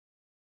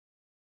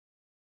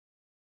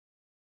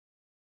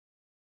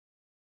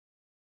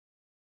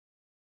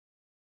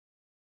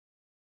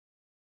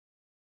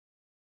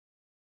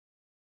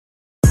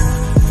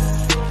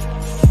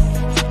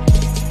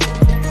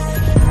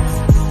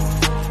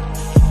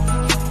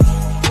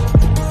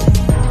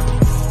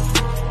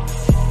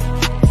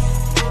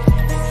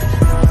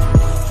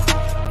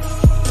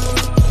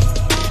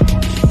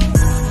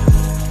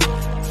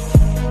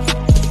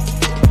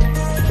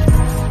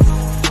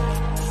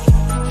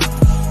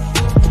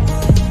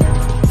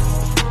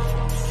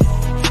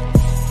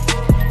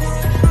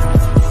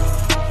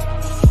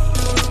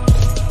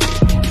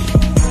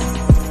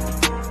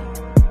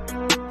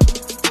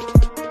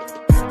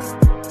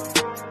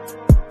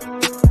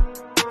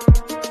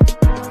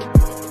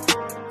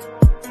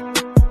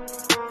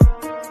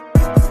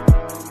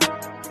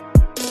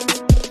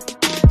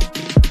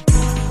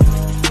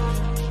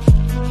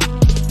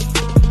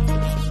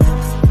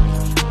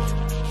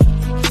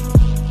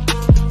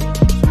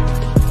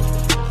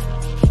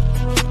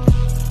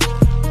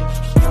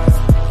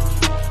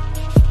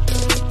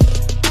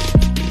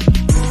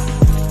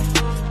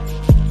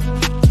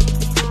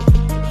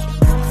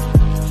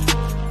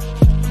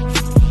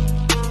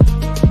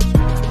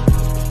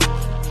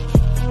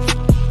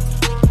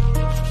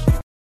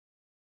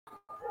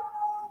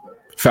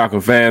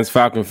Falcon fans,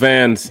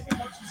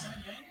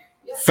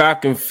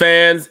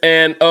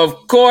 and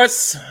of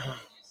course,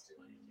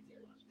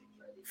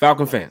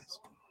 Falcon fans.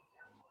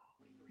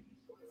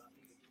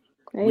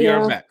 Hey, We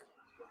y'all. are back.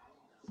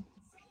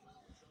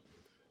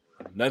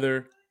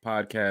 Another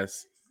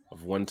podcast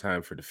of One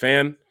Time for the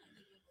Fan.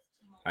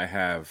 I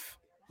have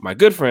my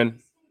good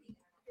friend,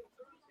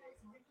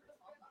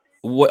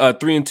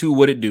 3 and 2,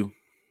 what it do?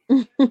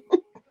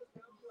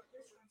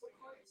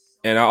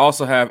 And I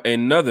also have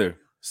another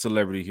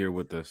celebrity here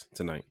with us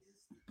tonight.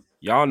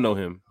 Y'all know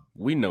him.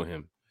 We know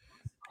him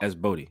as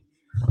Bodie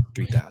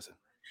 3000.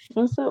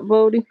 What's up,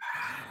 Bodie?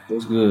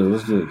 What's good?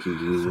 What's good,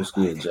 Kiki? What's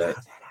good, Jack?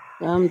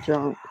 I'm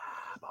drunk.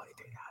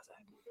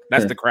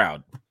 That's the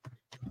crowd.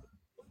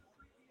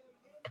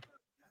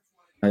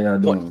 How y'all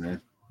doing,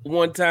 man?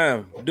 One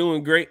time,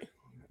 doing great.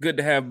 Good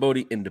to have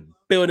Bodie in the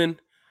building.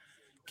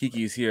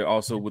 Kiki is here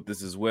also with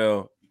us as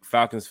well.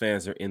 Falcons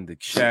fans are in the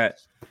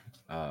chat.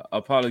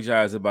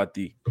 Apologize about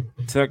the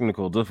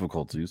technical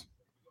difficulties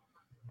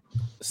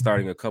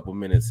starting a couple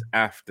minutes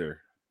after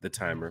the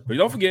timer. But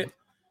don't forget,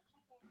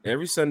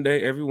 every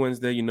Sunday, every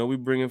Wednesday, we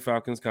bring in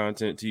Falcons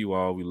content to you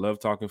all. We love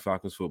talking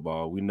Falcons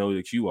football. We know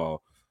that you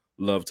all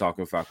love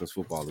talking Falcons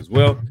football as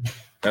well.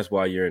 That's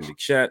why you're in the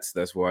chats.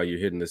 That's why you're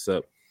hitting us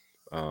up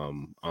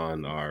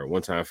on our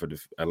One Time for the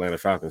Atlanta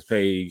Falcons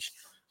page,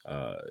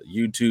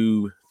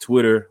 YouTube,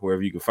 Twitter,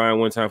 wherever you can find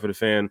One Time for the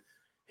Fan.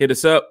 Hit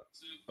us up.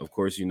 Of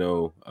course, we're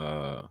going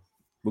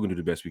to do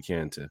the best we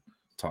can to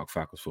talk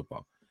Falcons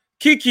football.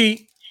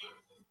 Kiki.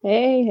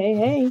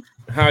 Hey.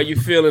 How you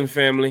feeling,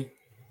 family?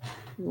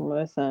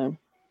 Listen,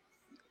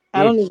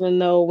 I don't even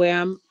know where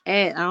I'm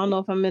at. I don't know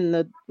if I'm in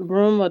the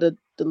room or the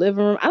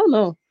living room. I don't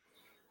know.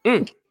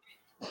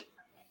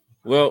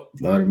 Well,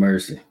 Lord of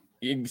mercy.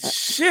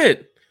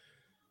 Shit.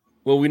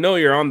 Well, we know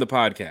you're on the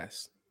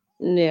podcast.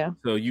 Yeah.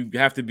 So you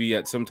have to be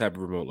at some type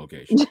of remote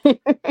location.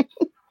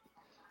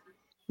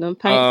 Them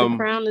pints of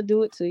Crown to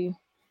do it to you.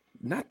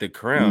 Not the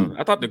Crown.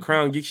 I thought the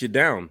Crown gets you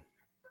down.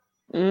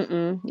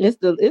 It's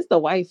the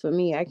white for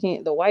me. I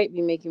can't. The white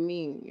be making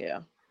me. Yeah.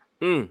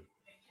 The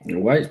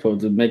white's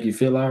supposed to make you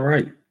feel all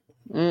right.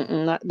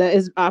 That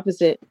is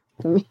opposite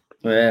for me.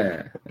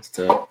 Yeah, that's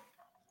tough.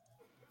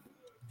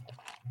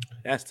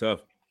 That's tough.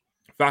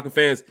 Falcon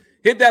fans,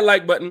 hit that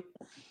like button,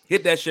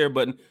 hit that share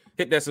button,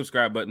 hit that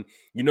subscribe button.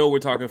 We're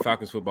talking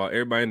Falcons football.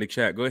 Everybody in the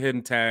chat, go ahead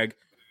and tag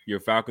your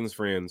Falcons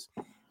friends.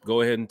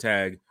 Go ahead and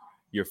tag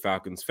your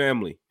Falcons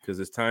family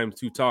because it's time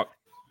to talk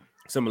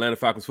some Atlanta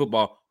Falcons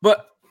football.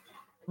 But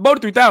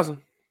Bodie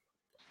 3000,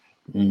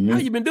 how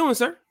you been doing,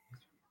 sir?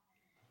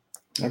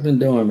 I've been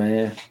doing,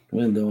 man.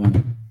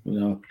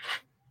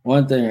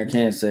 One thing I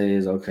can't say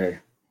is okay.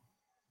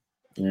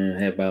 I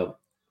had about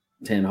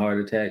 10 heart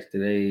attacks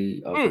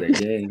today off of that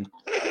game.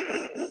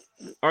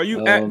 Are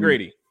you at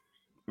Grady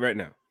right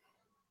now?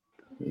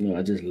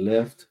 I just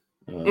left.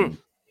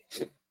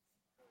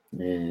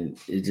 And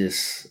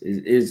it's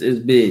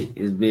big.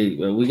 It's big.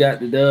 But we got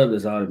the dub.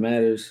 That's all that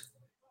matters.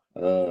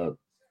 I'm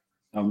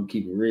gonna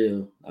keep it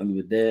real. I don't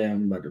give a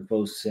damn about the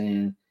folks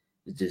saying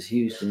it's just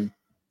Houston.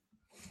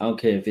 I don't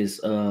care if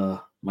it's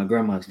my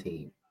grandma's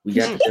team. We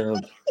got the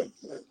dub.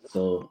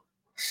 So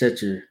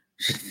shut your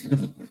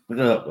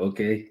up,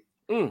 okay?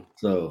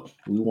 So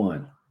we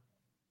won.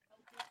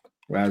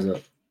 Rise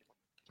up.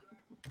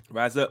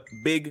 Rise up.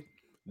 Big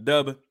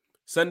dub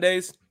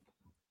Sundays.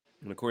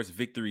 And of course,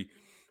 victory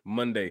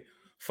Monday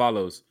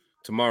follows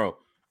tomorrow.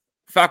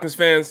 Falcons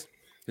fans,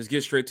 let's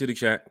get straight to the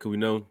chat because we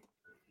know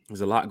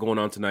there's a lot going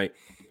on tonight.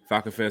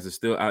 Falcon fans are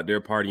still out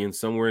there partying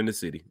somewhere in the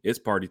city. It's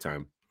party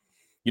time.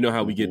 You know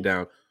how we get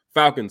down.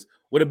 Falcons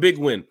with a big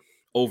win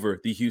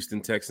over the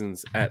Houston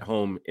Texans at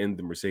home in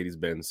the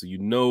Mercedes-Benz. So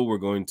we're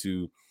going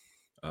to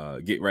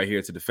get right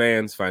here to the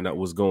fans, find out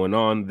what's going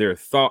on, their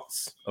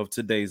thoughts of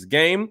today's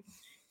game.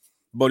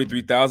 Bodie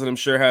 3000, I'm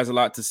sure, has a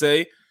lot to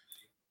say.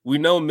 We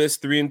know Miss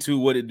 3 and 2,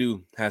 what it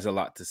do, has a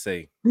lot to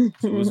say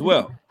too as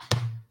well.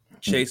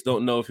 Chase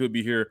don't know if he'll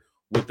be here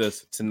with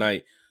us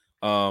tonight.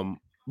 But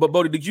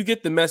Bodie, did you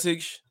get the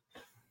message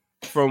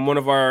from one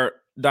of our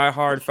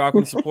diehard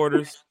Falcon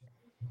supporters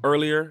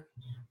earlier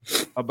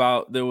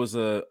about there was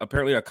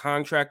apparently a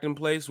contract in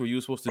place where you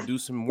were supposed to do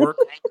some work,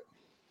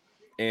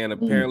 and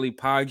apparently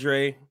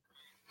Padre,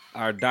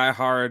 our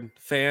diehard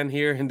fan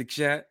here in the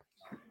chat,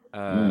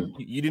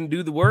 you didn't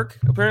do the work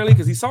apparently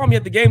because he saw me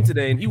at the game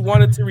today and he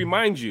wanted to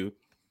remind you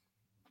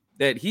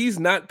that he's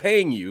not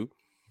paying you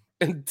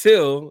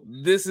until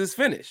this is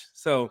finished.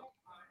 So,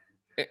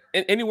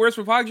 any words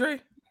for Padre,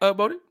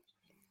 Bodie?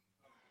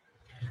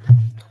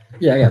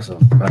 Yeah, I got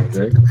some.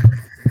 Padre.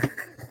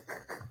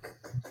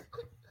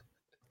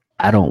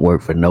 I don't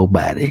work for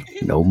nobody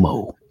no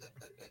more.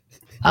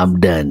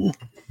 I'm done.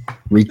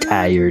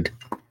 Retired.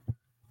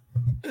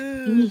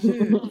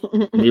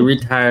 You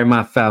retired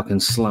my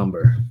Falcon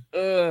slumber.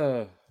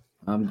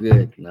 I'm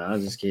good. No, I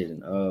was just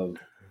kidding. I don't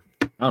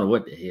know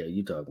what the hell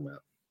you talking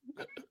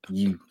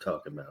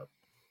about.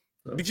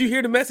 So. Did you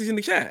hear the message in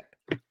the chat?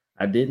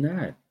 I did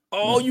not.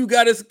 Oh, no. You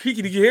got us,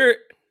 Kiki. Did you hear it?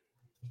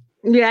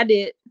 Yeah, I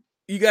did.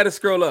 You got to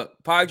scroll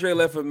up. Padre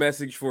left a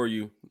message for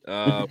you.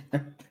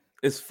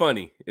 It's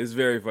funny. It's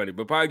very funny.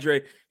 But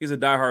Padre, he's a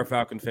diehard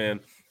Falcon fan.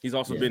 He's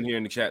also been here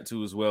in the chat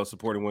too as well,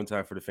 supporting One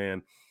Time for the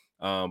Fan.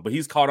 But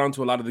he's caught on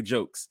to a lot of the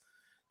jokes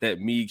that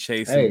me,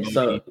 Chase, and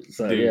so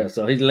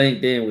he's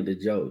linked in with the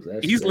jokes.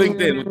 He's linked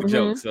in with the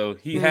jokes. So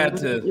he had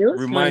to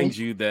remind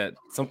you that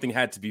something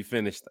had to be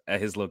finished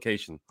at his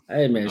location.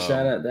 Hey man,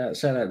 shout out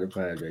to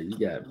Padre. You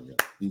got me.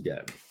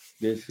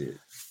 Good shit.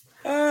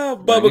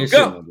 Bubba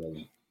Gump.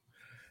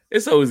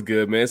 It's always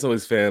good, man. It's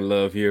always fan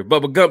love here.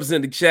 Bubba Gump's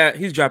in the chat.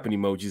 He's dropping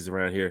emojis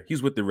around here.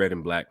 He's with the red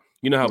and black.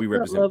 You know how we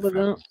represent Bubba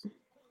Gump.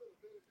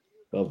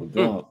 Bubba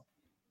Gump.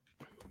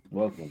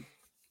 Welcome.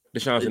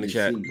 Deshaun's in the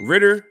chat.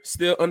 Ritter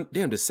still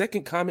damn, the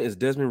second comment is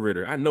Desmond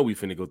Ritter. I know we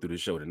finna go through the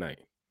show tonight.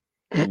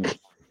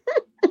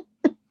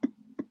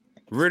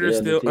 Ritter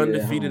still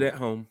undefeated at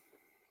home.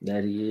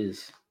 That he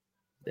is.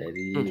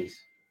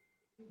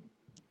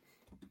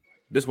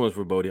 This one's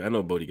for Bodie. I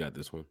know Bodie got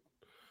this one.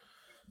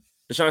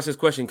 Deshaun says,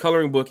 question,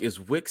 Coloring Book is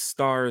Wick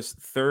Star's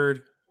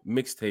third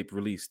mixtape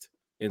released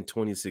in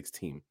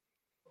 2016.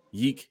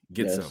 Yeek,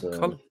 get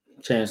some.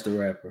 Chance the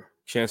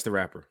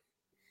Rapper.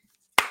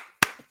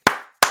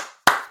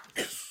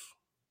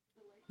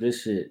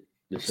 This shit.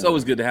 It's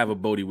always good to have a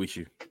Bodie with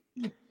you.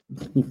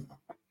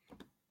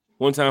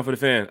 One Time for the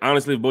Fan.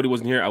 Honestly, if Bodie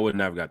wasn't here, I would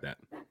not have got that.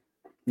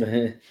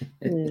 Yeah.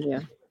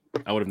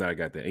 I would have not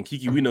got that. And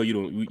Kiki, we know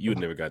you would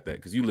never got that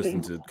because you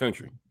listen to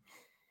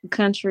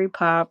country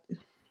pop.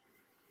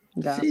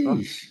 Gospel.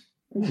 Sheesh.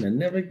 I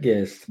never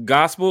guessed.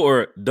 Gospel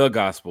or the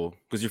gospel?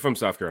 Because you're from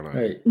South Carolina.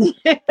 Right.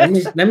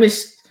 let me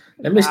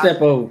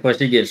step over before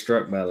she gets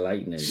struck by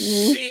lightning.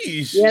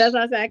 Sheesh. Yeah, that's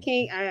what I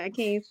said. I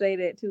can't say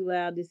that too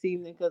loud this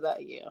evening because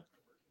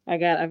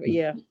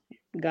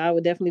God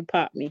would definitely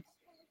pop me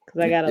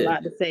because I got a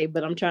lot to say,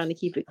 but I'm trying to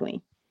keep it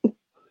clean.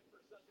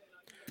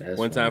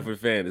 One Time for the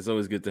Fan. It's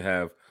always good to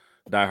have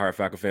diehard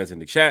Falcon fans in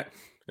the chat,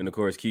 and of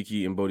course,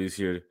 Kiki and Bodie's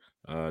here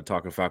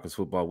talking Falcons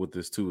football with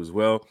us too as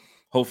well.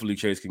 Hopefully,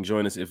 Chase can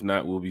join us. If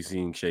not, we'll be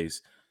seeing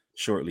Chase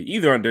shortly,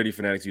 either on Dirty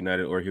Fanatics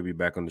United or he'll be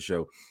back on the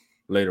show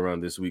later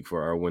on this week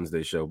for our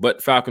Wednesday show.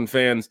 But Falcon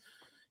fans,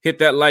 hit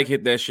that like,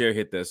 hit that share,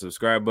 hit that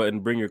subscribe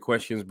button. Bring your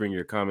questions, bring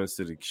your comments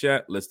to the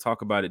chat. Let's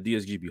talk about it.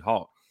 DSGB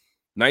Hall.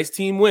 Nice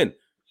team win.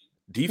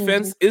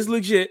 Defense is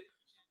legit.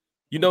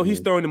 You know, he's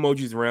throwing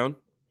emojis around.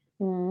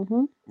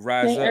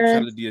 Rise up, shout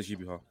out to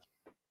DSGB Hall.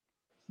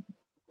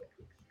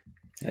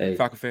 Hey,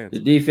 Falcon fans. The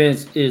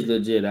defense is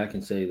legit. I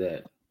can say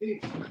that.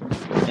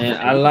 And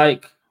I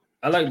like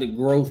the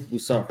growth we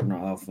saw from the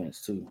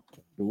offense too.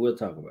 But we'll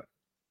talk about it.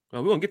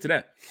 We're gonna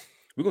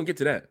get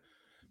to that.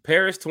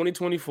 Paris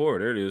 2024.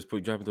 There it is.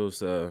 Dropping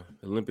those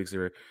Olympics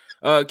here.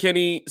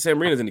 Kenny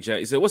Samrina's in the chat.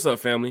 He said, "What's up,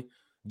 family?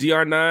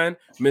 DR9,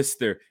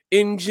 Mr.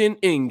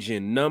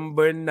 Engine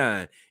number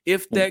 9.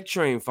 If that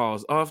train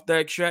falls off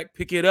that track,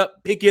 pick it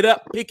up.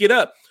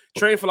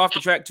 Train fell off the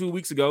track 2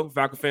 weeks ago.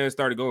 Falcon fans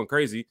started going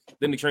crazy.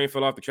 Then the train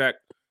fell off the track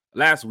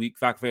last week.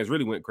 Falcon fans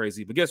really went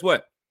crazy. But guess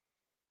what?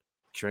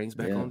 Train's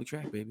back on the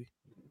track, baby.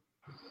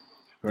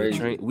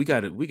 Train, we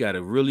got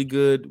a really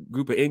good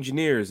group of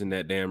engineers in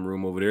that damn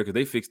room over there because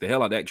they fixed the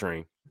hell out of that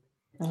train.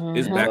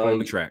 It's back on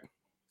the track.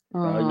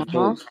 You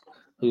folks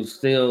who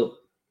still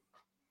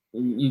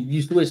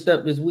you switched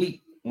up this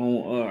week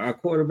on our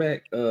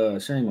quarterback.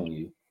 Shame on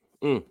you.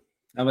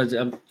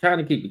 I'm trying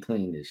to keep it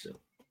clean this show.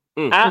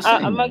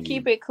 I'm gonna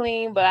keep it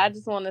clean, but I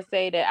just want to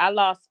say that I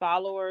lost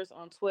followers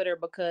on Twitter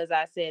because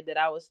I said that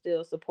I was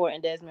still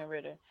supporting Desmond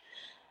Ritter.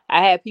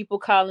 I had people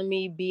calling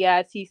me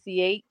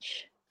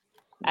BITCH.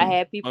 I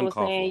had people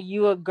saying,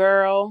 "You a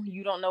girl,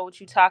 you don't know what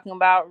you're talking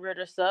about.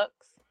 Ritter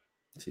sucks."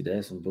 See,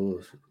 that's some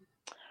bullshit.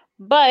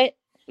 But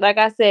like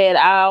I said,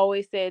 I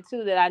always said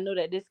too that I knew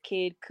that this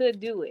kid could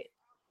do it.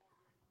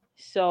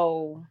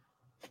 So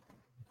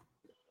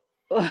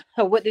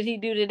what did he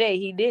do today?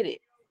 He did it.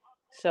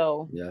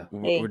 So yeah,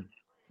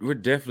 we're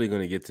definitely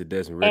gonna get to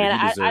Desmond Ritter.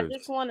 And I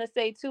just want to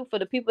say too, for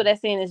the people that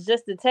saying it's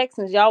just the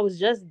Texans, y'all was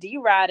just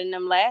deriding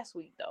them last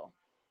week though,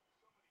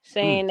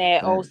 saying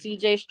that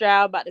CJ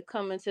Stroud about to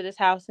come into this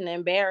house and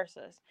embarrass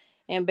us,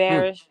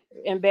 embarrass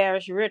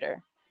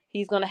Ritter.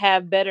 He's gonna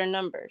have better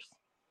numbers.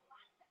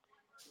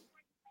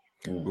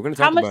 We're gonna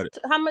talk about it.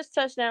 How much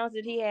touchdowns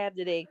did he have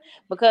today?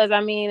 Because I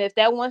mean, if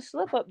that one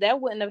slip up, that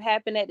wouldn't have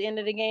happened at the end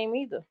of the game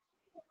either.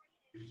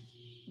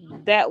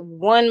 That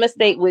one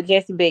mistake with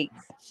Jesse Bates.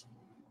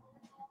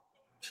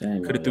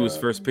 Could have threw his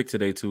first pick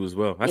today too as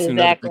well. I seen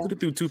that. Could have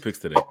threw 2 picks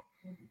today.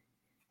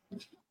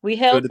 We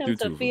held him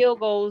to field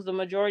goals the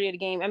majority of the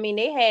game. I mean,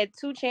 they had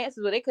 2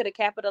 chances where they could have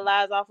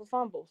capitalized off of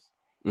fumbles.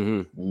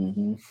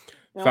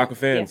 Falcon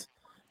fans,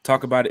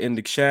 talk about it in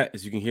the chat.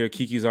 As you can hear,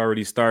 Kiki's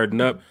already starting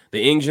up.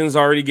 The engine's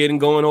already getting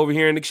going over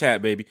here in the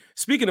chat, baby.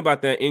 Speaking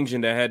about that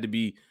engine that had to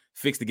be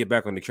fixed to get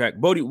back on the track,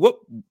 Bodie,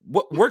 what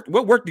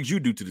work did you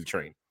do to the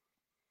train?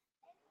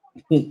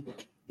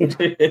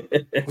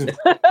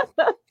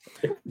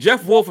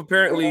 Jeff Wolf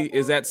apparently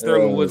is at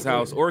Sterling Wood's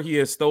house, or he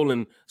has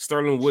stolen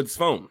Sterling Wood's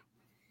phone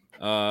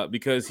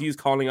because he's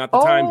calling out the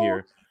time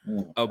here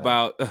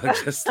about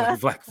just like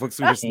black folks.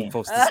 We were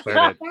supposed to start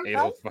at 8:05.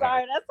 I'm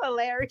sorry, that's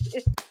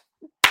hilarious.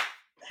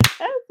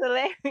 That's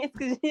hilarious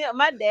because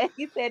my dad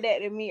he said that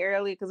to me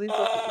earlier because we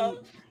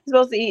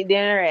supposed to eat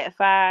dinner at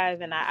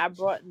 5, and I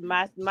brought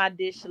my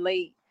dish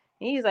late.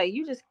 And he's like,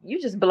 you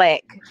just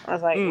black. I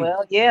was like,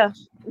 well, yeah.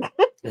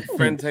 A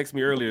friend texted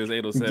me earlier.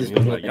 It was 8:07. He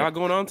was like, y'all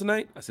going on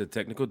tonight? I said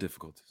technical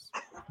difficulties.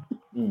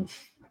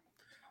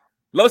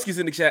 Loski's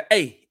in the chat.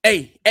 Hey.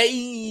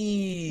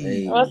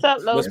 What's up,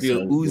 Loski? Must be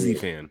an Uzi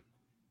fan.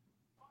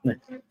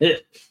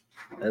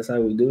 That's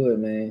how we do it,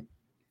 man.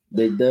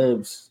 Big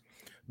dubs.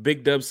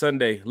 Big Dub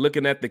Sunday.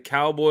 Looking at the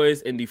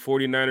Cowboys and the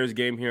 49ers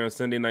game here on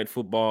Sunday Night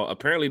Football.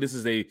 Apparently, this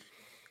is a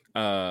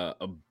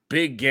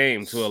big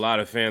game to a lot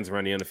of fans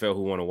around the NFL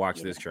who want to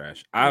watch this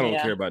trash. I don't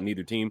care about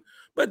neither team.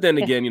 But then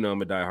again,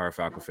 I'm a diehard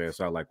Falcon fan,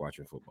 so I like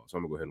watching football. So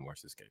I'm going to go ahead and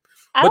watch this game.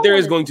 But there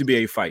is going to be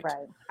a fight.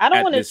 Right. I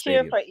don't want to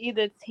cheer for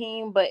either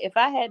team, but if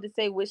I had to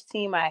say which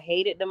team I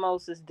hated the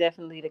most, it's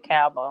definitely the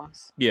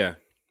Cowboys. Yeah.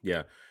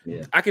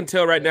 I can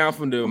tell right now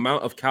from the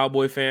amount of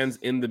Cowboy fans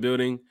in the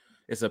building,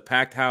 it's a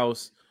packed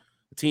house.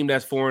 A team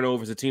that's 4-0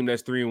 versus a team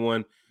that's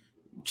 3-1.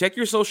 Check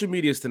your social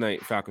medias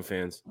tonight, Falcon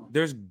fans.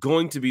 There's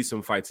going to be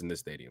some fights in this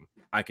stadium.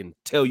 I can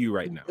tell you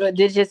right now.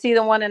 Did you see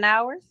the one in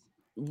ours?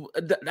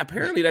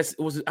 Apparently, I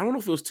don't know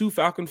if it was two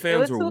Falcon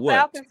fans or what. Two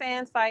Falcon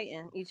fans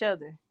fighting each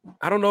other.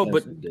 I don't know,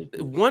 but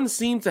one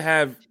seemed to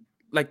have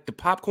like the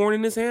popcorn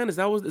in his hand. Is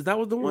that was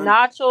the one?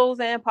 Nachos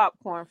and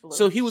popcorn floats.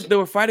 So they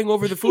were fighting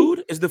over the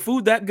food. Is the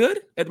food that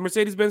good at the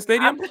Mercedes-Benz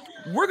Stadium?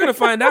 We're gonna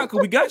find out because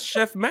we got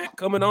Chef Matt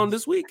coming on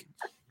this week.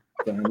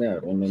 Find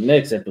out on the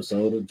next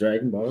episode of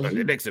Dragon Ball.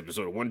 The next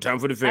episode of One Time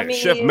for the Fans.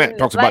 Chef Matt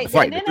talks about the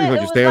fight. The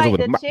 300 stands over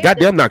the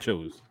goddamn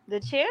nachos. The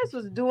chairs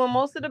was doing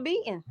most of the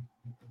beating.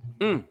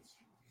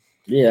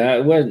 Yeah,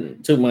 it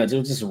wasn't too much. It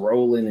was just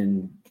rolling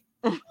and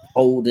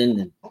holding,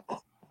 and I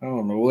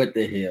don't know what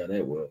the hell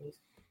that was.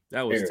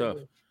 That was tough.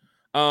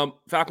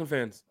 Falcon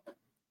fans,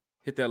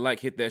 hit that like,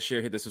 hit that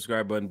share, hit that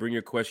subscribe button. Bring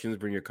your questions,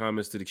 bring your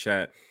comments to the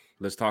chat.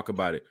 Let's talk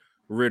about it.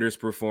 Ritter's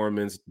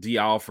performance, D.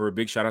 Alford,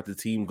 big shout out to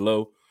Team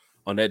Glow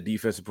on that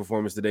defensive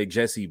performance today.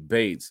 Jesse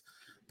Bates,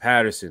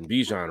 Patterson,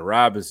 Bijan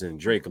Robinson,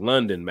 Drake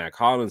London, Mac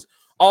Hollins,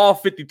 all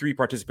 53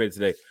 participated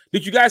today.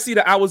 Did you guys see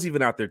that I was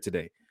even out there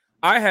today?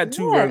 I had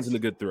 2 runs and a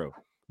good throw.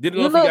 Didn't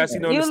know if you guys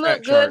seen on the stat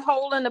look good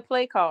holding the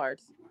play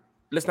cards.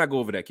 Let's not go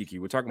over that, Kiki.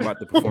 We're talking about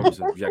the performance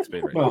of Jack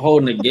Spade right now.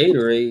 Holding the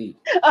Gatorade.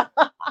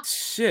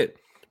 Shit.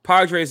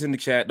 Padres in the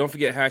chat. Don't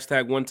forget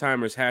hashtag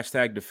one-timers,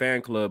 hashtag the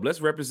fan club. Let's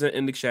represent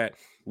in the chat.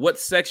 What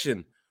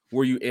section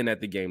were you in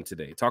at the game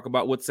today? Talk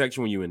about what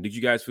section were you in. Did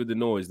you guys feel the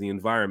noise, the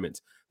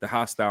environment, the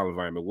hostile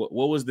environment? What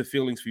was the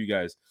feelings for you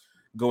guys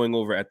going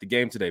over at the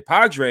game today?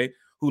 Padre,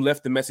 who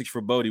left the message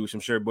for Bodie, which I'm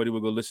sure Bodie will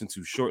go listen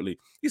to shortly.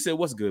 He said,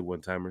 what's good,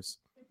 one-timers?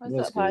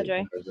 What's up,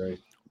 Padre?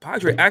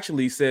 Padre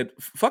actually said,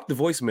 fuck the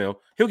voicemail.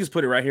 He'll just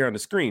put it right here on the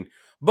screen.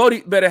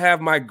 Bodie better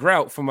have my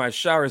grout for my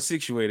shower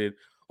situated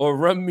or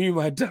run me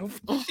my dump.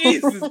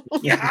 Jesus.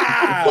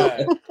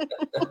 God.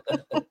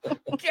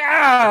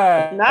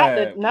 God.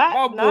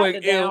 My boy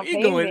L,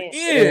 he going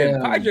in.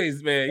 Damn.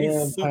 Padres, man.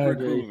 He's super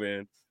cool,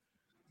 man.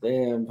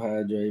 Damn,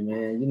 Padre,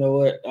 man. You know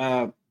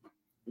what?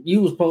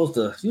 You was supposed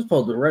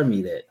to run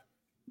me that.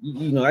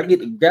 I get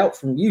the gout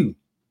from you.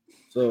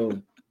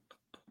 So,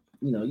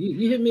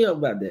 you hit me up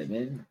about that,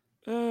 man.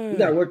 We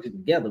gotta work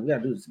together. We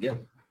gotta do this together.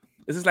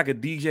 Is this like a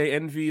DJ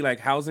Envy like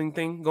housing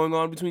thing going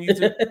on between you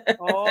two?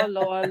 Oh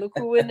Lord, look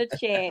who in the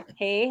chat.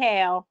 Hey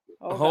Hal.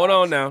 Hold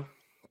on now.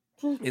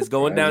 It's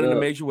going down in a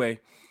major way.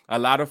 A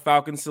lot of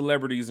Falcon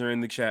celebrities are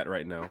in the chat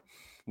right now.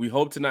 We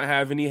hope to not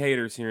have any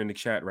haters here in the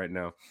chat right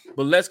now.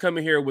 But let's come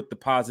in here with the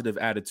positive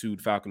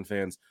attitude, Falcon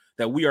fans,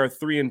 that we are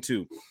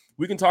 3-2.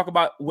 We can talk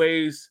about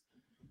we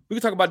can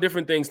talk about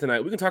different things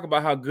tonight. We can talk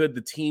about how good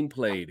the team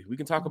played. We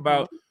can talk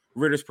about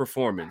Ritter's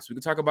performance. We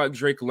can talk about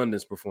Drake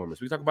London's performance.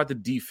 We can talk about the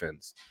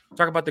defense.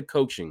 Talk about the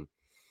coaching.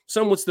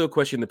 Some would still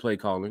question the play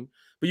calling,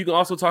 but you can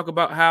also talk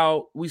about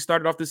how we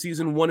started off the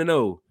season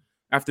 1-0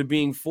 after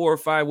being 5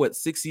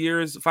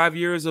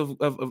 years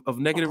of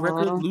negative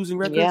record, losing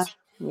records.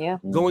 Yeah.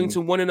 Going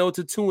to 1-0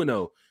 to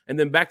 2-0, and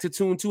then back to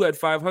 2-2 at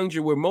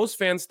 500, where most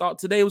fans thought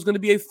today was going to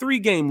be a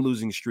 3-game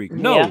losing streak.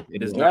 No,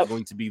 it is not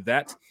going to be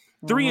that.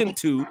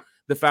 3-2,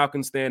 the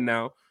Falcons stand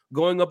now,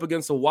 going up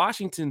against a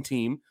Washington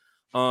team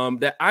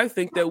that I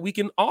think that we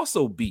can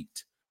also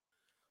beat.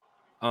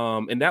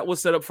 And that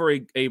was set up for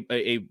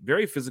a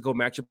very physical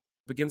matchup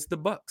against the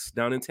Bucs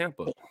down in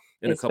Tampa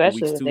in a couple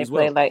weeks too as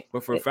well.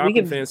 But for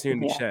Falcon fans here in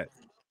the chat,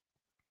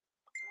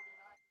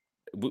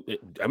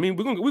 I mean,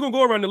 we're gonna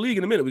go around the league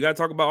in a minute. We got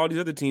to talk about all these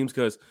other teams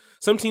because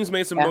some teams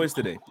made some noise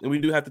today, and we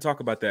do have to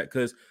talk about that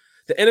because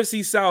the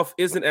NFC South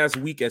isn't as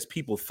weak as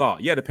people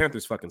thought. Yeah, the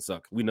Panthers fucking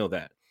suck. We know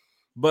that.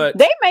 But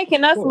they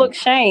making us look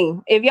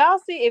shame. If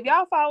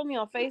y'all follow me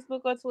on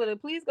Facebook or Twitter,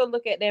 please go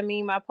look at that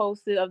meme I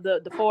posted of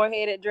the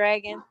four-headed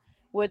dragon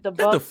with the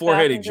Bucs. The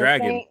four-headed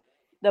dragon.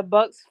 The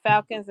Bucs,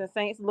 Falcons, and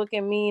Saints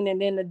looking mean,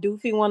 and then the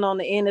doofy one on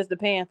the end is the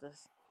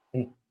Panthers.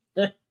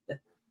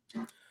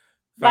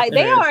 Like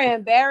they are an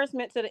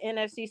embarrassment to the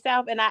NFC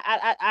South, and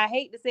I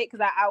hate to say it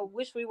because I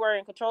wish we were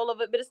in control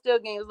of it, but it's still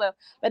games left.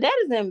 But that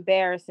is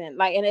embarrassing.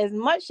 Like, and as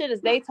much shit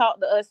as they talk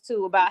to us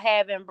too about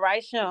having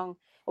Bryce Young,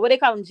 or what they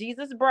call him,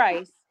 Jesus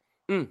Bryce,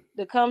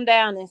 to come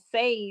down and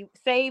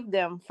save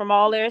them from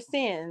all their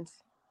sins.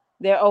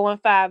 They're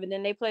 0-5, and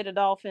then they play the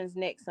Dolphins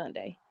next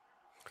Sunday.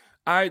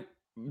 I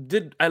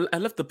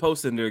left the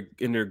post in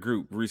their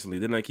group recently.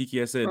 Didn't I,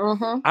 Kiki? I said,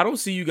 I don't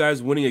see you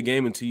guys winning a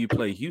game until you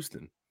play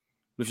Houston,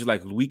 which is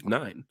like week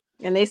 9.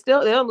 And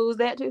they'll lose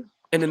that too.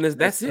 And then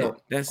that's it.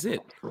 That's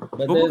it.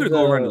 But we're gonna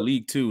go around the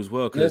league too as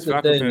well, because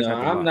Falcons fans have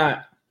I'm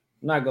not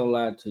gonna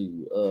lie to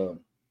you.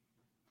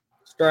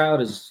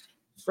 Stroud is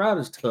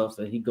tough,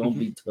 and he's gonna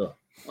be tough.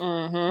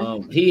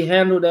 He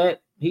handled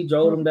that. He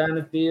drove them down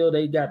the field.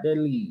 They got that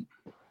lead.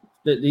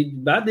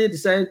 I did the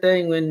same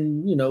thing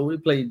when we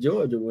played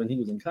Georgia when he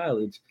was in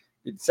college.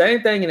 Did the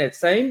same thing in that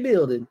same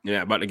building.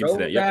 Yeah, about to get to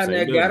that. Yeah,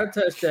 got a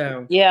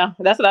touchdown. Yeah,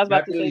 that's what I was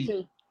about to say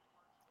too.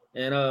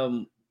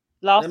 And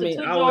lost to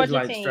 2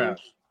 Georgia teams.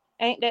 Stroud.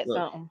 Ain't that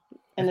something?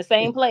 In the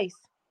same place.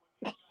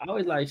 I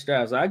always like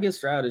Stroud, so I give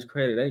Stroud his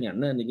credit. I ain't got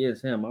nothing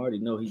against him. I already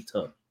know he's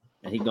tough,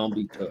 and he's gonna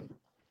be tough.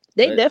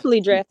 They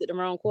definitely drafted the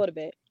wrong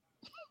quarterback.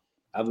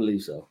 I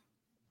believe so.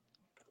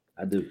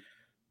 I do.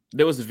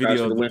 There was a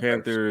video of the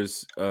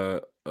Panthers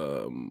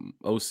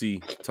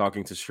OC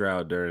talking to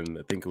Stroud during,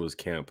 I think it was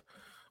camp,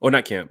 or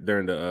not camp,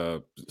 during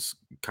the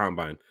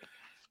combine,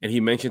 and he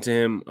mentioned to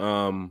him,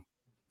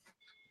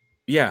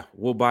 "Yeah,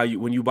 we'll buy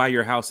you when you buy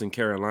your house in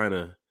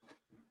Carolina.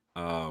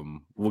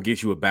 We'll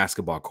get you a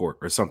basketball court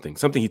or something."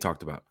 Something he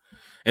talked about,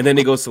 and then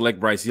they go select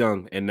Bryce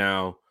Young, and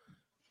now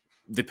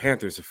the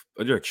Panthers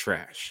they're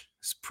trash.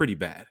 It's pretty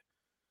bad.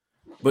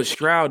 But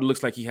Stroud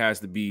looks like he has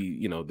to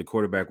be, the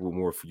quarterback with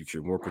more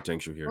future, more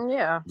potential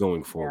here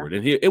going forward.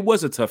 And it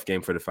was a tough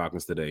game for the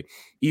Falcons today.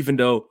 Even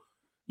though,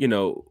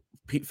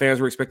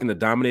 fans were expecting a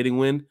dominating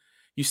win,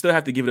 you still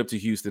have to give it up to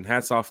Houston.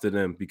 Hats off to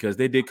them because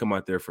they did come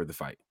out there for the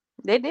fight.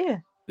 They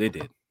did. They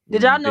did.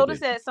 Did y'all notice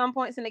that at some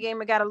points in the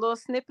game it got a little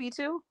snippy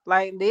too?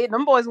 Like,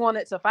 them boys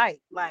wanted to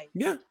fight. Like,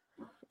 yeah.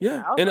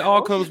 And it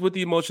all comes with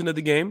the emotion of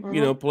the game.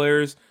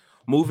 Players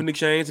moving the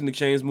chains and the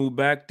chains move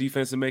back.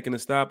 Defense is making a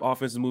stop.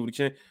 Offense is moving the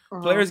chain.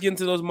 Players get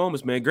into those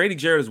moments, man. Grady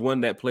Jarrett is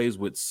one that plays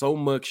with so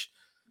much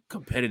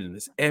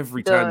competitiveness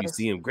every time you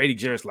see him. Grady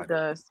Jarrett's like,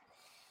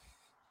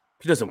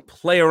 he doesn't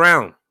play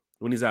around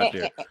when he's out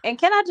there. And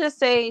can I just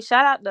say,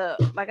 shout out to,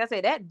 like I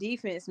said, that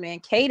defense,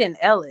 man. Caden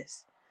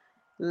Ellis,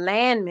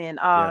 Landman,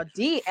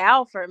 D.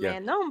 Alford,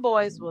 man. Them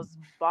boys was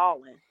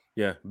balling.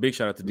 Yeah, big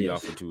shout out to D.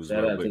 Alford too as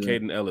well. But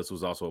Caden Ellis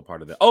was also a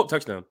part of that. Oh,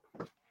 touchdown.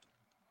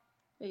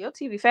 Your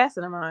TV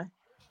faster than mine.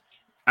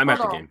 I'm at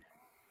the game.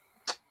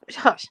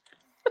 Josh.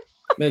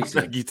 Makes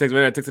sense. You text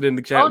me. I texted in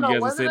the chat. You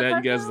guys say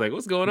that. You guys are like,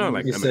 "What's going on?"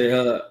 Like,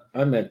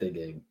 I'm at the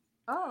game.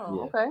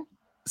 Oh, okay.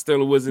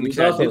 Sterling was in the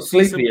chat. Also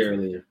sleepy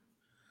earlier.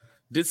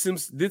 Did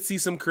see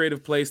some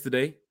creative plays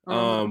today.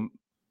 From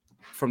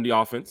the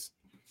offense.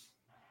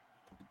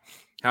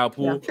 Hal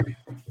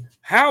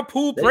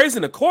Poole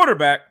praising the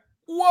quarterback.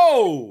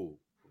 Whoa.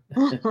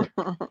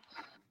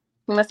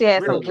 Must have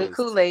had some good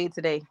Kool-Aid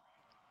today.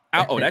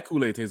 That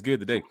Kool-Aid tastes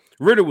good today.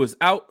 Ritter was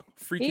out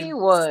freaking. He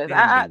was.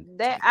 I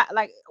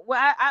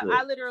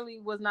literally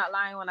was not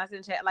lying when I said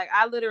in chat. Like,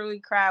 I literally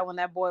cried when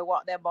that boy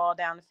walked that ball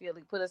down the field.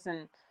 He put us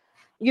in,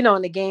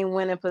 in the game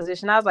winning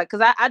position. I was like,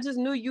 because I just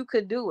knew you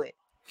could do it.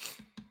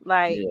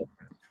 Like,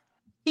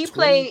 he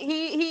played.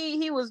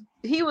 He was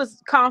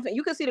confident.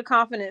 You could see the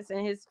confidence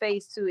in his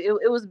face too.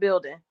 It was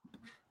building.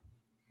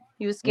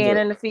 He was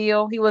scanning the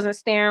field. He wasn't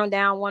staring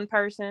down one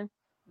person.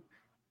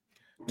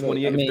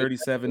 28 of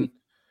 37.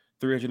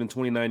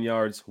 329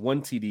 yards,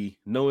 1 TD,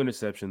 no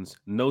interceptions,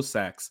 no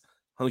sacks,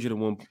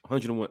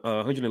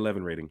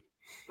 111 rating.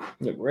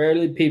 Look,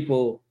 rarely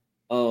people,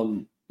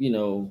 he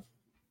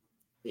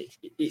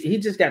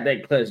just got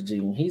that clutch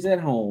gene. He's at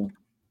home.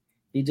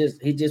 He just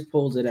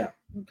pulls it out.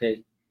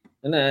 Okay.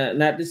 And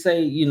not to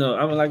say,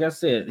 like I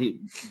said, he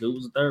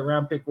was a 3rd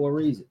round pick for a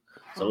reason.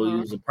 So he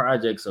was a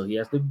project. So he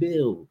has to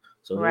build.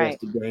 So he has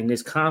to gain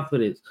this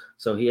confidence.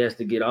 So he has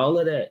to get all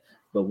of that.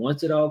 But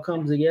once it all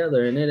comes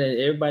together, and then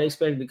everybody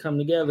expected to come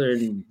together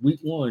in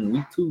week 1,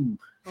 week 2,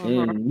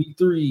 and week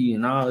 3,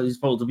 and all, it's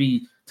supposed to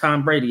be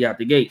Tom Brady out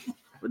the gate.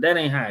 But that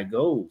ain't how it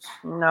goes.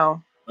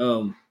 No.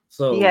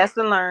 So he has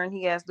to learn,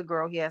 he has to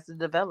grow, he has to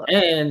develop.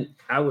 And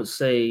I would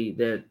say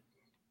that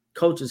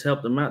coaches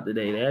helped him out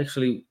today. They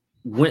actually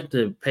went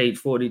to page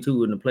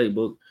 42 in the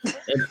playbook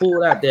and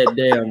pulled out that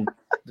damn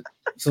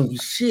some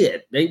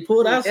shit. They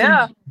pulled out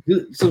some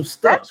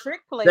stuff. That trick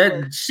play.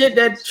 Trick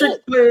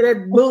play,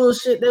 that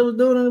bullshit they was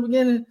doing in the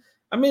beginning.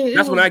 I mean,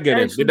 that's when I got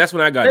in. That's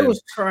when I got in. They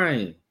was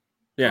trying.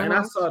 Yeah. And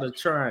I saw the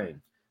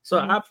trying. So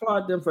I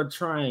applaud them for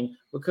trying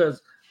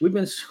because we've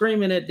been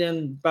screaming at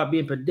them about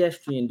being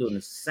pedestrian, doing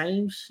the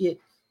same shit,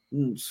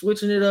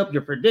 switching it up.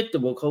 You're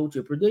predictable, coach.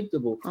 You're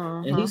predictable.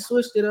 And he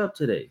switched it up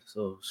today.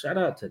 So shout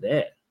out to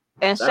that.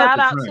 And shout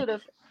out to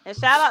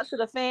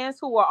the fans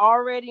who were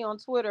already on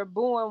Twitter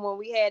booing when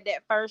we had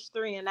that first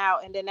 3 and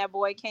out, and then that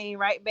boy came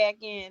right back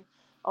in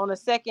on the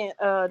second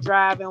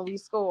drive and we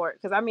scored.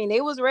 Because I mean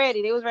they was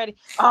ready.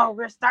 Oh,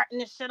 we're starting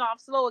this shit off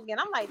slow again.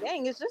 I'm like,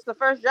 dang, it's just the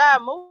first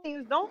drive. Most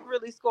teams don't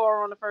really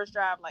score on the first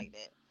drive like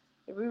that.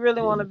 If we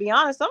really want to be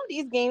honest, some of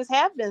these games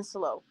have been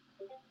slow.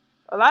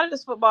 A lot of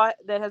this football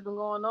that has been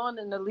going on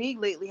in the league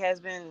lately has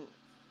been,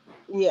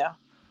 yeah.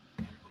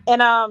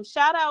 And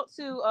shout out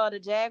to the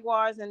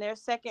Jaguars and their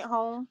second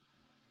home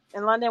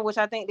in London, which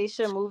I think they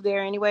should move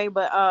there anyway.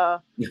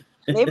 But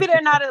maybe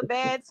they're not a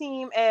bad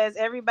team as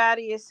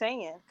everybody is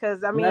saying.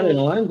 Because I mean, not in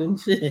London.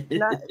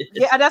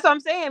 Yeah, that's what I'm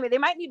saying. I mean, they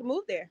might need to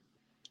move there.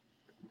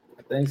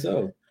 I think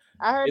so.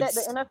 I heard that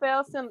the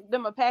NFL sent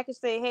them a package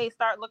saying, "Hey,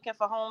 start looking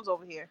for homes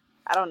over here."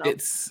 I don't know.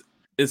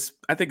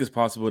 I think it's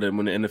possible that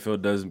when the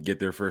NFL does get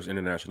their first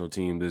international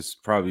team, there's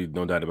probably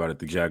no doubt about it.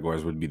 The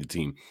Jaguars would be the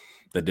team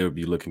that they would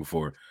be looking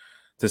for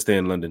to stay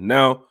in London.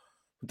 Now,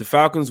 with the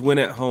Falcons win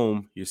at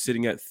home, you're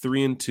sitting at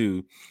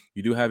 3-2.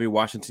 You do have a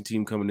Washington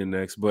team coming in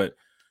next, but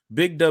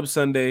big dub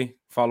Sunday,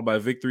 followed by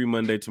victory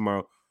Monday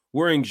tomorrow.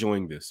 We're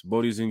enjoying this.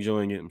 Bodie's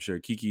enjoying it. I'm sure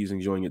Kiki's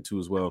enjoying it too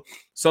as well.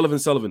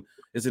 Sullivan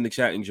is in the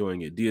chat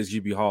enjoying it.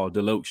 DSGB Hall,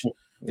 Deloach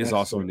is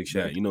also in the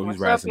chat. You know, he's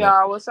rising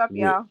up. What's up,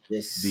 y'all?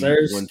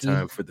 The one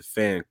time for the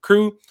fan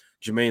crew.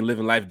 Jermaine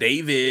Living Life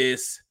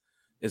Davis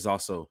is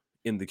also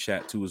in the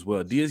chat too as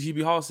well.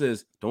 DSGB Hall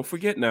says, don't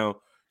forget now,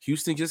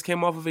 Houston just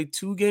came off of a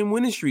 2-game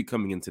winning streak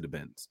coming into the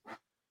Bends.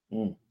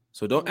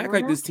 So don't act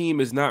like this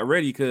team is not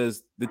ready,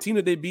 because the team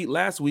that they beat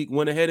last week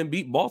went ahead and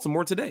beat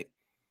Baltimore today.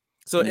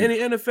 So in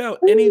the NFL,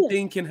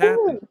 anything can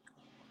happen.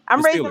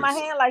 I'm raising my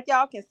hand like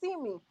y'all can see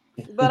me.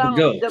 But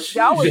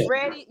y'all was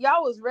ready.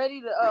 Y'all was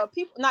ready to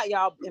people, not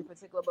y'all in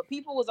particular, but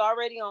people was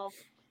already on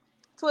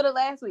Twitter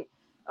last week.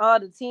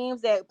 The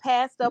teams that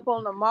passed up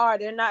on Lamar,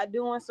 they're not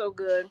doing so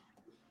good.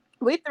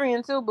 We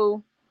 3-2,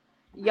 boo.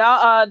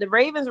 Y'all, the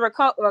Ravens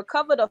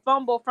recovered a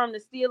fumble from the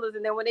Steelers,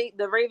 and then when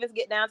the Ravens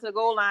get down to the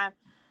goal line,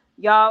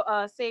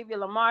 y'all Xavier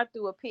Lamar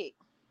threw a pick.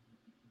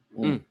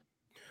 3-2.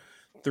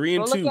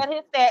 Go look at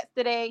his stats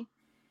today.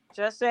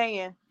 Just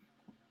saying.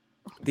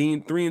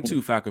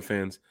 3-2, Falcon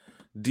fans.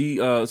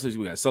 So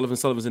we got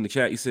Sullivan's in the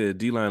chat. He said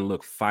D-line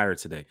looked fire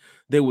today.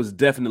 They was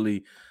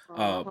definitely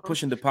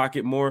pushing the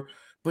pocket more,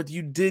 but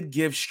you did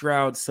give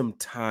Stroud some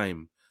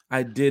time.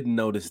 I did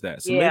notice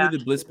that. So maybe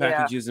the blitz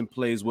packages and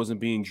plays wasn't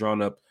being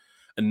drawn up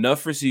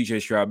enough for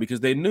CJ Stroud, because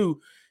they knew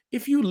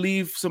if you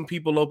leave some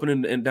people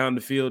open and down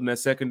the field in that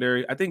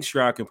secondary, I think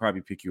Stroud can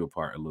probably pick you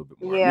apart a little bit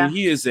more. I mean,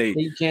 he is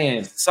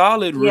a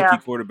solid rookie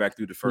quarterback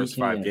through the first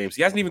 5 games.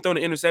 He hasn't even thrown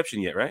an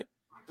interception yet, right?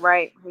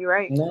 Right, you're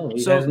right. No,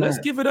 so let's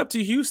give it up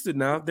to Houston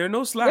now. They're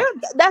no slack.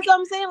 Yeah, that's what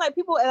I'm saying. Like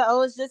people,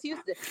 it's just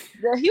Houston.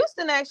 The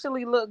Houston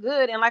actually looked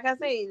good, and like I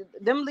say,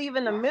 them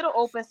leaving the middle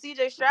open,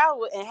 CJ Stroud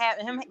and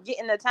having him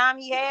getting the time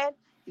he had.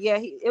 Yeah,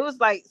 it was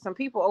like some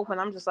people open.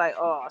 I'm just like,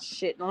 oh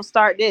shit, don't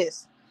start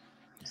this.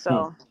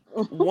 So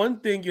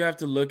one thing you have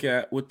to look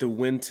at with the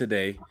win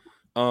today,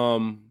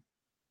 and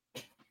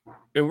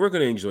we're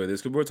gonna enjoy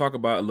this because we'll talk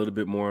about it a little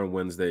bit more on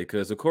Wednesday.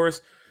 Because of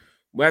course,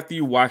 after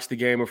you watch the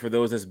game, or for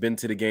those that's been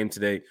to the game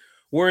today,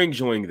 we're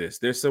enjoying this.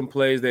 There's some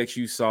plays that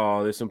you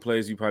saw. There's some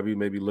plays you probably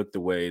maybe looked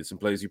away. There's some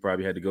plays you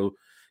probably had to go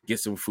get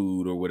some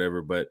food or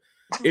whatever. But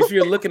if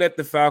you're looking at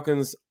the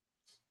Falcons,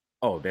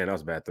 oh, man, that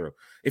was a bad throw.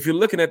 If you're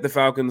looking at the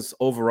Falcons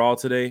overall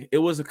today, it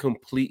was a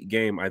complete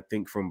game, I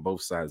think, from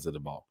both sides of the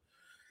ball.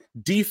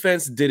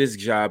 Defense did its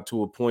job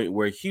to a point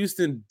where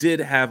Houston did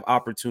have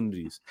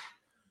opportunities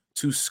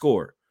to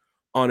score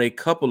on a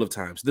couple of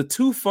times. The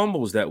 2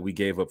 fumbles that we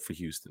gave up for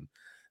Houston,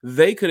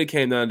 they could have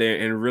came down there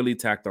and really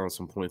tacked on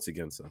some points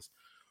against us.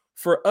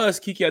 For us,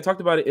 Kiki, I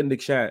talked about it in the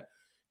chat.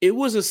 It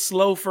was a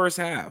slow first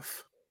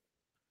half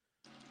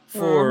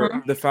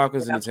for the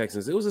Falcons and the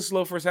Texans. It was a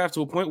slow first half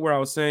to a point where I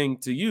was saying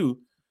to you,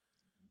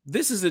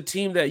 this is a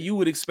team that you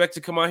would expect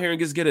to come out here and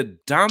just get a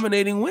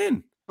dominating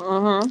win.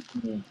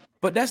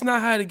 But that's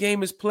not how the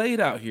game is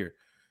played out here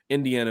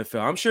in the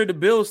NFL. I'm sure the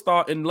Bills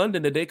thought in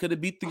London that they could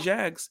have beat the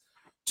Jags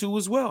too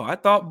as well. I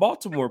thought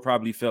Baltimore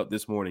probably felt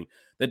this morning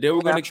that they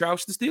were going to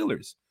troush the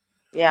Steelers.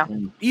 Yeah.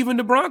 Even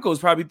the Broncos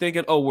probably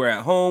thinking, oh, we're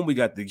at home. We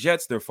got the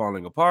Jets. They're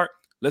falling apart.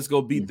 Let's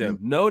go beat them.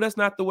 No, that's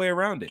not the way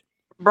around it.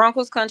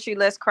 Broncos country,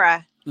 let's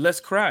cry. Let's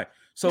cry.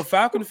 So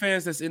Falcon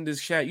fans that's in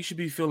this chat, you should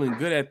be feeling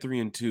good at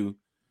 3-2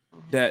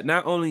 that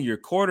not only your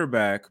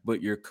quarterback,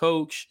 but your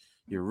coach,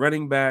 your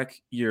running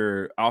back,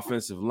 your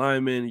offensive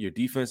lineman, your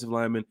defensive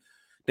lineman,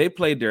 they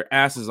played their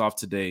asses off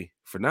today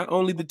for not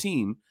only the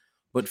team,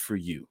 but for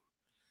you.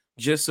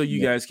 Just so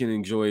you guys can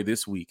enjoy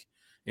this week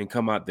and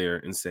come out there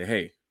and say,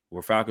 hey,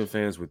 we're Falcon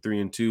fans. We're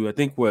 3-2. I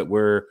think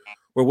we're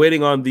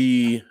waiting on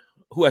the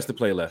who has to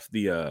play left.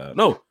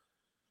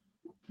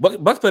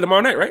 Bucks play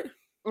tomorrow night, right?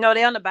 No,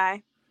 they're on the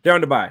bye. They're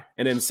on the bye,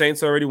 and then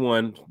Saints already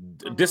won.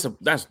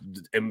 That's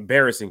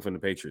embarrassing from the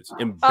Patriots.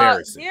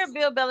 Embarrassing. Dear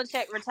Bill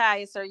Belichick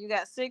retired, sir. You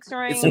got 6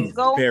 rings. It's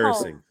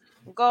embarrassing.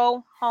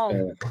 Go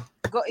home.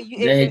 Go.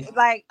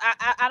 I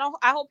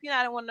hope you're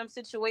not in one of them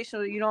situations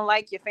where you don't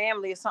like your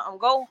family or something.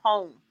 Go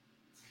home.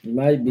 It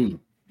might be,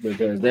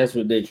 because that's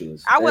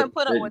ridiculous. I wouldn't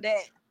put up with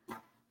that.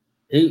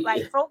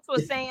 Like folks were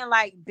saying,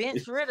 like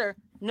bench Ritter.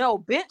 No,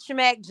 bench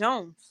Mac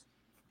Jones.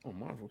 Oh,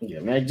 Marvel. Yeah,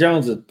 Mac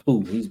Jones is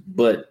poo. He's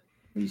butt.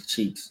 He's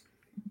cheeks.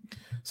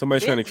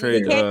 Somebody's trying to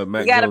trade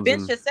Mac You got to Jones.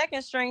 bench your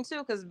second string too,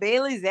 because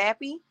Bailey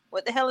Zappi.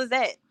 What the hell is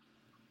that?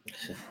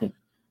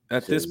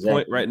 At this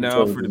point right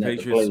now for the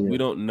Patriots, we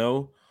don't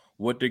know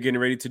what they're getting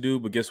ready to do,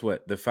 but guess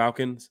what? The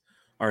Falcons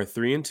are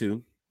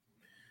 3-2.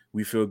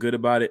 We feel good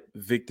about it.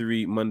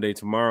 Victory Monday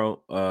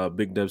tomorrow.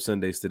 Big Dub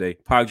Sundays today.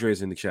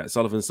 Padres in the chat.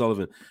 Sullivan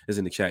is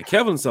in the chat.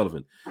 Kevin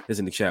Sullivan is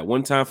in the chat.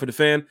 One time for the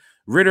fan.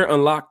 Ritter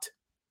unlocked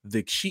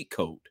the cheat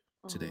code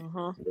today.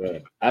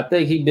 Right. I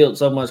think he built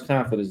so much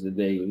confidence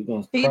today. We're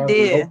going to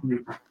hopefully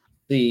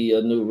see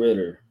a new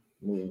Ritter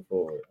moving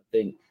forward. I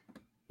think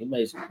he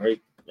made some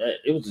great.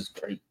 It was just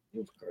great. It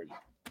was great.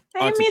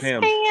 Hey, Auntie Miss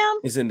Pam Pam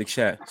is in the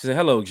chat. She said,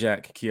 hello,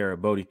 Jack, Kiara,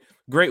 Bodie.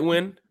 Great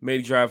win.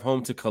 Made a drive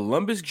home to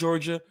Columbus,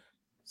 Georgia.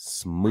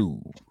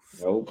 Smooth.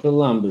 Oh,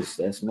 Columbus.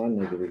 That's my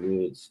nigga, the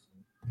Woods.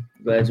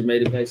 Glad you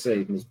made it back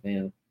safe, Miss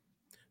Pam.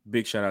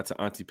 Big shout out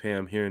to Auntie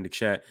Pam here in the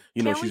chat.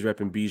 You know she's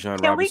repping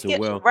Bijan Robinson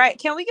well. Right.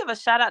 Can we give a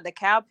shout out to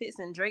Kyle Pitts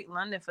and Drake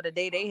London for the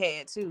day they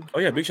had, too? Oh,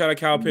 yeah. Big shout out to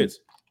Kyle Pitts.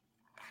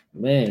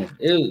 Man,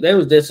 they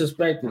was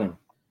disrespecting him.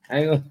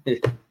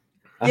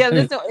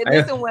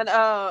 Listen, when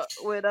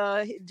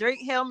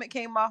Drake helmet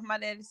came off, my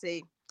daddy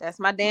said, that's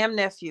my damn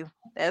nephew.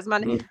 That's my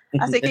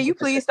I said, can you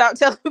please stop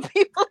telling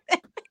people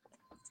that?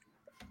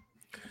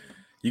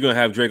 You're going to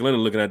have Drake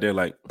London looking out there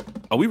like,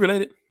 are we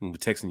related? I'm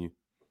texting you.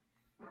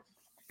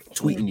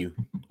 Tweeting you.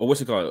 Or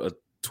what's it called?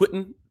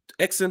 Twitting?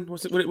 Xing?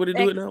 What they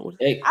do it now?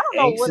 I don't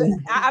know what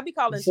I be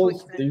calling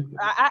Twitting.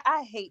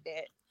 I hate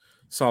that.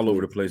 It's all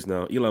over the place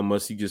now. Elon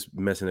Musk, he just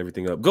messing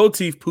everything up. Go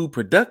Teeth Poo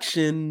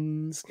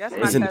Productions. That's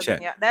my cousin,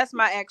 chat. Y'all. That's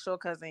my actual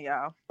cousin,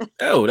 y'all.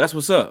 Oh, that's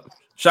what's up.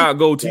 Shout out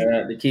Go Teeth.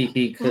 Shout out to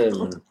Kiki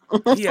cousin.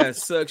 He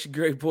has such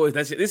great boys.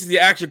 That's it. This is the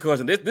actual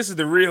cousin. This is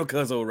the real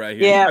cousin right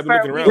here. Yeah,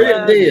 around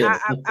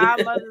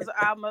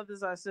our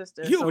mothers are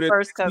sisters. You so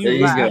first cousin.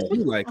 You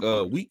like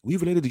we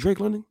related to Drake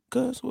London?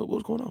 Cuz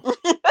what's going on?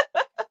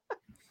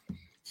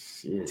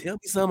 Tell me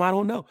something I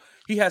don't know.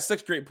 He has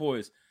such great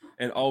poise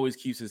and always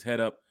keeps his head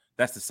up.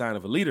 That's the sign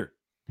of a leader.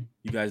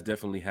 You guys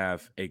definitely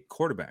have a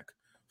quarterback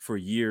for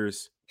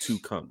years to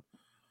come.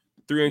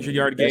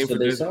 300-yard game for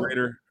this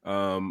Raider.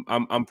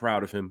 I'm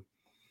proud of him.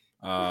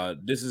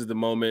 This is the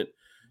moment.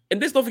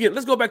 And don't forget,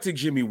 let's go back to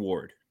Jimmy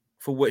Ward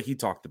for what he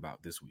talked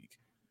about this week.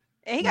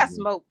 And he got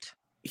smoked.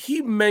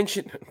 He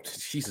mentioned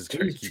Jesus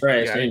Christ. He's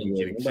trash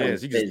anyway.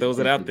 He just throws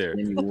it out there.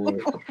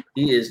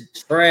 He is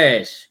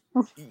trash.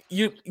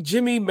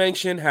 Jimmy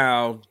mentioned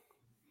how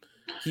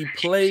he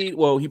played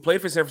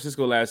for San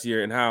Francisco last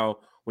year, and how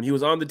when he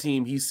was on the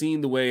team, he's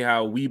seen the way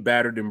how we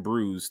battered and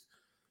bruised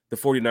the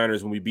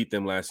 49ers when we beat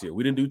them last year.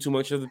 We didn't do too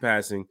much of the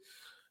passing.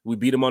 We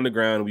beat them on the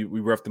ground. We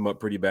roughed them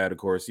up pretty bad, of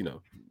course,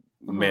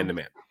 man to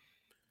man.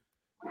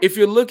 If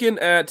you're looking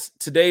at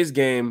today's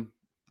game,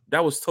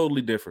 that was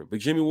totally different. But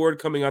Jimmy Ward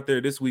coming out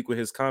there this week with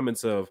his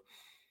comments of,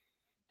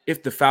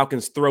 if the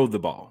Falcons throw the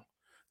ball,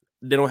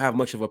 they don't have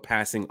much of a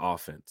passing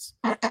offense.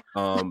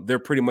 They're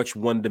pretty much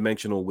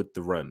one-dimensional with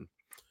the run.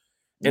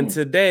 And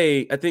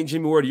today, I think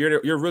Jimmy Ward,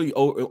 you're really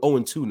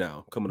 0-2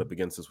 now coming up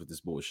against us with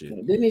this bullshit.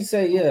 Didn't he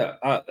say, yeah,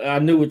 I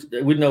knew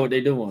we know what they're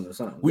doing or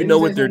something? We know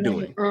what they're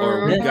doing.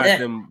 Or we got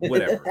them,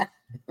 whatever.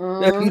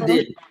 No, you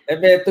did.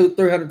 That man threw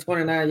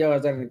 329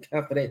 yards out of the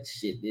count for that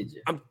shit, did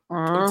you?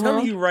 I'm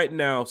telling you right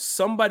now,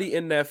 somebody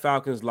in that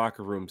Falcons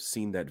locker room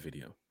seen that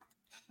video.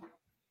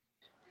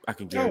 I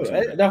can guarantee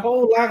you. The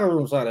whole locker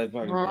room saw that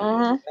fucking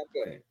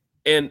video.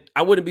 And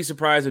I wouldn't be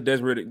surprised if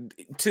Desmond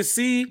to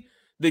see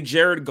the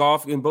Jared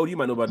Goff, and Bo, you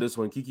might know about this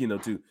one, Kiki,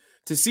 too.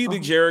 To see the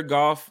Jared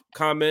Goff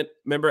comment,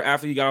 remember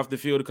after he got off the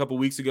field a couple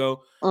weeks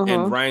ago,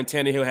 and Ryan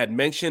Tannehill had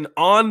mentioned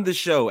on the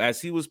show as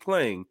he was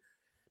playing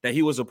that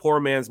he was a poor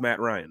man's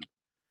Matt Ryan.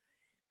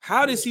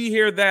 How does he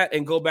hear that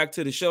and go back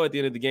to the show at the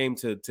end of the game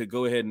to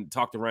go ahead and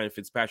talk to Ryan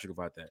Fitzpatrick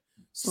about that?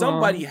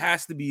 Somebody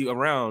has to be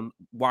around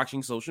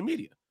watching social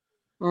media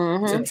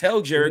to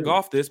tell Jared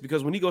Goff this,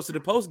 because when he goes to the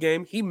post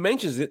game, he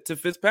mentions it to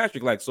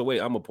Fitzpatrick. Like, so wait,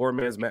 I'm a poor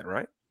man's Matt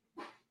Ryan?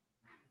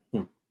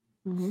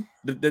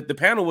 The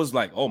panel was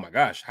like, oh my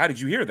gosh, how did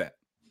you hear that?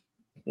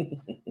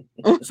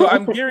 So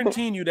I'm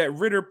guaranteeing you that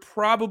Ritter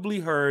probably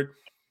heard,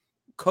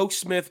 Coach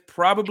Smith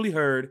probably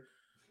heard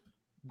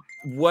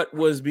what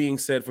was being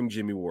said from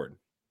Jimmy Ward.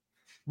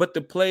 But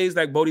the plays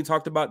like Bodie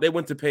talked about, they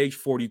went to page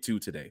 42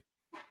 today.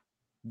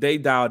 They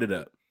dialed it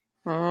up.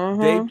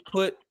 They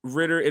put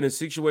Ritter in a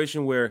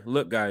situation where,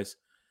 look, guys,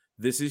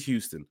 this is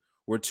Houston.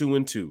 We're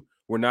 2-2.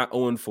 We're not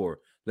 0-4.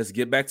 Let's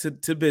get back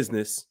to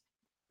business,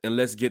 and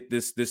let's get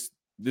this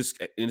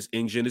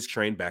engine, this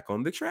train back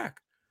on the track.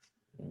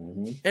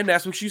 And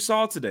that's what you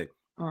saw today.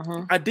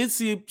 I did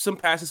see some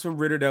passes from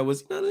Ritter that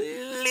was a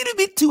little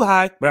bit too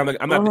high,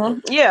 but I'm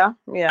not.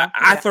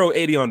 I throw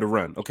 80 on the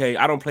run. Okay,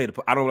 I don't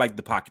like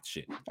the pocket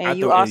shit. And I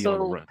you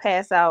also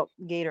pass out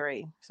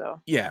Gatorade.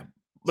 So yeah,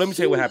 but let me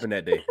tell you what happened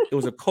that day. It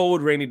was a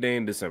cold, rainy day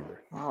in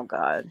December. Oh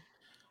God.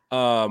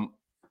 I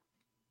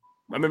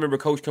remember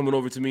Coach coming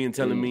over to me and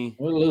telling me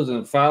we're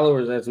losing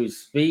followers as we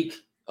speak.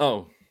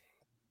 Oh,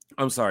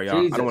 I'm sorry, y'all.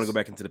 I don't want to go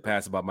back into the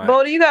past about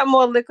Bodie, you got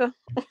more liquor.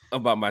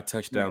 About my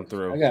touchdown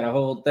throw. I got a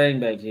whole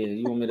thing back here.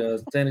 You want me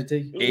to send it to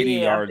you? 80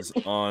 yards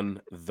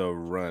on the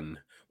run.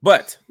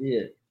 But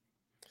yeah,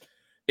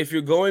 if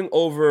you're going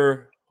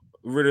over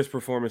Ritter's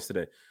performance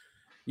today,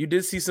 you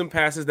did see some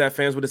passes that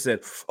fans would have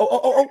said,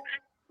 oh,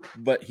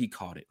 but he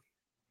caught it.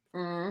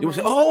 Mm-hmm. It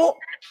was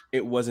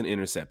it wasn't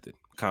intercepted.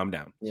 Calm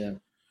down. Yeah.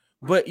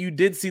 But you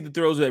did see the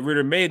throws that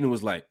Ritter made and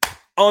was like,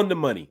 on the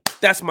money.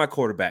 That's my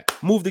quarterback.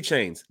 Move the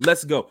chains.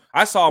 Let's go.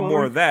 I saw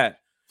more of that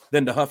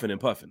than the huffing and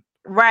puffing.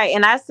 Right,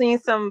 and I seen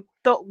some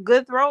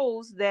good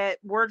throws that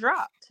were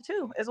dropped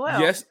too, as well.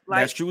 Yes,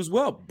 that's true as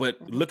well. But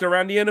look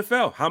around the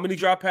NFL. How many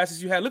drop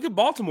passes you had? Look at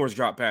Baltimore's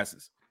drop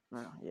passes.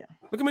 Oh, yeah.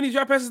 Look how many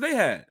drop passes they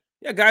had.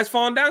 Yeah, guys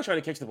falling down trying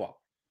to catch the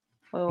ball.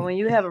 Well, when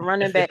you have a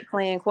running back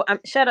playing,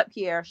 shut up,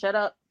 Pierre. Shut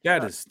up.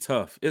 That is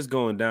tough. It's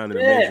going down in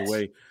a major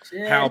way.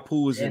 Hal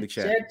Poole is in the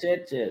chat.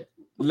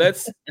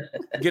 Let's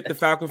get the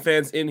Falcon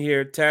fans in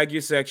here. Tag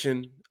your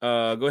section.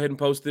 Go ahead and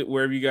post it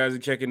wherever you guys are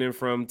checking in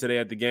from today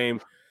at the game.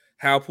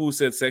 Hal Poole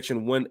said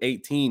section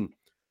 118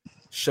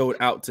 showed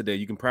out today.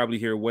 You can probably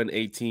hear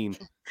 118.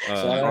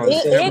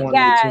 It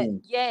got,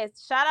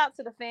 yes, shout out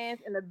to the fans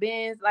and the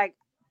bins. Like,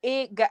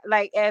 it got,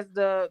 like, as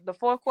the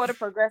fourth quarter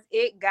progressed,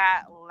 it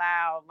got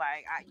loud.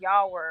 Like,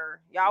 y'all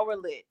were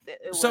lit.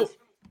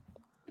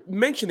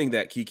 Mentioning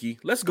that, Kiki,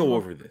 let's go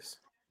over this.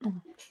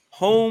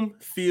 Home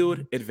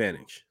field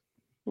advantage.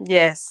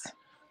 Yes.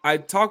 I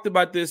talked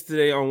about this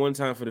today on One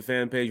Time for the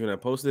fan page when I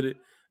posted it.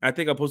 I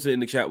think I posted it in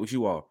the chat with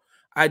you all.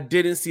 I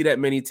didn't see that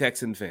many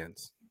Texan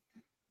fans.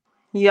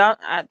 Yeah,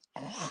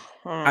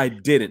 I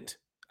didn't.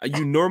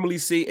 You normally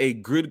see a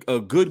good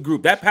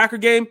group. That Packer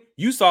game,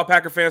 you saw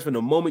Packer fans from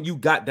the moment you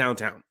got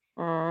downtown.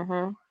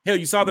 Mm-hmm. Hell,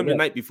 you saw them the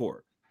night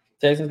before.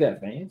 Texans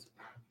got fans.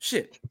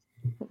 Shit.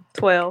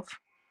 12.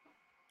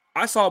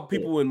 I saw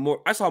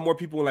more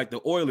people in like the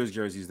Oilers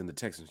jerseys than the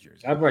Texans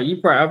jerseys. I'm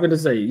gonna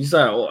say you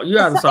saw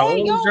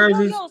Oilers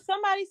jerseys.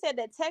 Somebody said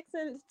that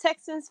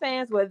Texans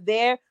fans were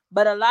there,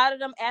 but a lot of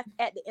them at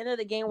the end of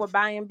the game were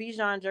buying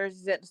Bijan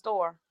jerseys at the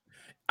store.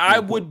 I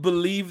would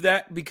believe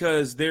that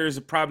because there's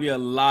probably a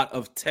lot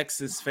of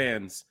Texas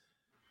fans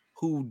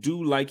who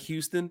do like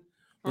Houston,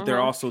 but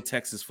they're also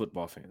Texas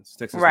football fans.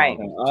 Texas, right?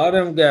 All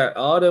them got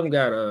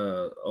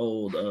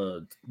old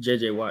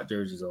JJ Watt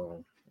jerseys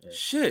on. Yeah.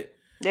 Shit.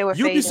 You'd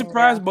be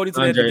surprised, Bodie,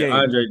 today at the game.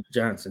 Andre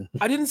Johnson.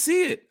 I didn't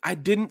see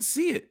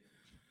it.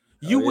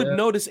 You would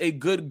notice a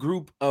good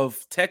group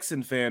of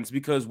Texan fans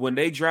because when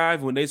they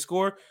drive, when they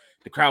score,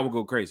 the crowd will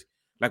go crazy.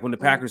 Like when the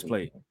Packers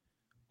play.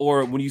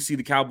 Or when you see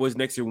the Cowboys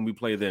next year when we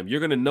play them. You're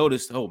going to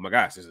notice, oh, my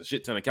gosh, there's a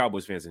shit ton of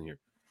Cowboys fans in here.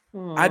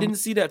 I didn't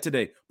see that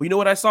today. But you know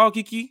what I saw,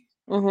 Kiki?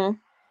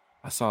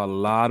 I saw a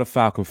lot of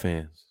Falcon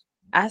fans.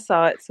 I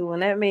saw it too,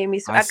 and that made me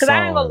because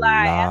I ain't gonna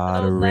lie.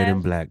 After those red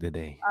and black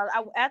today.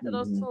 After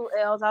those 2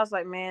 L's, I was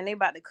like, man, they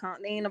about to come.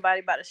 They ain't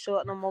nobody about to show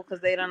up no more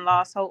because they done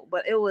lost hope.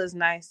 But it was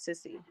nice to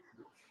see.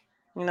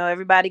 You know,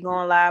 everybody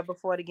going live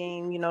before the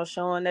game. You know,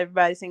 showing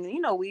everybody singing. You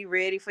know, we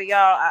ready for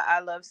y'all. I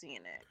love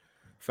seeing that.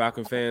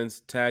 Falcon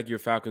fans, tag your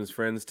Falcons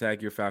friends,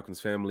 tag your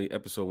Falcons family.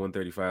 Episode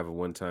 135 of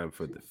One Time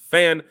for the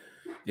Fan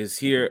is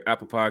here.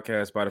 Apple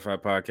Podcasts, Spotify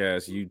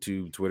Podcasts,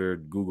 YouTube, Twitter,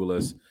 Google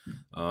us.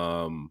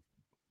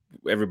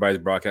 Everybody's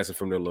broadcasting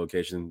from their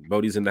location.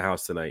 Bodie's in the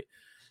house tonight.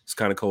 It's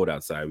kind of cold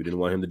outside. We didn't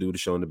want him to do the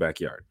show in the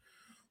backyard.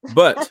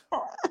 But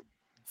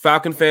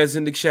Falcon fans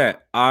in the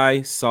chat,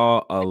 I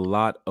saw a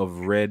lot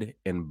of red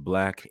and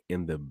black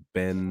in the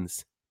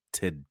Benz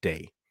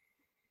today.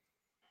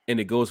 And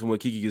it goes from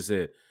what Kiki just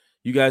said.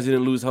 You guys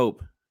didn't lose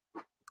hope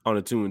on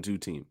a 2-2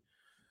 team.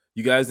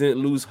 You guys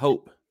didn't lose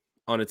hope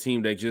on a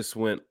team that just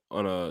went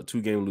on a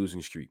 2-game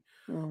losing streak.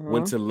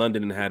 Went to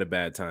London and had a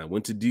bad time.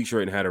 Went to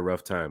Detroit and had a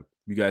rough time.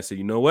 You guys said,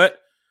 you know what?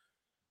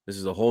 This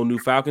is a whole new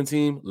Falcon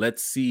team.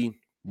 Let's see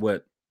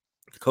what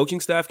the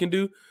coaching staff can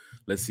do.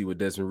 Let's see what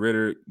Desmond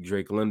Ridder,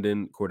 Drake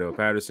London, Cordell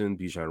Patterson,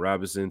 Bijan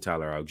Robinson,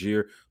 Tyler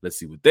Algier. Let's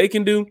see what they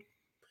can do.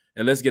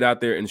 And let's get out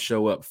there and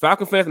show up.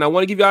 Falcon fans, and I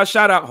want to give y'all a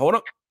shout out. Hold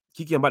on.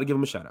 Kiki, I'm about to give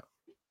them a shout out.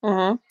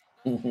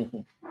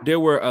 There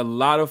were a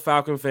lot of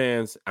Falcon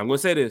fans, I'm going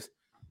to say this,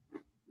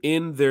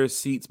 in their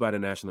seats by the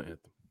national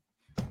anthem.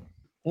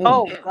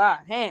 Oh, God.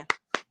 Hey.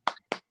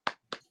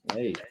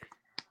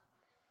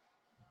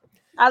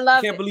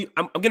 I can't believe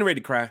I'm getting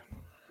ready to cry.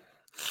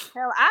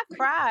 Hell, I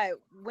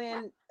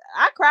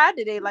cried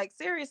today. Like,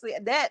 seriously,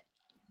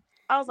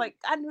 I was like,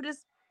 I knew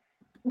this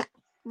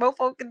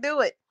mofo could do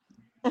it.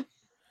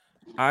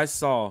 I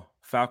saw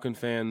Falcon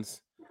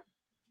fans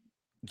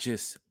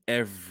just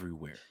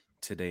everywhere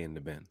today in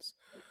the Benz.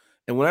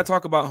 And when I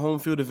talk about home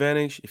field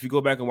advantage, if you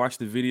go back and watch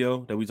the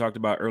video that we talked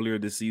about earlier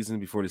this season,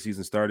 before the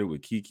season started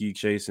with Kiki,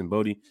 Chase, and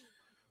Bodie,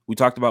 we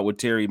talked about what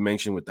Terry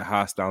mentioned with the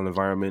hostile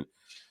environment,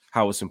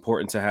 how it's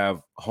important to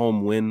have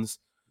home wins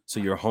so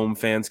your home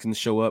fans can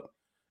show up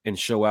and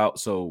show out.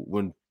 So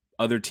when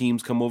other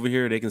teams come over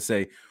here, they can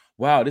say,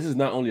 wow, this is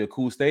not only a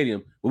cool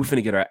stadium, but we're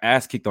finna get our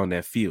ass kicked on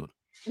that field.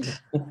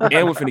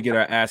 And we're finna get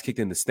our ass kicked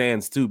in the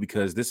stands too,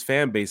 because this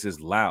fan base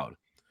is loud.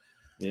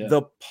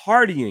 The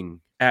partying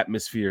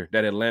atmosphere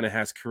that Atlanta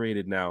has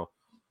created now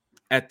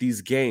at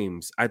these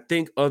games, I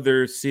think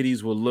other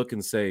cities will look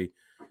and say,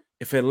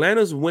 if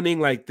Atlanta's winning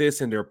like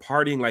this and they're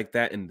partying like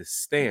that in the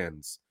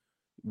stands,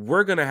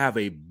 we're going to have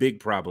a big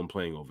problem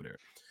playing over there.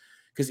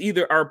 Because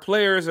either our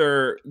players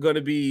are going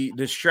to be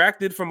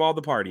distracted from all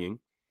the partying,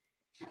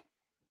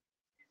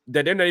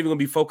 that they're not even going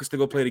to be focused to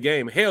go play the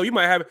game. Hell, you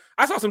might have.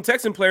 I saw some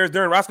Texan players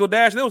during Roscoe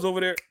Dash. They was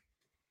over there.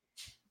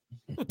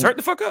 Turn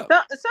the fuck up.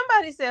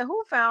 Somebody said,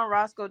 who found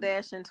Roscoe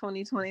Dash in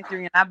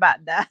 2023? And I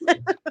about died. I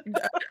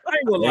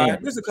ain't gonna lie.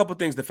 There's a couple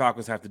things the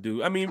Falcons have to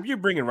do. I mean, you're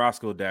bringing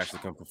Roscoe Dash to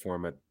come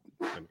perform at.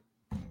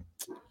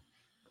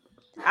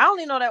 I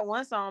only know that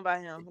one song by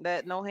him.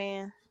 That No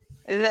Hand.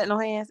 Is that No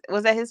Hands?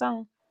 Was that his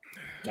song?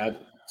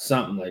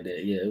 Something like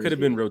that. Yeah. Could have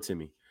been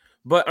Rotimi.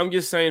 But I'm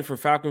just saying, for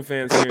Falcon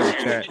fans here in the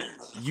chat,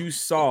 you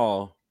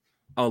saw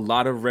a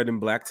lot of red and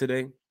black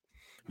today.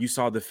 You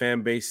saw the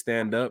fan base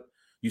stand up.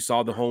 You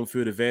saw the home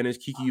field advantage.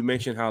 Kiki, you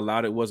mentioned how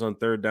loud it was on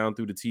third down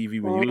through the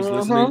TV when you was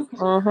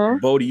listening.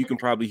 Bodie, you can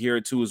probably hear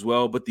it too as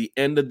well. But the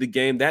end of the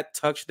game, that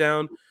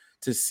touchdown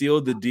to seal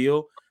the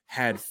deal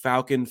had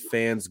Falcon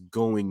fans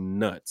going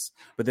nuts.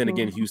 But then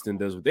again, Houston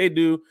does what they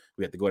do.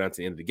 We have to go down to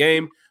the end of the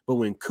game. But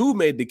when Koo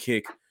made the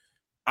kick,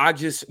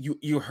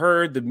 you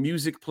heard the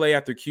music play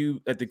after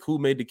Koo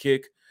made the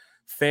kick.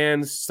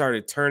 Fans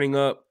started turning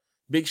up.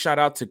 Big shout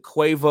out to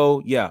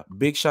Quavo. Yeah,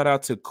 big shout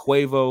out to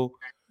Quavo,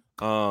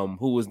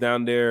 who was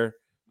down there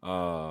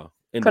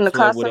in the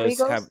club with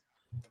us.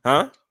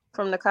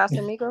 From the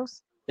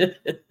Casamigos?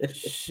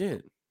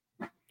 Shit.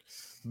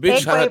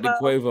 Big shout out to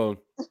Quavo,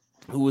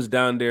 who was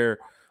down there.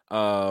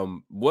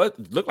 What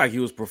looked like he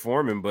was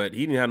performing, but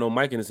he didn't have no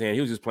mic in his hand.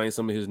 He was just playing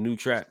some of his new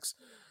tracks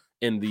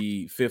in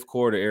the fifth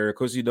quarter era. Of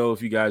course,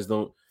 if you guys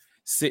don't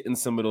sit in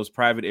some of those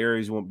private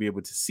areas, you won't be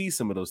able to see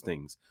some of those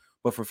things.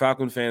 But for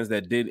Falcon fans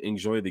that did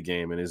enjoy the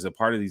game and is a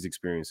part of these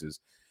experiences,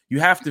 you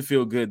have to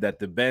feel good that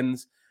the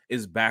Benz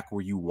is back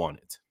where you want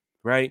it,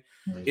 right?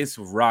 It's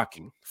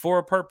rocking for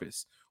a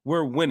purpose.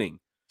 We're winning,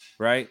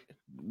 right?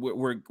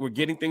 We're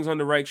getting things on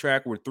the right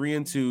track. We're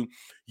 3-2.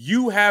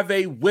 You have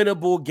a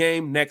winnable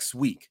game next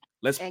week.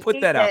 Let's put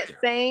that out there.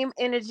 Same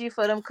energy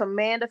for them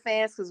Commander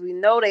fans, because we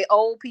know they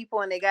old people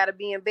and they got to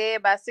be in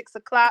bed by 6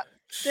 o'clock.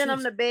 Send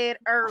them to bed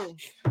early.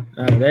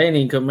 They ain't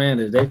even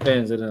Commanders. They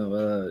fans of them,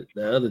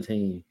 the other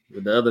team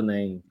with the other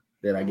name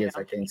that I guess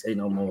I can't say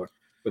no more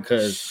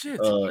because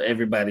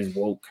everybody's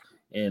woke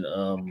and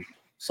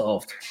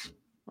soft.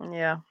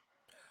 Yeah.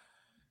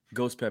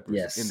 Ghost Peppers.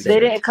 Yes. They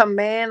didn't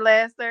command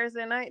last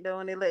Thursday night, though,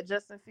 and they let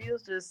Justin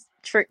Fields just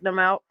trick them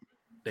out.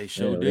 They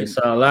did. They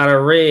saw a lot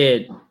of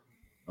red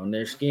on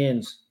their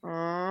skins.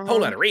 Whole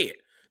lot of red.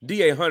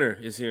 D.A. Hunter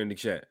is here in the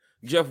chat.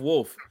 Jeff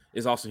Wolf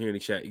is also here in the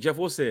chat. Jeff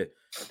Wolf said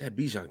that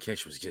Bijan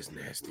catch was just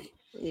nasty.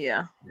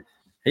 Yeah.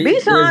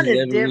 Bijan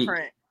is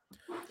different.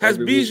 Has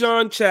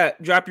Bijan,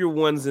 chat, drop your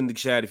ones in the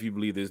chat if you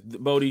believe this.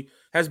 Bodie,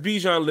 has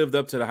Bijan lived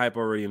up to the hype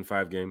already in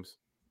 5 games?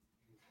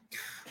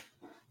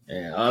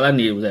 Yeah, all I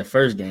needed was that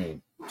first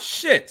game.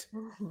 Shit.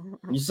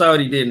 You saw what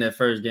he did in that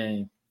first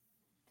game.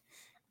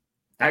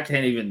 I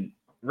can't even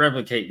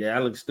replicate that. I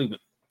look stupid.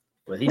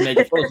 But he made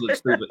the folks look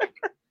stupid.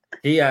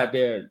 He out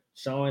there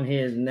showing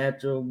his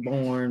natural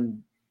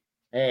born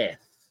ass.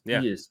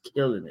 Yeah. He is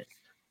killing it.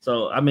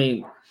 So, I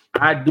mean,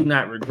 I do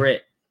not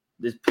regret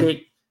this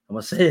pick. I'm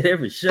going to say it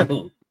every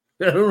show.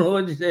 I don't know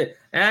what you said.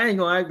 And I ain't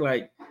going to act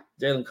like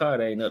Jalen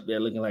Carter ain't up there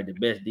looking like the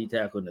best D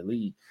tackle in the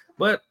league.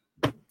 But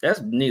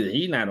that's neither.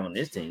 He's not on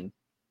this team.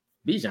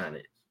 Bijan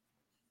is.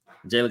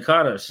 Jalen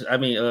Carter,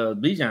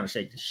 Bijan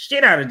shake the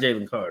shit out of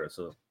Jalen Carter.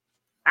 So,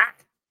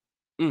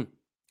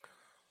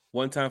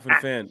 One time for the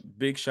fan.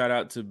 Big shout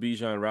out to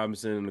Bijan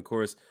Robinson and, of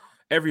course,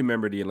 every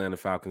member of the Atlanta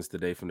Falcons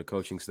today, from the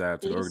coaching staff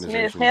to the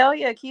organization. Hell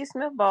yeah, Keith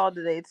Smith balled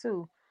today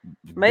too.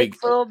 Make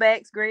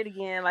fullbacks great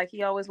again, like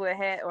he always wear a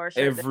hat or a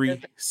shirt.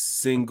 Every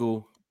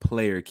single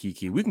player,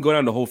 Kiki. We can go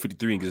down the whole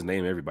 53 and just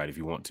name everybody if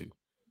you want to.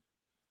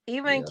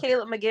 Even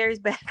Caleb McGarry's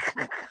back.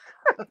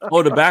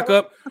 Oh, the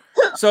backup.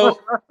 So,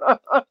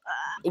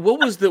 what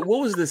was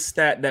the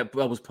stat that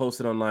was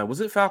posted online? Was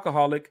it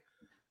Falcoholic?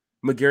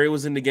 McGarry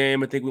was in the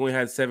game. I think we only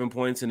had 7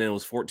 points, and then it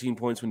was 14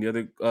 points when the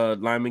other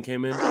lineman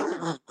came in.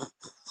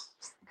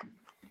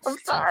 I'm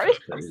sorry.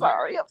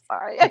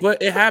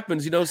 But it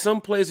happens.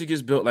 Some plays are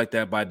just built like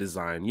that by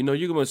design.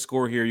 You're going to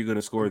score here. You're going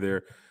to score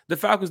there. The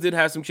Falcons did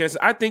have some chances.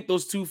 I think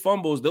those 2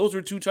 fumbles, those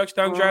were 2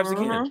 touchdown drives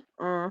again.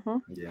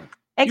 Yeah.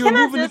 And you're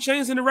moving the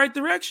chains in the right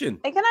direction.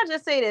 And can I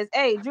just say this?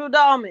 Hey, Drew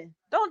Dahlman,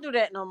 don't do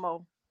that no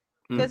more.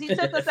 Because he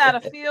took us out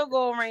of field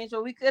goal range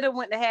where we could have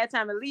went to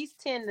halftime at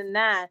least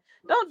 10-9.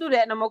 Don't do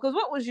that no more. Because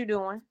what was you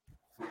doing?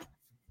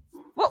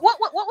 What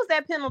was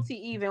that penalty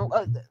even? Who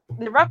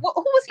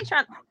was he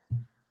trying to...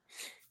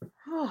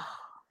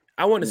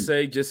 I want to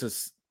say, just a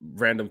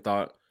random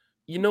thought.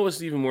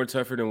 It's even more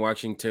tougher than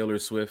watching Taylor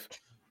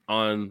Swift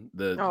on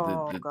the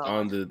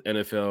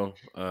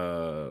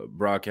NFL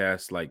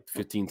broadcast like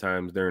 15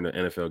 times during the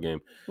NFL game.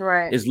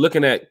 Right. Is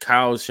looking at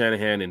Kyle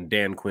Shanahan and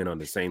Dan Quinn on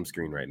the same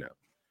screen right now.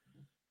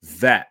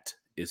 That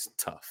is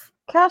tough.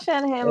 Kyle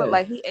Shanahan looked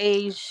like he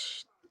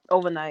aged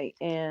overnight,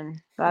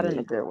 and not in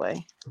a good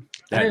way.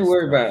 I ain't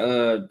worried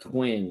about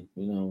Quinn,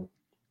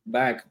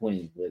 back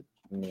Quinn, but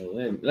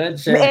let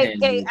Shanahan.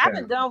 Hey, I've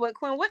been done with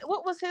Quinn.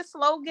 What was his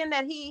slogan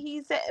that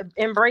he said?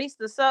 Embrace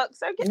the suck.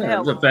 Sir, get the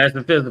hell on. Fast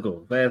and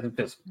physical.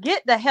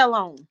 Get the hell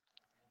on.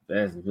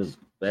 Fast and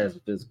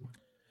physical.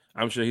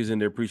 I'm sure he's in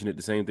there preaching it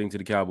the same thing to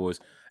the Cowboys.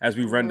 As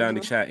we run down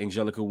the chat,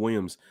 Angelica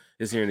Williams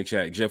is here in the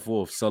chat. Jeff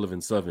Wolf, Sullivan,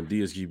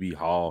 DSGB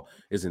Hall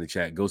is in the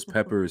chat. Ghost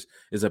Peppers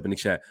is up in the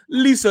chat.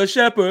 Lisa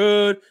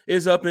Shepard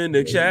is up in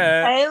the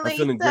chat. Hey, I'm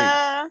feeling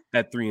great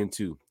at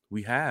 3-2.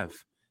 We have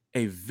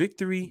a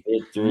victory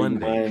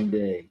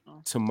Monday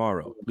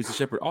tomorrow. Lisa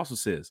Shepard also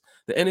says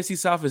the NFC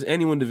South is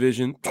anyone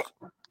division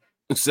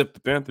except the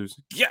Panthers.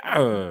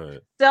 Yeah.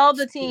 Sell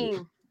the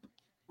team.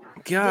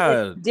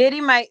 God. Diddy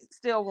might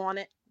still want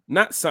it.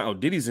 Not so.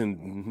 Diddy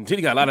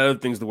got a lot of other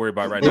things to worry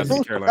about right now.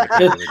 Since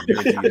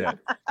Carolina.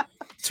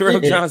 Terrell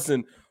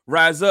Johnson,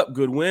 rise up,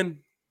 good win.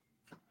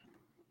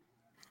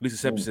 Lisa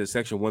Shepard says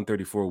section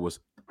 134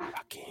 was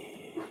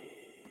rocking.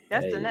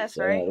 That's the Nets,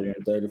 right?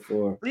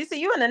 134. Lisa,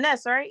 you in the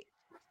Nets, right?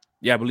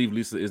 Yeah, I believe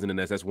Lisa is in the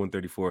Nets. That's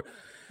 134.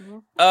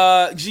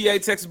 Mm-hmm. GA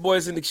Texas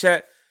Boys in the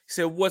chat. He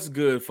said, "What's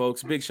good,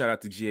 folks? Big shout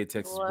out to GA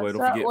Texas Boy.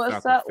 Don't forget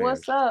what's up?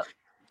 What's up?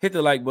 Hit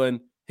the like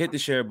button. Hit the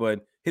share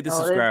button. Hit the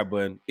subscribe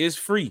button. It's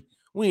free.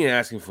 We ain't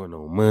asking for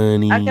no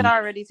money." I can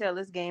already tell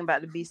this game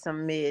about to be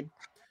some mid.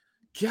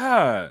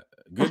 God,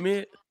 good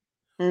mid?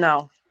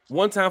 No.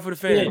 One time for the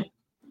fan. Yeah.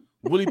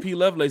 Willie P.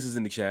 Lovelace is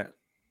in the chat.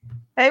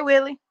 Hey,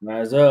 Willie.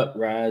 Rise up.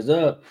 Rise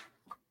up.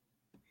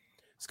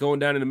 It's going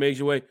down in a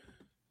major way.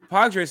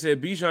 Padre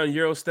said Bijan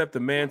Euro stepped the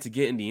man to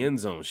get in the end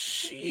zone.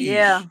 Sheesh.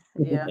 Yeah.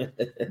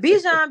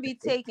 Bijan be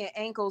taking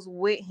ankles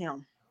with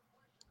him.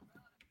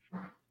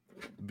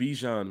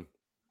 Bijan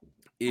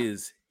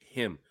is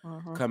him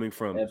coming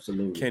from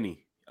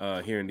Kenny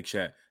here in the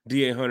chat.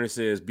 D.A. Hunter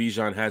says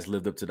Bijan has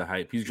lived up to the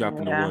hype. He's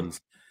dropping the ones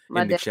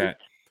in the chat.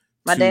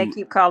 My dad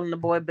keep calling the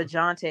boy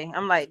Bajante.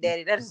 I'm like,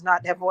 Daddy, that is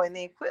not that boy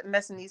name. Quit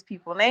messing these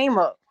people name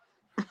up.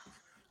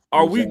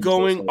 Are we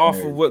going off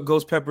of what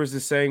Ghost Peppers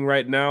is saying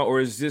right now,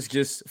 or is this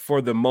just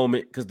for the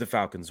moment because the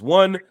Falcons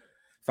won?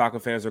 Falcon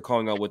fans are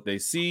calling out what they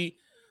see.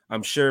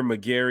 I'm sure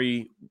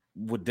McGarry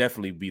would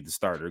definitely be the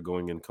starter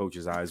going in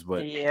coach's eyes,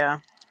 but yeah.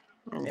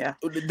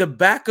 The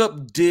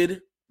backup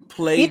did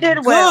play he did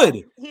good. Well.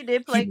 He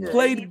did play good. He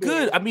played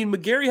good. I mean,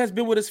 McGarry has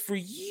been with us for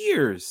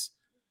years.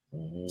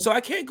 So I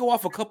can't go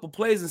off a couple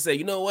plays and say,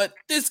 you know what?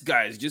 This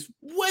guy is just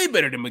way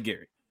better than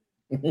McGarry.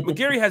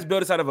 McGarry has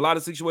built us out of a lot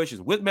of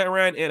situations with Matt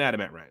Ryan and out of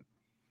Matt Ryan.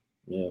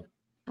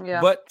 Yeah.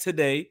 But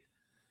today,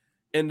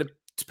 in the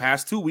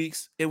past 2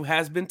 weeks, it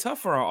has been tough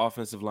for our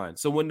offensive line.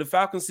 So when the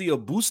Falcons see a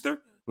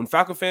booster, when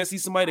Falcon fans see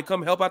somebody to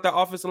come help out that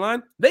offensive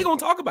line, they're going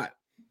to talk about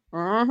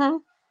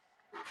it.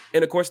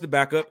 And, of course, the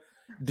backup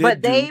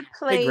did they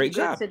played a great good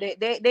job today.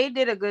 They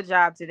did a good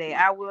job today.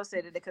 I will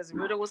say that because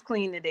Ritter was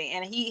clean today.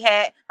 And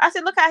I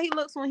said, look how he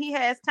looks when he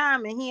has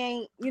time and he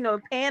ain't,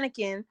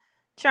 panicking,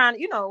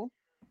 trying,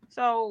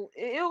 So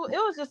it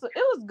was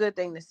a good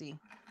thing to see.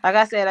 Like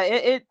I said,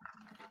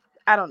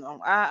 I don't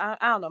know. I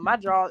don't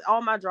know.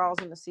 All my draws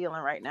in the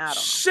ceiling right now. I don't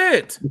know.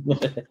 Shit.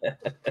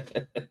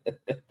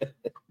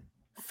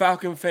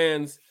 Falcon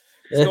fans,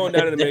 it's going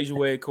down in a major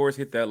way. Of course,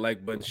 hit that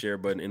like button, share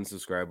button, and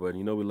subscribe button.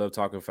 You know we love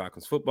talking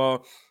Falcons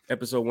football.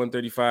 Episode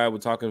 135, we're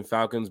talking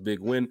Falcons, big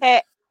win.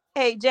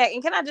 Hey, Jack,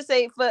 and can I just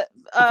say,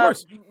 of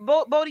course,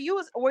 Bodie,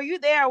 were you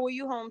there or were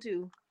you home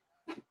too?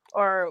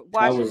 Or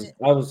watching?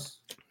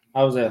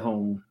 I was at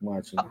home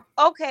watching.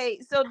 Okay,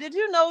 so did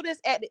you notice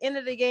at the end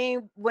of the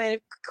game when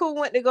Koo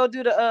went to go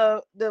do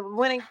the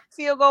winning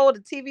field goal, the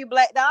TV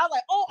blacked out? I was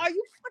like, "Oh, are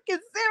you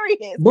fucking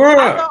serious?" Bruh.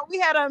 I thought we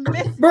had a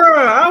miss.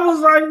 Bruh, I was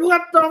like,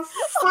 "What the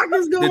fuck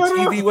is going on?"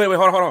 The TV, wait,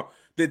 hold on.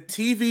 The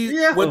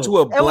TV went to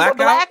a blackout. It was a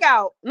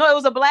blackout. No, it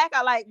was a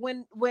blackout. Like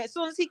when as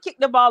soon as he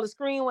kicked the ball, the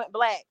screen went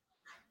black.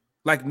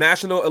 Like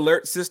national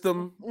alert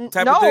system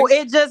type of thing? No,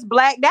 it just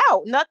blacked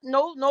out. No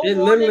it warning,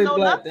 literally no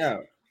blacked nothing.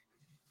 out.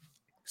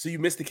 So you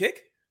missed the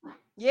kick?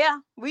 Yeah,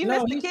 we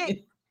missed the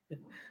kick.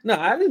 No,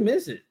 I didn't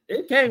miss it.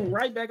 It came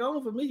right back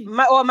on for me.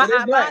 My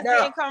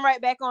didn't come right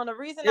back on. The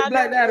reason I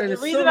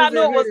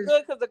knew it was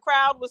good because the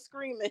crowd was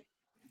screaming.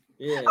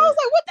 Yeah, I was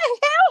like, "What the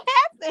hell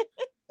happened?"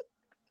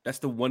 That's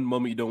the one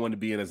moment you don't want to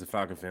be in as a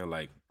Falcon fan.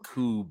 Like,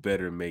 who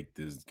better make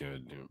this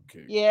goddamn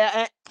kick?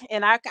 Yeah,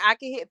 and I could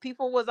hit.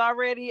 People was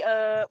already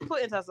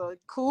putting us so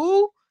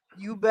cool.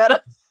 You better.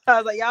 I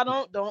was like,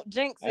 y'all don't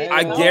jinx it.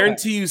 I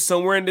guarantee you,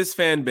 somewhere in this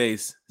fan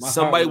base,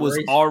 somebody was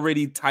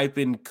already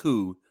typing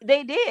 "coup."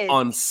 They did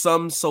on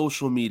some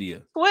social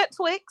media.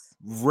 Twix,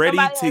 ready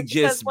to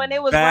just when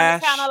it was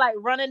bash. kind of like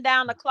running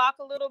down the clock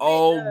a little bit.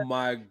 Oh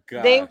my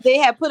god! They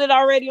had put it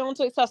already on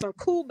Twix. So some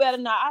cool better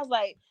not. I was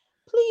like,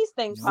 please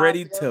think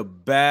ready positive. To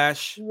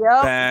bash,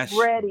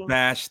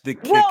 bash the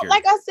kicker. Well,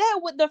 like I said,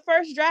 with the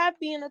first drive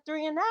being a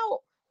 3-and-out.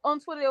 On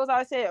Twitter, it was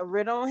always said,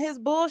 Ritter on his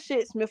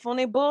bullshit, Smith on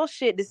their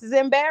bullshit. This is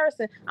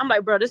embarrassing. I'm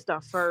like, bro, this is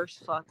the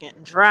first fucking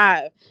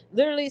drive.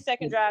 Literally,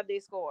 second drive they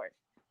scored.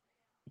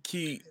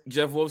 Key,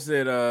 Jeff Wolf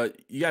said,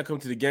 you gotta come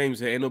to the games.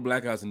 There ain't no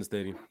blackouts in the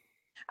stadium.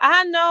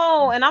 I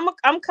know, and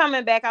I'm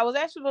coming back. I was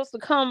actually supposed to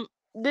come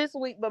this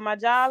week, but my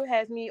job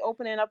has me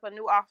opening up a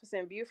new office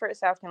in Beaufort,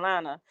 South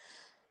Carolina.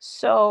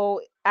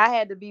 So I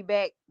had to be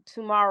back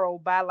tomorrow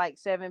by like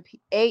 7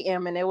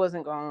 a.m. and it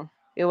wasn't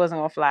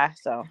gonna fly.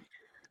 So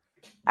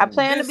I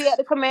plan to be at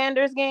the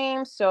Commanders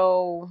game.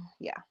 So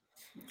yeah.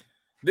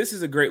 This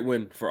is a great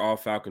win for all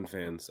Falcon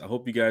fans. I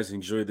hope you guys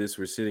enjoy this.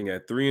 We're sitting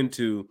at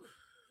 3-2.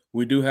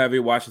 We do have a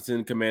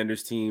Washington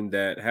Commanders team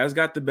that has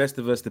got the best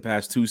of us the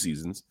past 2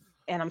 seasons.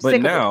 And I'm but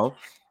sick now, of it.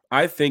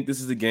 I think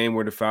this is a game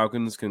where the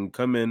Falcons can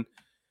come in,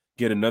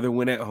 get another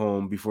win at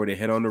home before they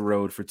head on the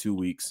road for 2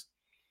 weeks.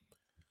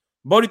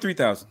 Bodie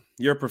 3000,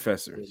 you're a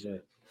professor.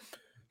 Yes,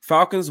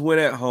 Falcons win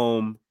at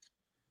home.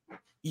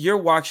 You're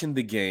watching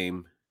the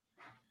game.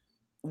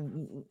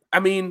 I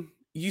mean,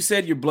 you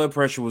said your blood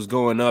pressure was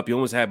going up. You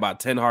almost had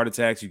about 10 heart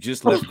attacks. You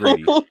just left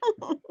Grady.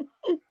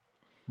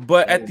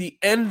 But at the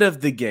end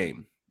of the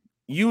game,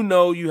 you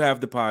know you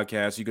have the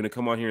podcast. You're going to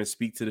come on here and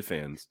speak to the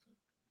fans.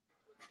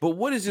 But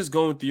what is just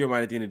going through your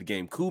mind at the end of the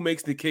game? Koo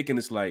makes the kick and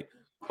it's like,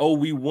 oh,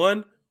 we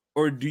won?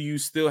 Or do you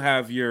still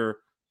have your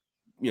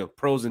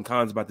pros and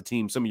cons about the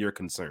team, some of your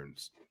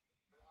concerns?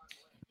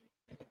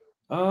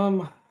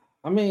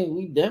 I mean,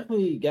 we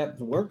definitely got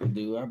the work to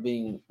do. I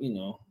mean,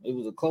 it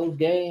was a close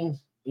game.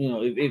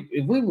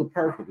 If we were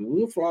perfect, if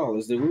we were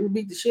flawless, then we would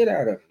beat the shit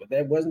out of it. But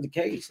that wasn't the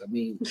case. I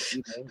mean,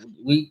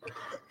 we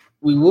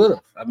would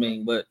have. I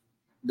mean, but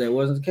that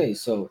wasn't the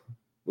case. So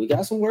we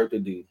got some work to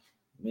do.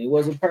 I mean, it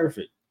wasn't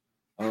perfect.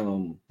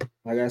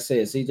 Like I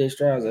said, CJ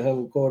Stroud's a hell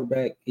of a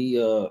quarterback. He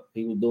was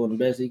doing the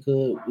best he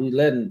could. We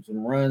letting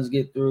some runs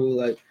get through.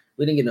 Like,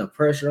 we didn't get enough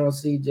pressure on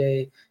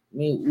CJ. I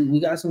mean, we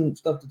got some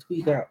stuff to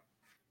tweak out.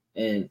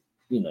 And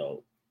we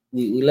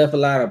left a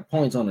lot of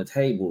points on the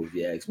table, if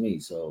you ask me.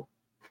 So,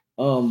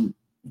 of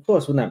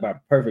course, we're not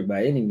perfect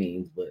by any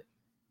means, but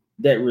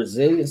that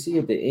resiliency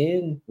at the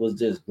end was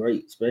just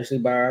great, especially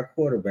by our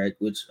quarterback,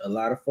 which a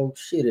lot of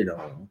folks shitted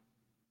on.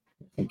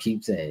 I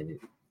keep saying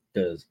it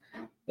because,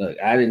 look,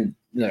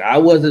 I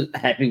wasn't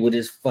happy with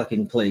his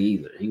fucking play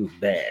either. He was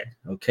bad.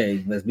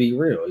 Okay, let's be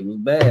real. He was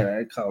bad.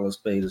 I call a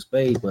spade,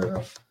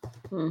 but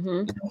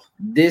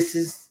this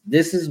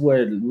is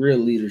where the real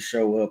leaders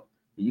show up.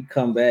 You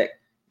come back,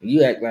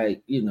 you act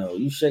like,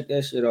 you shake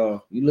that shit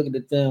off. You look at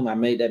the film, I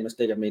made that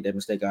mistake.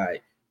 All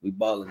right, we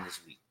balling this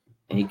week.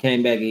 And he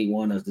came back and he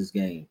won us this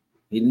game.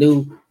 He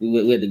knew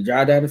we had to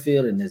drive down the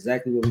field, and that's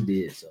exactly what we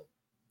did.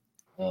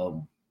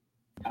 So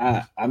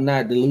I'm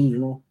not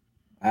delusional.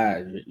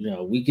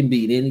 We can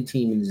beat any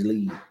team in this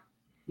league.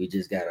 We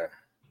just gotta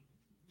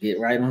get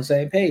right on the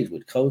same page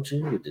with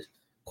coaching, with the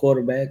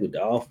quarterback, with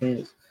the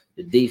offense.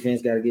 The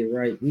defense gotta get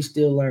right. We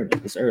still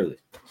learning. It's early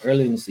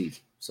in the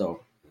season.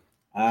 So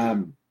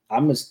I'm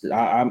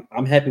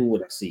happy with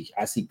what I see.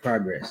 I see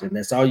progress, and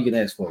that's all you can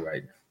ask for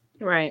right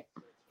now. Right.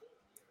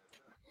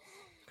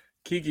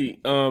 Kiki,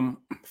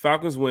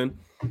 Falcons win.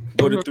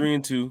 Go to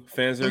 3-2.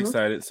 Fans are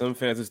excited. Some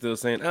fans are still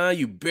saying,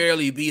 you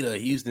barely beat a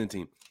Houston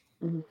team.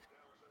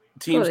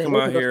 Teams come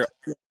out here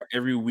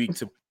every week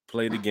to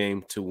play the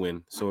game to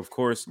win. So, of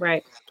course,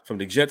 from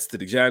the Jets to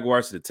the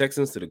Jaguars to the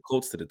Texans to the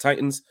Colts to the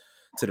Titans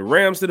to the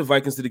Rams to the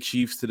Vikings to the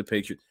Chiefs to the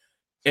Patriots,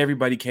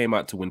 everybody came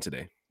out to win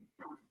today.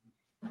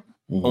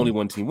 Only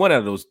one out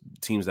of those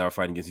teams that are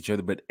fighting against each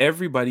other, but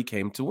everybody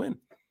came to win.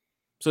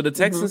 So the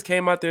Texans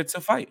came out there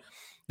to fight.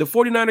 The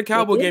 49er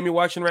Cowboy game you're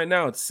watching right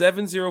now, it's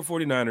 7-0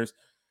 49ers.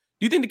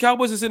 Do you think the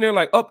Cowboys are sitting there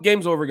like,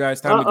 game's over,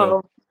 guys, time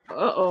to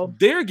go?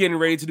 They're getting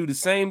ready to do the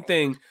same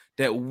thing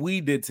that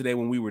we did today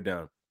when we were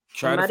down.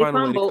 Trying to find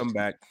a way to come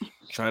back,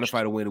 trying to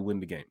find a way to win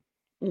the game.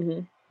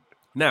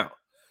 Now,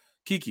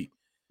 Kiki.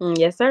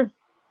 Yes, sir.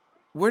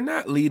 We're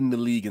not leading the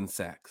league in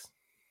sacks.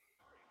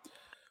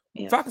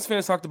 Yeah. Falcons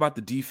fans talked about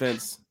the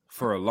defense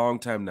for a long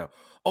time now.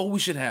 Oh, we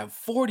should have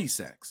 40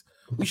 sacks.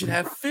 We should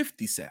have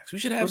 50 sacks. We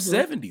should have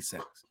 70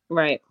 sacks.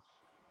 Right.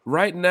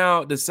 Right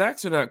now, the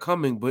sacks are not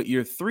coming, but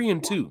you're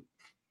 3-2.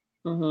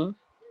 You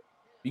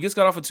just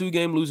got off a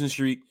 2-game losing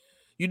streak.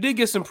 You did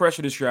get some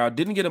pressure to Stroud,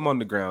 didn't get him on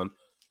the ground.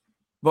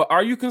 But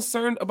are you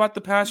concerned about the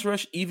pass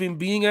rush even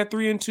being at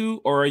 3-2?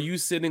 Or are you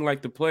sitting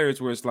like the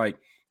players where it's like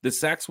the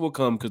sacks will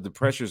come because the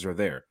pressures are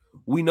there?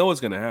 We know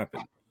it's going to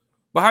happen.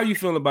 But how are you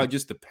feeling about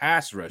just the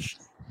pass rush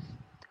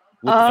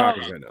with the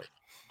Falcons right now?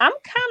 I'm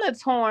kind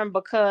of torn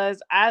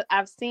because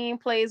I've seen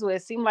plays where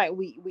it seemed like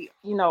we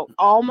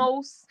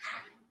almost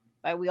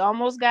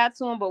got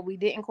to him, but we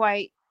didn't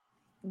quite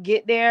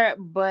get there.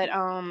 But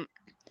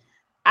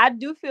I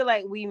do feel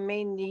like we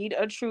may need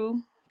a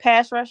true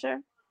pass rusher.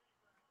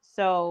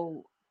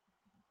 So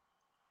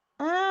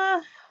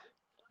I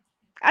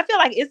feel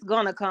like it's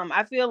gonna come.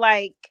 I feel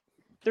like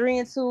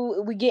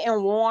 3-2, we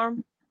getting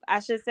warm, I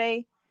should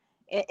say.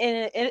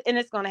 And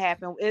it's going to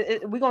happen.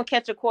 We're going to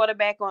catch a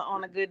quarterback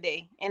on a good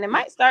day. And it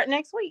might start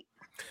next week.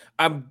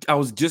 I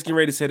was just getting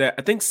ready to say that.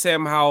 I think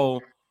Sam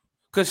Howell,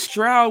 because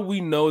Stroud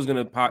we know is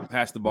going to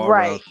pass the ball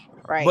around.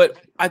 Right. But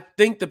I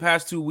think the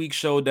past 2 weeks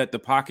showed that the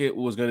pocket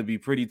was going to be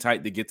pretty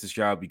tight to get to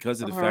Stroud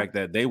because of the fact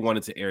that they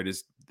wanted to air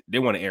They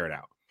want to air it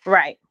out.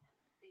 Right.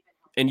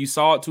 And you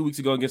saw it 2 weeks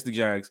ago against the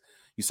Jags.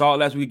 You saw it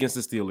last week against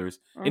the Steelers.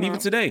 And even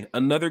today,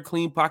 another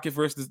clean pocket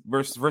versus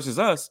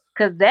us.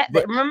 Because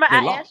remember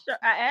I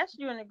asked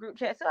you in the group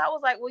chat. So I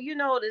was like, well,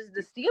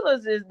 the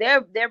Steelers is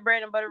their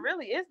bread and butter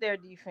really is their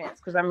defense.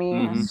 Because I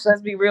mean,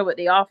 let's be real with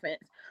the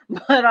offense.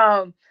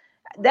 But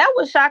that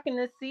was shocking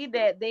to see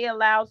that they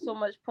allowed so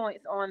much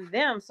points on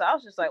them. So I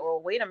was just like,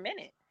 well, wait a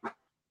minute.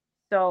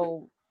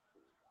 So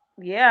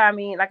yeah, I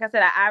mean, like I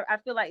said, I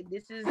feel like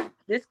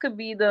this could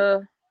be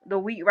the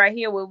week right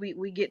here where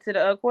we get to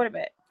the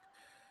quarterback.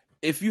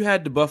 If you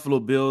had the Buffalo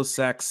Bills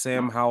sack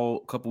Sam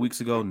Howell a couple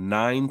weeks ago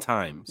 9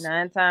 times.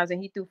 9 times, and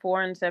he threw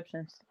 4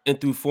 interceptions.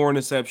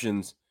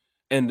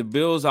 And the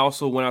Bills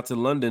also went out to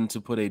London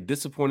to put a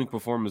disappointing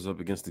performance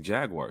up against the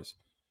Jaguars.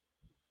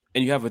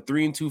 And you have a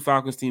 3-2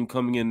 Falcons team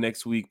coming in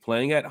next week,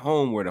 playing at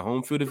home, where the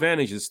home field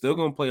advantage is still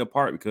going to play a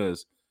part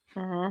because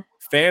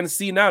fans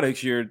see now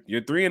that you're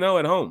 3-0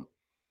 at home.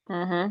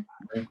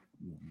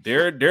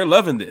 They're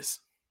loving this.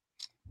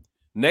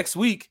 Next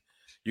week,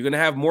 you're going to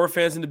have more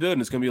fans in the building.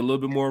 It's going to be a little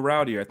bit more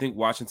rowdier. I think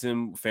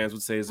Washington fans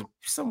would say is a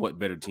somewhat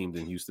better team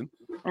than Houston.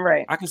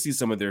 Right. I can see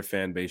some of their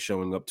fan base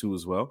showing up too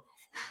as well.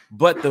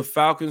 But the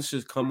Falcons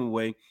should come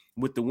away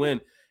with the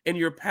win. And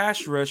your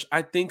pass rush,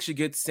 I think, should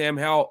get Sam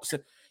Howell.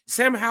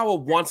 Sam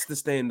Howell wants to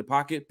stay in the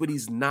pocket, but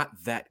he's not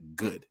that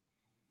good.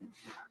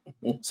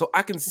 So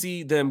I can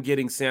see them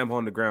getting Sam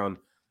on the ground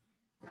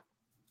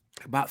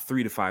about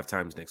 3 to 5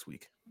 times next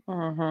week.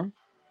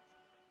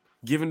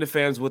 Giving the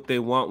fans what they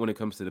want when it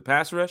comes to the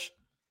pass rush.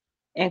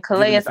 And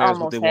Calais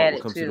almost had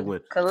it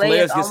too.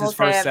 Calais gets his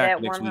first sack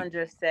that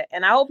 100 sack.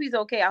 And I hope he's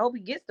okay. I hope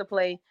he gets to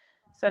play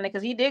Sunday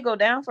because he did go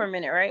down for a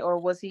minute, right? Or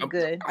was he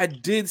good? I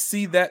did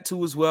see that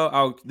too as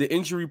well. The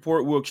injury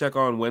report we'll check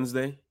on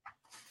Wednesday.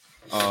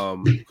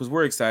 Because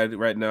we're excited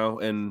right now,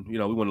 and we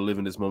want to live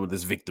in this moment,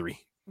 this victory.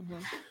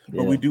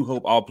 But we do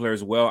hope all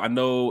players are well. I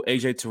know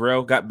AJ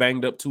Terrell got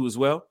banged up too as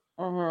well.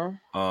 But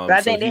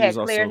I think they had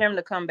cleared him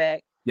to come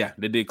back. Yeah,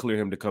 they did clear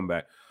him to come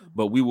back.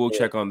 But we will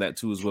check on that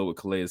too as well with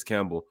Calais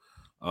Campbell.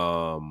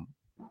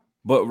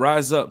 But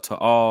rise up to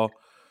all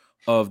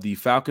of the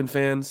Falcon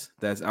fans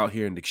that's out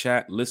here in the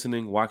chat,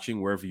 listening,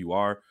 watching, wherever you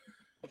are.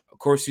 Of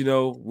course,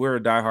 we're a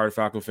diehard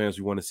Falcon fans.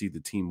 We want to see the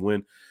team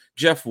win.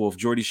 Jeff Wolf,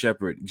 Jordy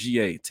Shepard,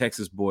 GA,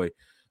 Texas Boy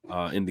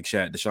in the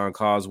chat. Deshaun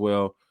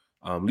Coswell,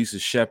 Lisa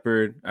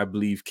Shepard, I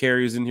believe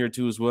Carrie is in here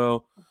too as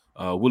well.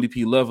 Willie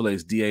P.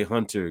 Lovelace, D.A.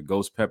 Hunter,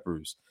 Ghost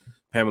Peppers,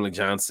 Pamela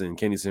Johnson,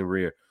 Kenny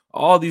Senrear.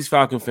 All these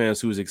Falcon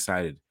fans who is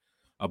excited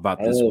about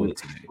this win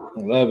today.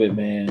 I love it,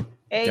 man.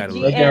 Hey, and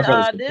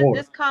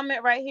this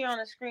comment right here on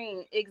the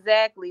screen,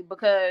 exactly,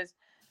 because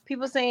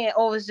people saying,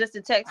 oh, it's just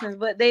the Texans,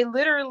 but they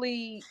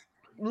literally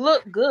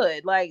look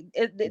good. Like,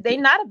 they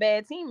not a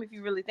bad team if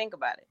you really think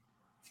about it.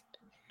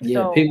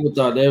 Yeah, people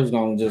thought they was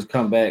going to just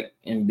come back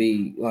and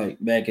be, like,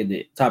 back at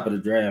the top of the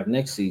draft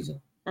next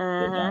season.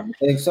 I don't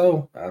think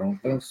so.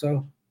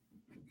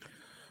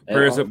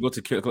 Prayers up go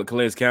to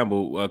Calais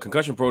Campbell.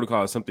 Concussion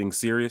protocol is something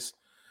serious,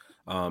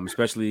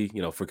 especially,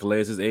 for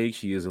Calais' age.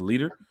 He is a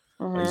leader.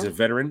 He's a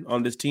veteran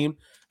on this team.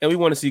 And we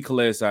want to see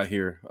Calais out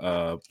here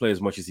play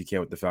as much as he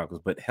can with the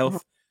Falcons. But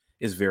health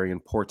is very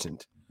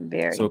important.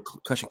 Very. So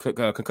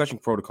concussion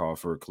protocol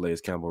for Calais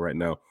Campbell right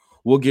now.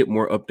 We'll get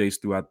more updates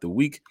throughout the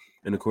week.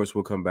 And, of course,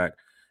 we'll come back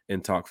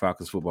and talk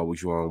Falcons football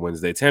with you on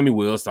Wednesday. Tammy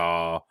Wills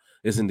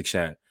is in the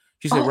chat.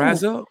 She said,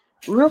 rise up.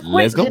 Real quick,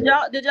 let's go.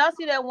 Did y'all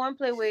see that one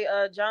play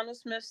where Jonnu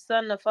Smith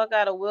stunned the fuck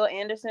out of Will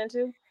Anderson,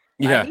 too?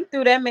 Yeah. He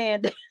threw that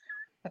man down.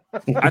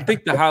 I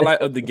think the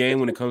highlight of the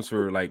game when it comes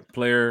for,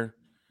 player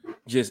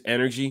just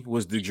energy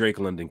was the Drake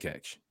London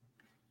catch.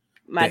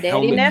 My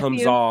daddy nephew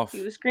comes off.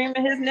 He was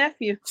screaming his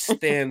nephew.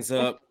 Stands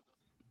up,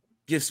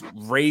 just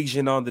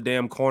raging on the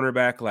damn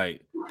cornerback.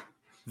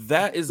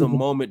 That is a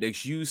moment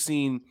that you've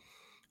seen.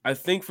 I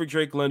think for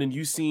Drake London,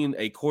 you've seen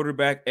a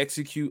quarterback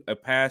execute a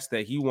pass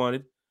that he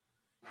wanted.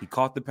 He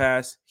caught the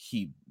pass.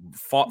 He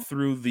fought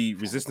through the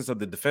resistance of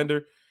the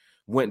defender,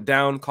 went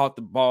down, caught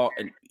the ball,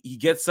 and he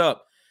gets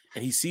up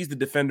and he sees the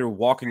defender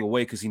walking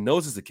away because he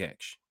knows it's a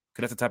catch.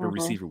 Because that's the type of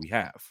receiver we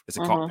have. It's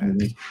a caught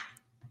pass.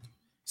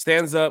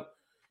 Stands up,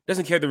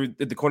 doesn't care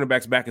if the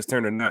cornerback's back is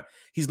turned or not.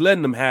 He's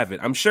letting them have it.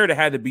 I'm sure there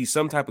had to be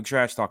some type of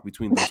trash talk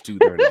between those two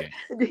during the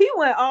game. He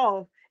went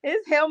off.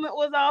 His helmet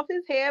was off.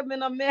 His hair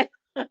been a mess.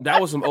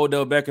 That was some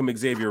Odell Beckham,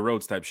 Xavier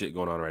Rhodes type shit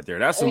going on right there.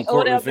 That's some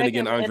Cortland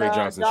Finnegan, Andre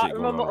Johnson shit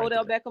going on. Remember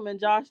Odell Beckham and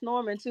Josh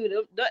Norman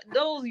too.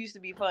 Those used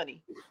to be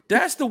funny.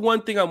 That's the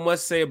one thing I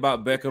must say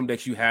about Beckham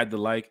that you had to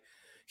like.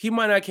 He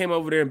might not came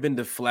over there and been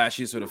the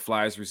flashiest or the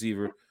flyest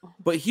receiver,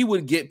 but he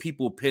would get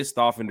people pissed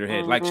off in their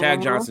head, like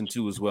Chad Johnson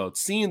too as well.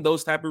 Seeing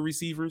those type of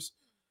receivers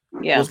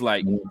was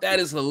like, that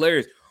is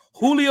hilarious.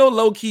 Julio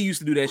low-key used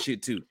to do that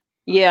shit too.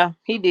 Yeah,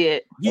 he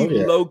did. He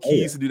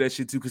low-key used to do that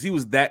shit too because he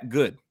was that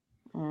good.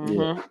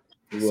 Yeah.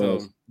 So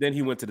then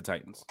he went to the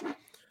Titans.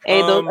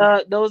 Hey,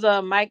 those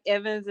Mike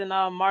Evans and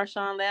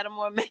Marshawn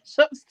Lattimore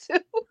matchups too.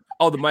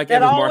 Oh, the Mike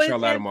Evans Marshawn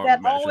Lattimore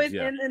that matchups, always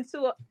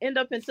end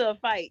up into a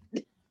fight.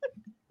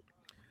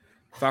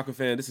 Falcon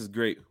fan, this is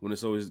great when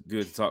it's always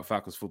good to talk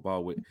Falcons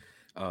football with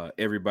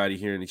everybody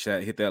here in the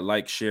chat. Hit that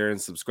like, share,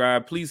 and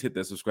subscribe. Please hit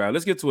that subscribe.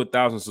 Let's get to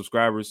 1,000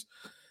 subscribers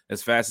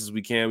as fast as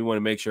we can. We want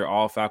to make sure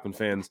all Falcon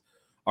fans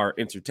are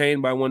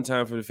entertained by One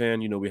Time for the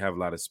Fan. You know, we have a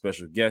lot of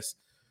special guests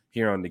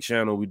here on the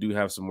channel. We do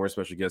have some more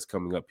special guests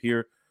coming up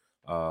here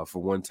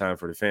for One Time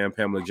for the Fan.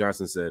 Pamela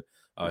Johnson said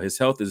his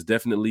health is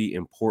definitely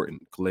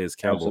important. Calais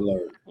Campbell.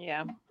 Absolutely.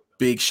 Yeah.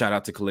 Big shout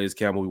out to Calais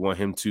Campbell. We want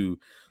him to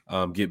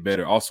get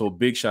better. Also,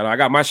 big shout out. I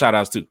got my shout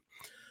outs too.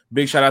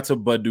 Big shout out to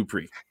Bud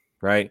Dupree,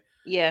 right?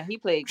 Yeah, he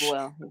played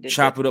well.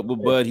 Chop it up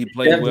with Bud. He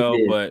played well,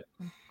 but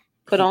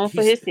put on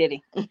for his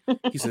city.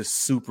 He's a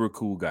super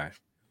cool guy.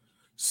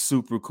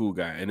 Super cool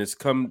guy. And it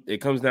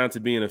comes down to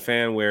being a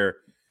fan where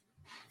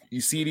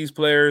you see these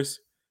players,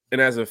 and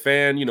as a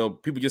fan, you know,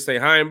 people just say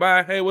hi and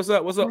bye. Hey, what's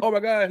up? What's up? Oh my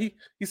God.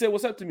 He said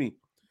what's up to me.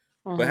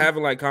 But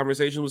having like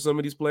conversations with some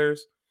of these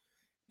players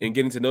and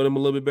getting to know them a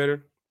little bit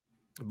better.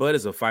 Bud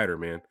is a fighter,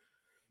 man.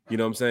 You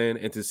know what I'm saying?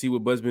 And to see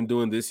what Bud's been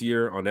doing this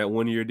year on that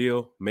 1-year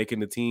deal, making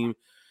the team,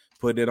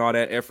 putting in all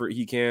that effort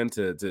he can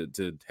to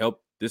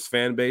help this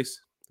fan base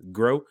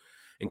grow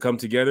and come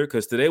together.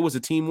 Because today was a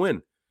team win.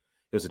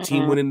 It was a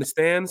team win in the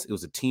stands. It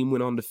was a team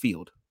win on the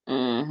field.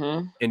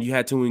 And you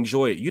had to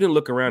enjoy it. You didn't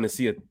look around and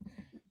see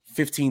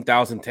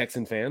 15,000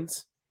 Texan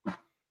fans.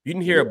 You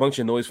didn't hear a bunch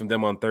of noise from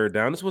them on third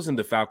down. This wasn't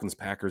the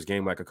Falcons-Packers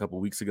game like a couple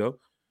weeks ago.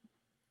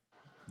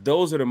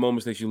 Those are the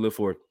moments that you live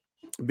for.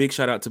 Big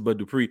shout out to Bud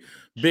Dupree.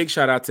 Big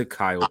shout out to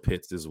Kyle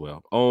Pitts as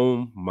well.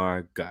 Oh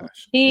my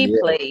gosh. He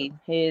played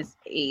his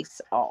ace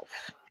off.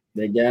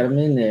 They got him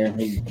in there.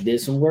 He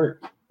did some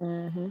work.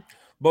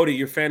 Bodie,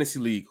 your fantasy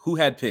league, who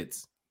had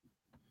Pitts?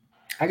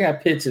 I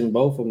got Pitts in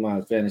both of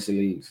my fantasy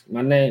leagues.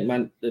 The name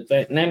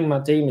of my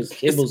team is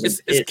Kibbles and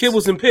Pitts. It's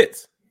Kibbles and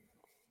Pitts.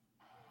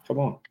 Come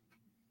on.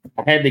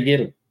 I had to get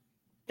him.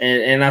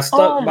 And I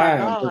stuck by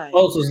him.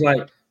 Folks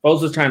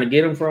was trying to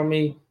get him from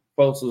me.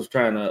 Folks was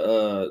trying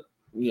to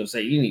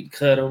say you need to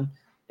cut him.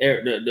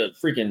 The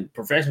freaking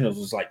professionals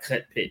was like,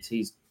 cut Pitts.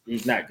 He's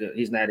not good.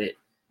 He's not it.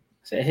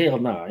 I said, hell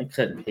no, I ain't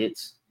cutting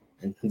Pitts.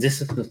 And this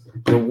is the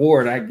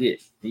reward I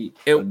get.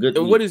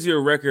 And what is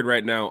your record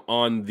right now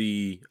on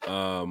the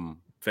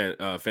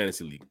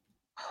fantasy league?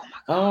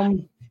 Oh my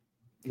God.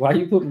 Why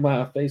you putting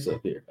my face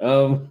up here?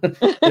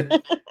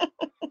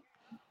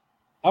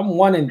 I'm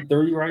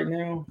 1-3 right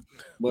now.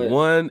 But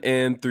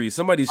 1-3.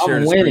 Somebody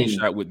shared a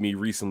screenshot with me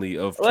recently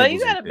of. Well, you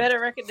got a better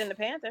record than the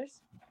Panthers.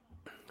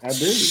 I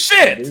do.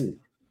 Shit. I do.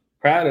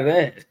 Proud of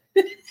that.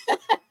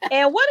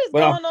 And what is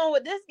going on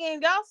with this game?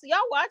 Y'all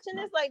watching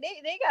this? Like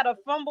they got a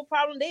fumble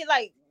problem. They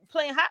like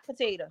playing hot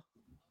potato.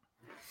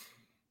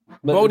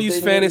 Bodie's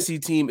fantasy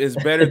team is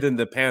better than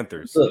the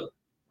Panthers.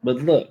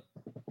 Look,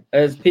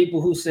 as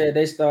people who said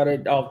they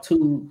started off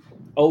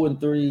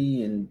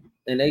 0-3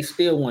 and they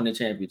still won the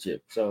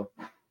championship. So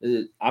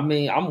I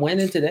mean, I'm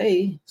winning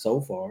today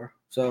so far.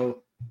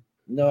 So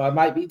I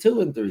might be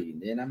 2-3,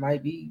 and then I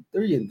might be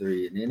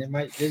 3-3, and then it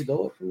might just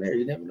go up from there.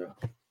 You never know.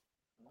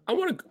 I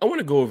want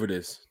to go over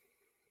this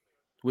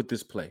with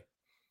this play.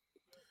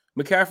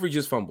 McCaffrey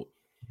just fumbled.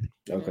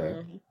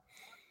 Okay.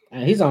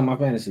 And he's on my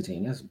fantasy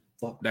team. That's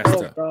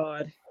tough.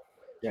 God.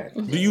 Yeah.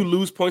 Do you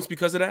lose points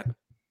because of that?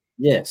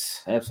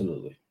 Yes,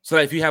 absolutely. So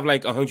if you have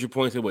like 100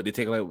 points, they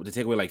take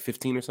away like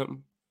 15 or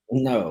something?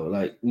 No,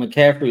 like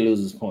McCaffrey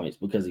loses points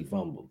because he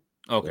fumbled.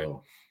 Okay.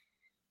 So,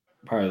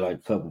 probably like a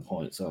couple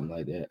points, something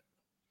like that.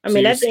 I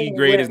mean, that C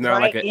grade is now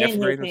like an F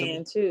grade or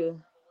something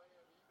too.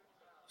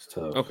 It's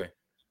tough. Okay.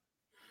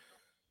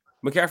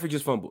 McCaffrey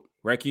just fumbled,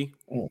 right, Key?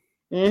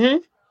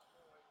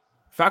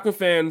 Falcon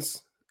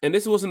fans, and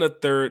this wasn't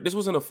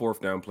a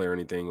fourth down play or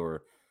anything,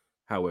 or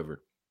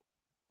however.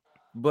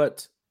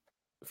 But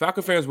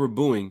Falcon fans were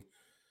booing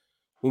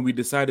when we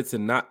decided to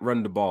not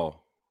run the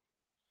ball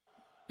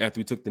after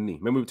we took the knee.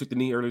 Remember we took the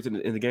knee earlier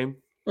in the game?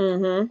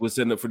 We're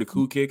setting up for the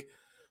coup kick.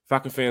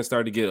 Falcon fans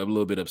started to get a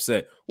little bit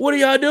upset. What are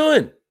y'all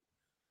doing?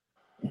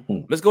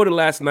 Let's go to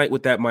last night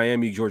with that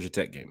Miami Georgia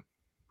Tech game.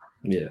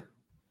 Yeah.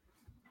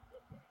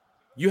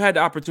 You had the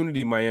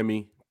opportunity,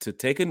 Miami, to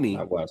take a knee.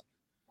 I watched.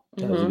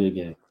 That was a good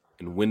game.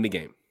 And win the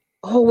game.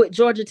 Oh, with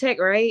Georgia Tech,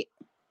 right?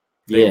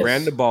 They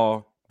ran the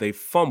ball. They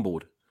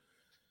fumbled.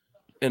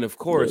 And, of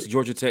course,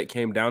 Georgia Tech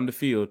came down the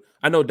field.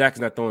 I know Dak's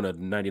not throwing a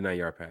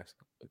 99-yard pass.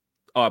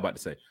 Oh, I'm about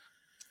to say.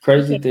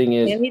 Crazy thing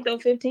is. Can he throw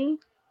 15?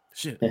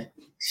 Shit.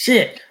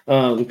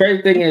 The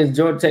crazy thing is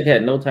Georgia Tech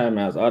had no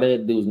timeouts. All they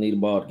had to do was need the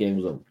ball. The game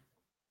was over.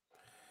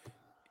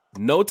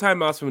 No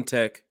timeouts from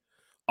Tech.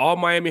 All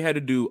Miami had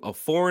to do, a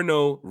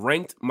 4-0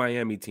 ranked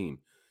Miami team.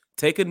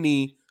 Take a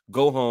knee,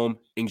 go home,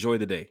 enjoy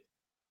the day.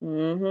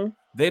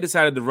 They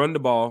decided to run the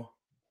ball.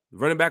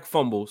 Running back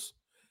fumbles.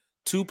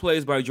 2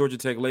 plays by Georgia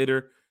Tech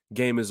later.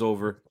 Game is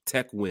over.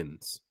 Tech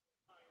wins.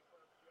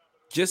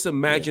 Just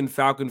imagine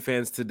Falcon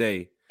fans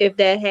today. If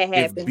that had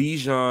happened. If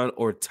Bijan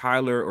or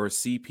Tyler or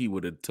CP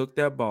would have took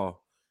that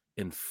ball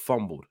and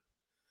fumbled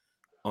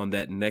on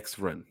that next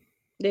run.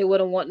 They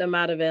wouldn't want them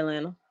out of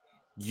Atlanta.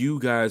 You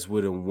guys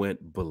would have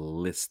went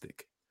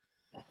ballistic.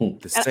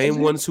 The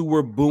same ones who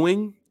were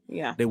booing,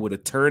 they would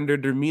have turned their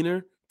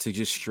demeanor to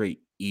just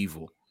straight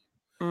evil.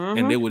 Mm-hmm.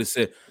 And they would have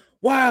said,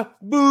 "Why,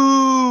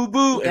 boo,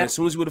 boo." And as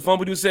soon as he would have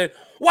fumbled, he would have said,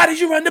 "Why did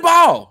you run the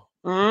ball?"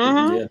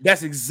 Mm-hmm. Yeah.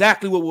 That's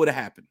exactly what would have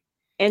happened.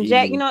 And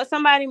Jack, you know,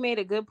 somebody made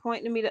a good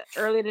point to me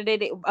earlier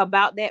today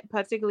about that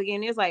particular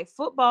game. It's like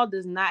football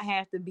does not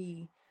have to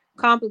be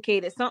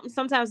complicated.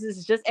 Sometimes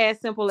it's just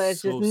as simple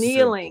as just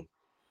kneeling.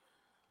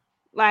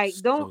 Like,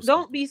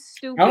 don't be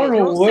stupid. I don't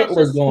know what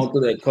was going going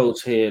through that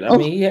coach's head. I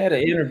mean, he had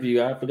an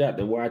interview. I forgot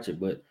to watch it,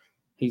 but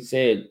he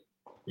said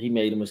he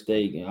made a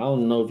mistake, and I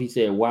don't know if he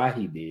said why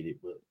he did it,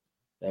 but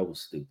that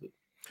was stupid.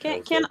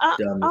 Can one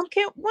of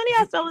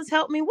y'all fellas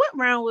help me? What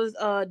round was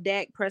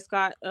Dak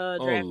Prescott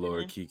drafted? Oh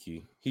Lord,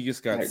 Kiki, he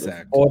just got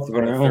sacked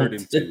on a 3rd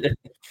and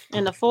 2.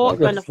 In the fourth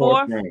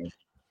round.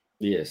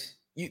 Yes.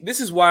 This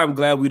is why I'm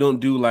glad we don't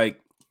do like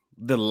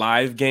the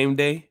live game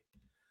day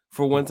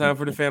for one time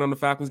for the fan on the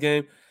Falcons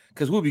game,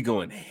 because we'll be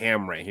going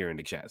ham right here in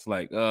the chats.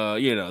 Like,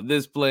 you know,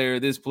 this player,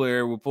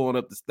 we're pulling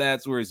up the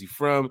stats. Where is he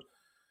from?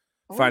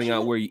 Finding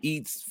out where he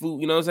eats food.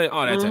 You know what I'm saying?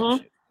 All that type of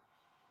shit.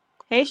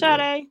 Hey,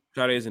 Sade.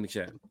 Sade is in the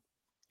chat.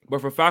 But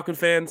for Falcon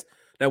fans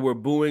that were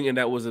booing and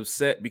that was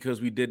upset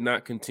because we did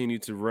not continue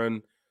to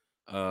run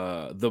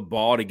the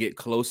ball to get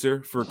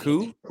closer for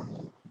Koo,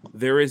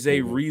 there is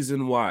a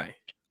reason why.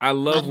 I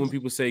love when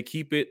people say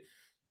keep it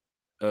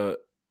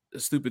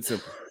stupid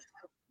simple.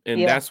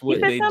 And that's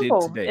what they did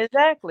today.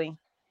 Exactly.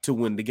 To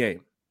win the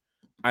game.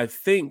 I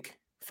think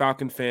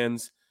Falcon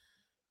fans,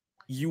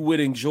 you would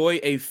enjoy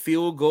a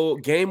field goal,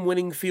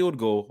 game-winning field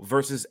goal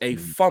versus a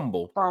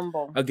fumble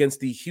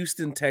against the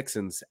Houston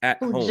Texans at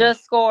home. Who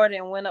just scored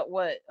and went up,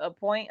 a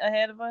point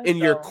ahead of us? And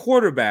your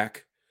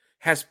quarterback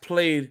has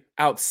played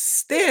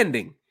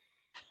outstanding.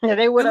 Yeah,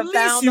 they would have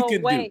found a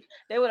way.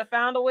 They would have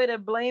found a way to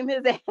blame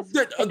his ass.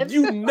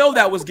 You know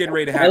that was getting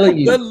ready to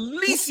happen. The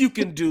least you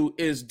can do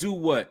is do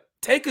what?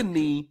 Take a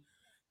knee,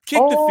 kick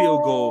the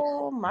field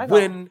goal,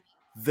 win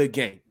the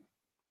game.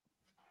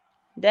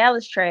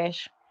 Dallas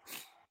trash.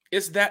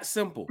 It's that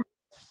simple.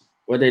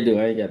 What they do?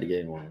 I ain't got the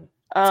game on.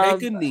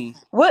 Take a knee.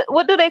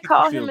 What do they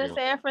call him in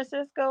San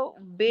Francisco?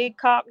 Big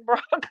Cock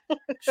Brock.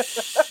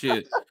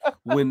 Shit.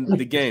 Win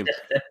the game.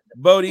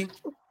 Bodie,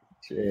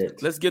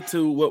 let's get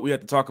to what we have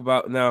to talk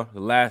about now. The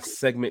last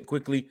segment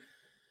quickly.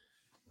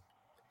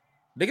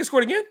 They get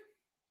scored again?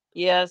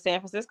 Yeah, San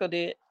Francisco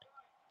did.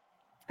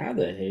 How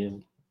the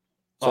hell?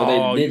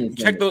 So they didn't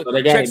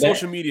check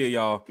social media,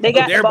 y'all. They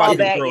got the ball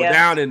back, throw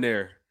down in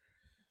there.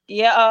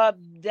 Yeah,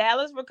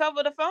 Dallas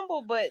recovered a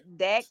fumble, but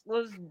Dak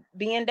was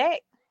being Dak.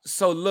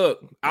 So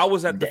look, I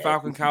was at the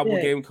Falcon Cowboy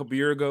game a couple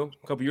years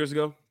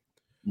ago.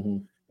 Mm-hmm.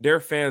 Their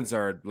fans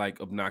are like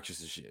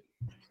obnoxious as shit.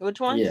 Which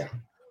one? Yeah,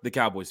 the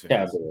Cowboys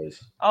fans.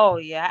 Oh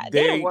yeah,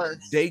 they're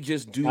worse. They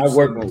just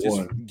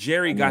do.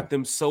 Jerry got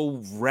them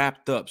so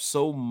wrapped up,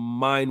 so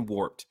mind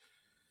warped.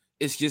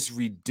 It's just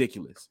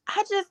ridiculous.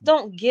 I just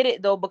don't get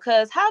it though,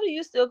 because how do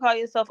you still call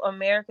yourself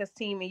America's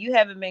team and you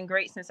haven't been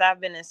great since I've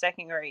been in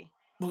second grade?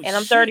 And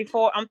I'm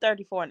 34. I'm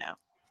 34 now.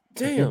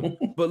 Damn.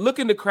 But look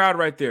in the crowd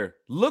right there.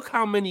 Look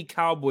how many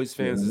Cowboys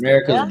fans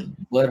America's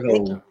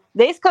butthole.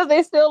 Because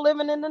they're still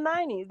living in the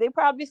 90s. They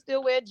probably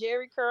still wear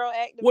Jerry curl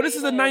activated. Well, this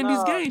is a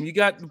 90s game. You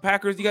got the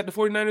Packers, you got the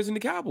 49ers and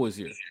the Cowboys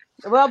here.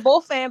 Well,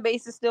 both fan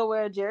bases still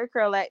wear Jerry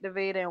curl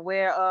activated and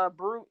wear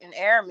Brute and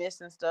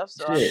Aramis and stuff.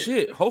 So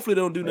shit. Hopefully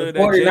they don't do none of that.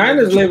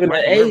 49ers live in the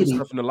 80s.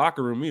 Stuff in the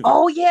locker room either.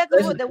 Oh yeah,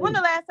 when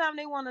the last time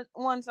they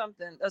won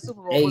something, a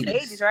Super Bowl was the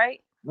 80s,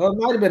 right? Well, it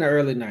might have been the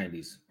early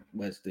 90s,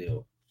 but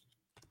still.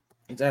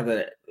 It's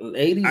either the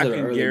 80s I or the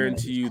can early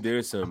guarantee 90s. you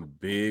there's some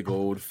big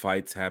old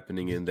fights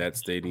happening in that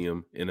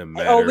stadium in a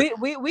matter.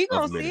 We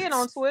gonna see it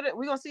on Twitter.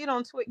 We gonna see it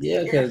on Twitch.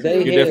 Yeah, because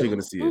you're definitely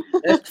gonna see it.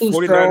 That's two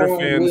 49er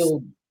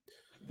fans,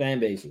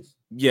 fan bases.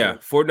 Yeah,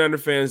 49er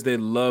fans, they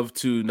love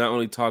to not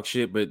only talk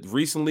shit, but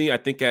recently, I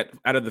think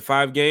out of the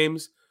 5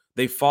 games,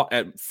 they fought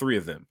at 3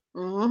 of them.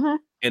 Mm-hmm.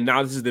 And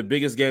now this is the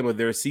biggest game of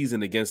their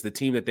season against the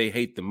team that they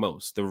hate the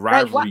most, the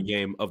rivalry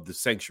game of the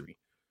century.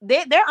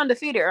 They're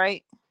undefeated,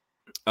 right?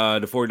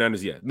 The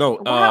 49ers, yeah.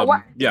 No,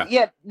 yeah.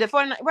 Yeah, the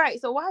 49ers,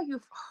 right. So why are you...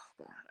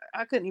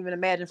 I couldn't even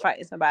imagine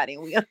fighting somebody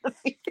and we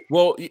undefeated.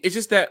 Well, it's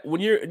just that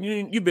when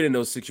you've been in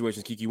those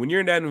situations, Kiki, when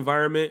you're in that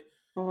environment,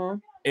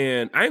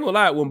 and I ain't gonna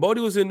lie, when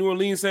Bodie was in New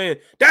Orleans saying,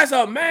 that's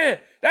a man,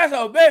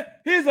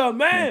 he's a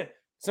man.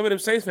 Some of them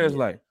Saints fans were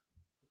like,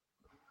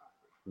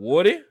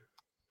 Woody?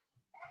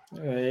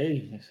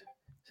 Hey,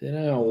 sit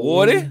down,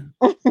 Woody?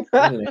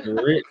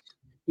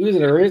 He was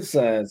in the rich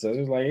side, so it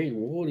was like, "Hey,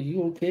 Woody,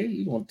 you okay?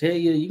 You gonna tear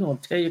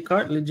your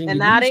cartilage?" And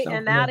now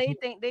they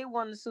think they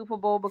won the Super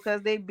Bowl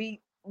because they beat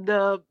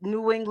the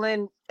New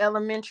England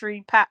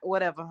elementary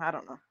whatever. I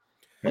don't know.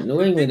 And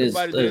New England is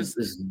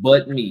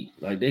butt meat,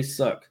 like they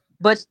suck.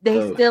 But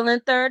they still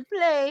in 3rd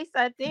place,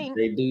 I think.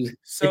 They do.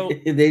 So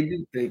they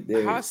do think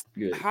they're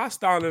good.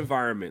 Hostile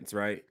environments,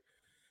 right?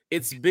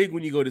 It's big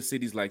when you go to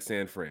cities like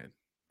San Fran.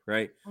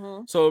 Right.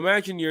 So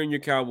imagine you're in your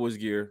Cowboys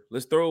gear.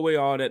 Let's throw away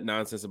all that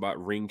nonsense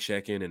about ring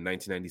checking in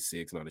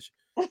 1996 and all this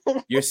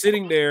shit. You're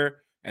sitting there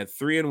at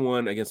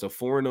 3-1 against a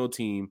 4-0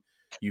 team.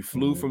 You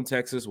flew from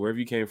Texas, wherever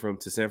you came from,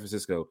 to San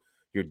Francisco.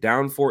 You're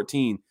down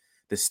 14.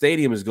 the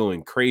stadium is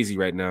going crazy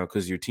right now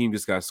because your team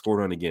just got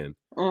scored on again.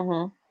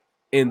 Mm-hmm.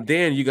 And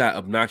then you got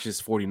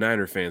obnoxious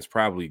 49er fans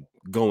probably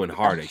going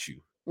hard at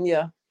you.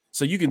 Yeah.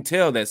 So you can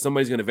tell that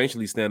somebody's going to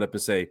eventually stand up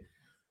and say,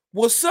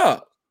 "What's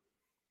up?"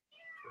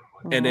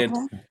 And then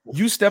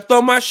you stepped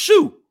on my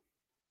shoe.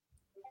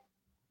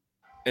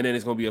 And then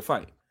it's going to be a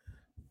fight.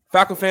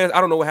 Falcon fans,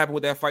 I don't know what happened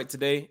with that fight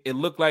today. It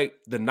looked like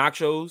the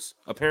nachos,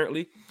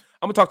 apparently.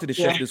 I'm going to talk to the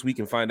chef this week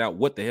and find out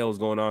what the hell is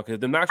going on. Because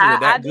the nachos are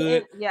that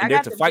good and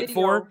they're to fight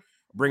for,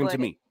 bring them to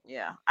me.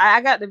 Yeah,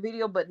 I got the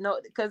video, but no,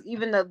 because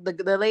even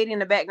the lady in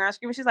the background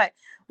screaming, she's like,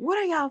 "What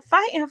are y'all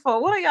fighting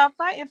for? What are y'all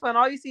fighting for?" And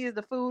all you see is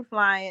the food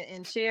flying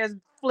and chairs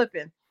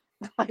flipping.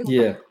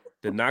 Yeah.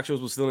 The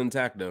nachos was still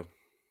intact, though.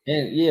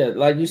 And yeah,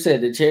 like you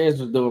said, the chairs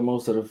was doing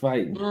most of the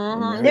fighting.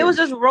 Mm-hmm. They was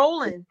just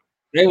rolling.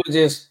 They were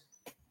just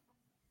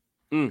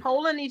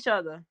holding each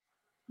other.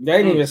 They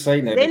didn't even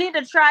say nothing. They need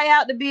to try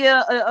out to be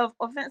a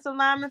offensive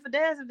lineman for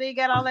Dez if they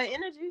got all that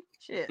energy.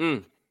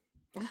 Shit.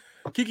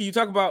 Kiki, you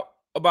talk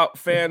about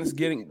fans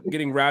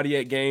getting rowdy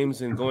at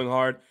games and going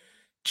hard.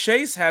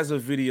 Chase has a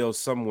video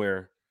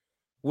somewhere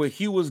where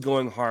he was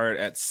going hard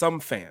at some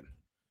fan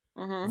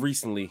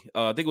recently.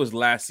 I think it was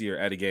last year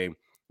at a game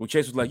when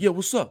Chase was like, "Yo,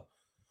 what's up?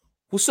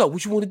 What's up?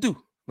 What you want to do?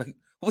 Like,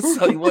 what's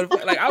up? You want to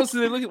fight?" Like, I was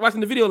sitting there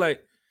watching the video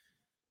like,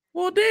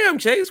 well, damn,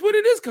 Chase, where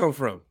did this come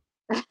from?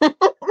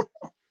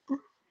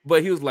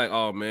 But he was like,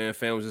 "Oh man,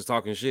 fan was just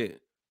talking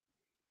shit."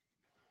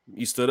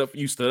 You stood up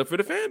for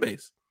the fan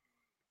base.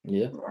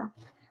 Yeah.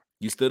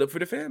 You stood up for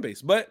the fan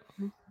base. But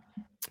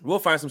we'll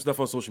find some stuff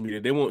on social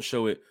media. They won't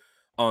show it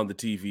on the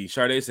TV.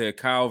 Sade said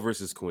Kyle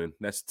versus Quinn.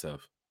 That's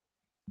tough.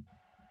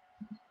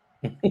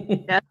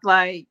 That's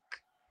like,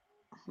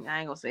 I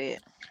ain't gonna say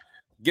it.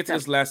 Get to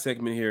this last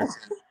segment here.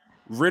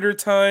 Ritter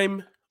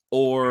time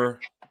or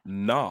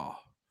nah?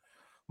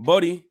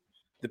 Buddy,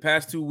 the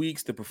past 2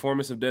 weeks, the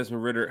performance of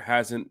Desmond Ritter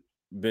hasn't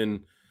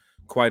been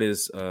quite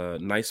as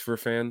nice for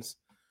fans.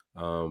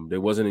 They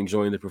wasn't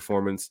enjoying the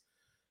performance.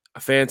 A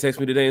fan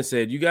texted me today and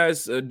said, "You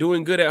guys are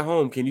doing good at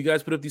home. Can you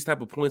guys put up these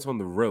type of points on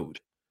the road?"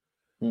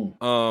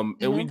 And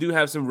we do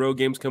have some road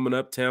games coming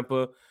up: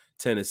 Tampa,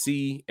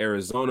 Tennessee,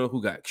 Arizona,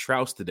 who got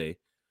trounced today.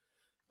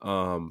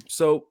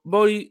 So,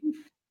 Bodie,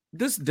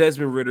 this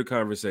Desmond Ritter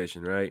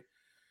conversation, right?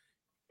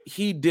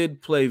 He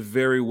did play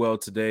very well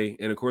today,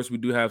 and of course, we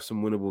do have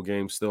some winnable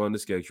games still on the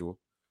schedule.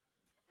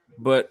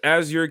 But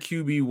as your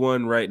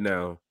QB1 right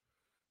now,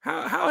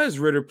 how has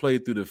Ritter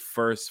played through the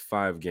first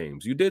 5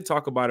 games? You did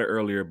talk about it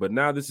earlier, but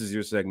now this is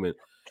your segment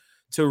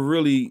to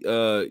really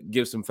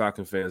give some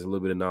Falcon fans a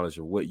little bit of knowledge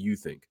of what you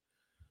think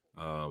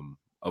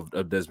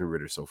of Desmond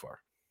Ritter so far.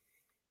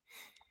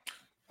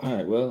 All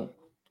right, well,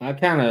 I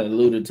kind of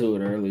alluded to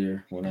it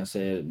earlier when I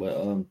said, but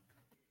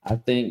I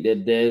think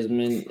that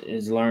Desmond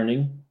is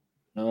learning,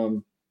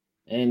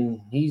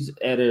 and he's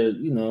at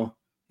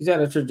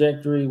a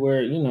trajectory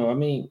where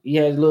he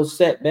has little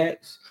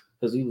setbacks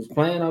because he was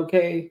playing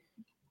okay.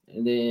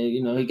 And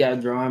then, he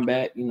got drawn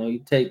back. You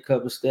take a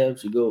couple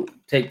steps, you go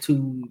take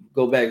 2,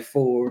 go back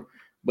 4.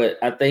 But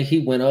I think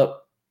he went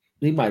up.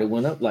 He might have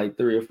went up like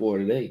 3 or 4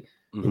 today,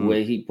 the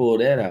way he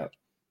pulled that out.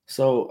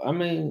 So,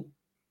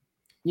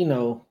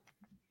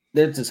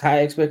 there's just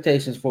high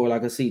expectations for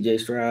like a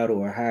CJ Stroud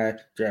or a high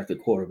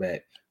drafted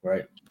quarterback,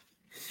 right?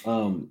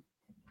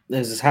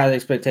 There's just high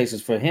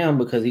expectations for him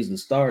because he's the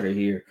starter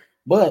here.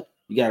 But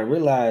you got to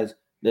realize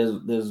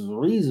there's a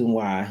reason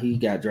why he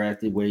got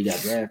drafted where he got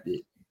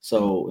drafted.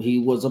 So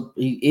he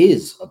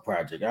is a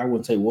project. I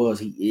wouldn't say was,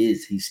 he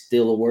is. He's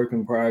still a work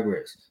in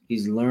progress.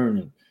 He's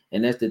learning.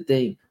 And that's the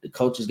thing. The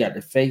coaches got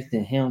the faith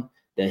in him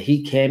that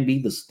he can be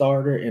the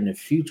starter in the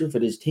future for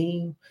this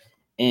team.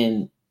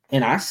 And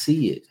I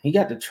see it. He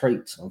got the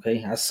traits,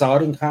 okay? I saw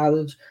it in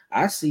college.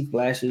 I see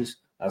flashes.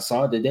 I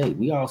saw it today.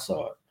 We all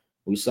saw it.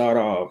 We saw it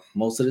all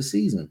most of the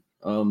season.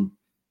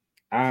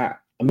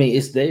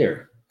 It's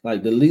there.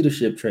 Like the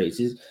leadership traits.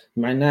 You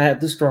might not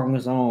have the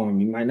strongest arm.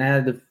 You might not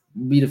have to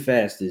be the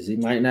fastest. He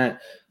might not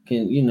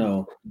can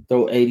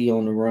throw 80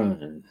 on the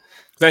run.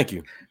 Thank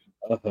you.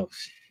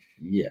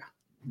 Yeah,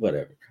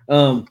 whatever.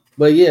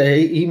 But yeah,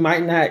 he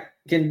might not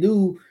can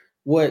do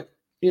what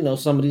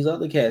some of these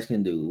other cats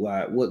can do.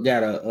 What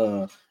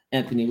got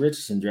Anthony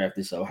Richardson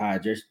drafted so high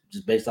just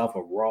based off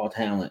of raw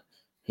talent.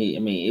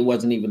 It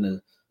wasn't even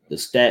the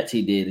stats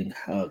he did in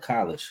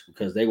college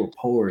because they were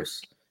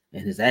porous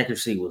and his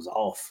accuracy was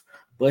off.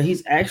 But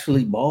he's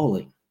actually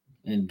balling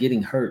and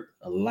getting hurt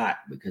a lot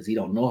because he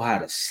don't know how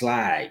to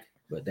slide.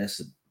 But that's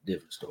a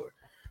different story.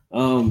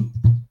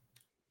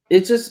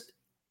 It's just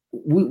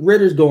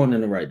Ritter's going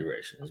in the right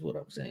direction, is what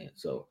I'm saying.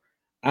 So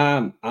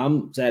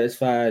I'm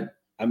satisfied.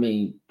 I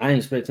ain't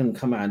expect him to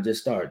come out and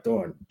just start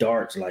throwing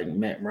darts like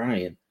Matt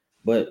Ryan,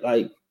 but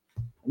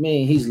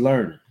he's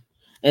learning.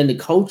 And the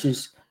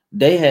coaches,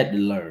 they had to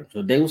learn,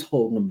 so they was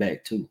holding him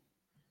back too.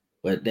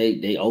 But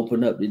they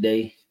opened up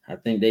today. I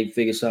think they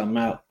figured something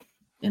out,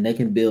 and they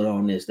can build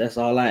on this. That's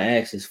all I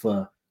ask is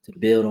to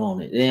build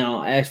on it. They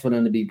don't ask for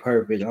them to be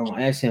perfect. I don't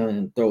ask him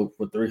to throw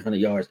for 300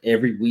 yards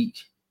every week.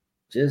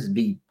 Just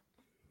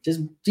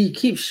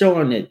keep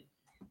showing that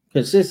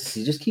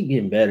consistency. Just keep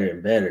getting better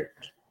and better,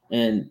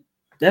 and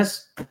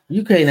that's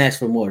you can't ask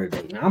for more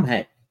today. Man, I'm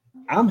happy.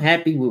 I'm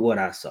happy with what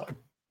I saw,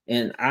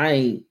 and I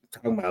ain't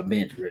talking about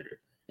bench Ritter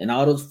and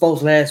all those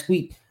folks last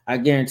week. I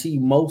guarantee you,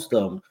 most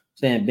of them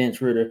saying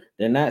bench Ritter.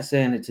 They're not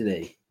saying it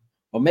today,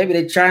 or maybe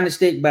they're trying to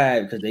stick by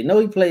it because they know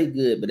he played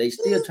good, but they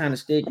still trying to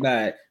stick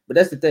by it. But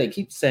that's the thing.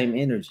 Keep the same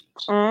energy,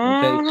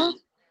 okay? Mm-hmm.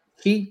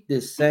 Keep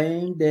the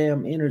same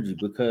damn energy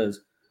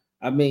because,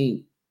 I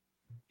mean,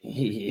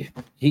 he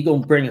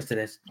gonna bring us to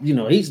that. You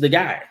know, he's the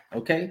guy.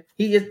 Okay,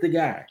 he is the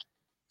guy.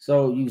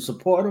 So you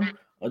support him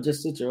or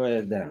just sit your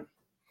ass down.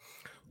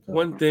 So,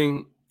 One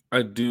thing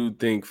I do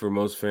think for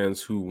most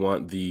fans who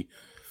want the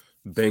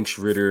bench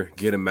Ritter,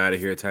 get him out of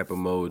here type of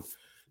mode,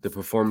 the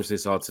performance they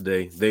saw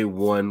today, they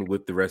won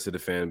with the rest of the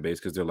fan base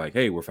because they're like,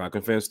 hey, we're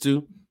Falcon fans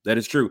too. That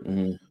is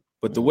true.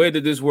 But the way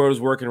that this world is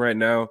working right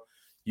now,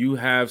 you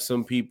have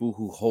some people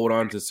who hold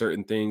on to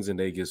certain things and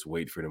they just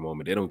wait for the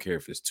moment. They don't care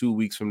if it's 2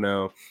 weeks from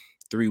now,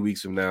 3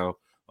 weeks from now,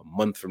 a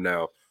month from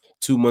now,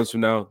 2 months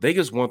from now. They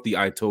just want the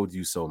I told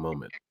you so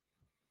moment.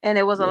 And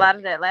it was a lot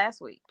of that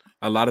last week.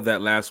 A lot of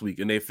that last week.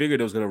 And they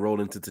figured it was going to roll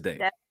into today.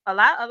 A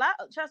lot.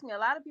 Trust me, a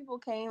lot of people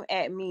came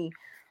at me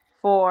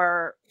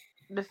for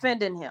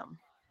defending him.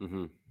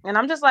 Mm-hmm. And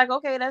I'm just like,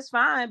 okay, that's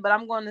fine. But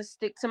I'm going to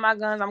stick to my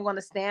guns. I'm going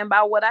to stand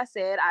by what I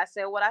said. I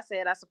said what I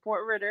said. I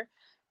support Ritter.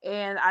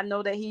 And I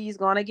know that he's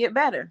going to get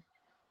better.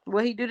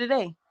 What he do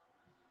today?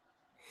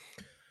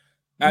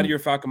 Out of your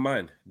Falcon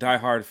mind,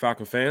 diehard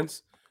Falcon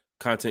fans,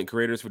 content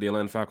creators for the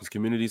Atlanta Falcons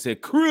community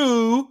said,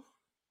 crew,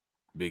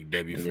 big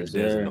W for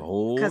Des and the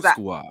whole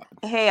squad.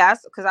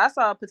 Because I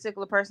saw a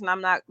particular person,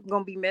 I'm not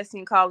going to be messy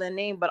and call their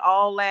name, but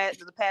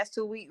the past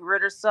 2 weeks,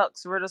 Ritter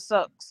sucks.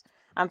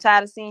 I'm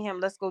tired of seeing him.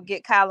 Let's go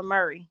get Kyler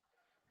Murray.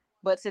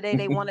 But today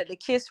they wanted to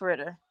kiss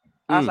Ritter.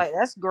 I was like,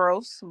 that's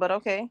gross, but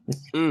okay.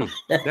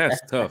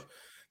 That's tough.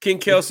 King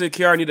Kel said,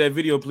 Kiara, need that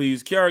video,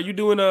 please. Kiara, you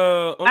doing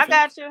I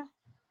got you.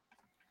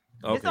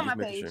 Okay, it's on my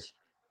page. Sure.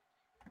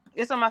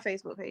 It's on my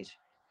Facebook page.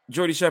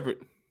 Jordy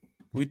Shepard,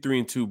 we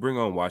 3-2. Bring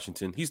on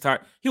Washington. He's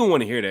tired. He don't want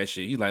to hear that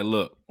shit. He's like,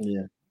 look,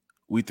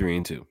 we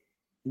 3-2.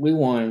 We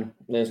won.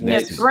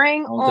 Let's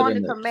bring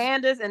on the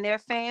Commanders and their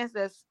fans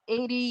that's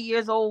 80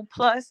 years old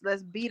plus.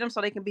 Let's beat them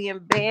so they can be in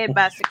bed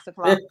by 6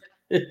 o'clock.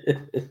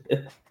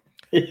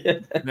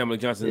 Pamela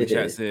Johnson in the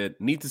chat said,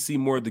 need to see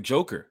more of the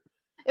Joker.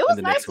 It was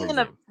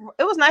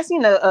nice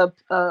seeing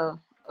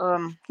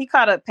he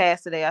caught a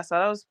pass today. I saw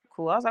that was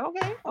cool. I was like,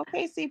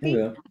 okay, CP.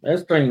 Yeah,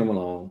 let's bring them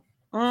along.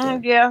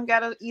 Yeah,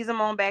 gotta ease them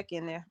on back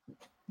in there.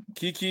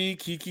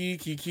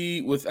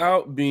 Kiki,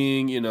 without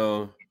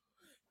being,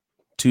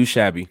 too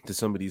shabby to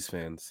some of these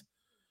fans.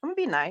 I'm gonna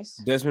be nice.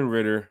 Desmond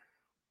Ritter,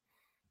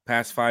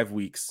 past 5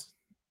 weeks,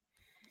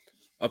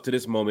 up to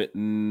this moment,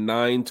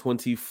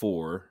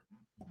 9:24.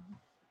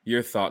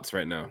 Your thoughts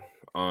right now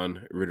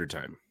on Ritter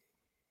time?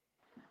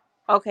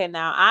 Okay,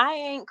 now I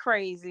ain't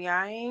crazy.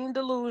 I ain't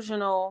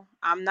delusional.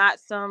 I'm not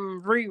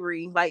some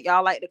Riri like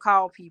y'all like to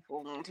call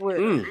people on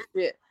Twitter.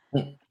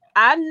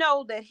 I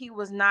know that he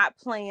was not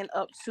playing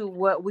up to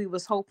what we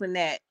was hoping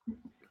that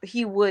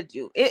he would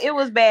do. It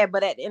was bad,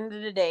 but at the end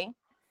of the day,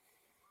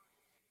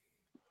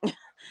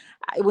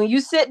 when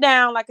you sit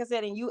down, like I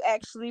said, and you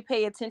actually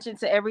pay attention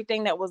to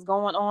everything that was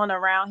going on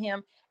around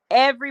him,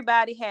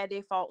 everybody had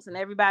their faults and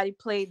everybody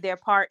played their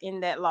part in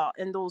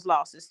those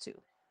losses too.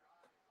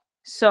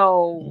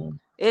 So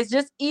it's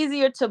just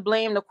easier to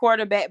blame the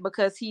quarterback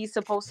because he's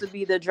supposed to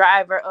be the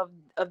driver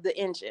of the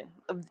engine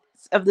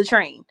of the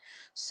train.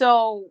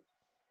 So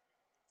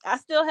I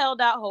still held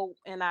out hope,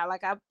 and I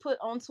put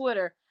on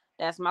Twitter,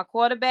 that's my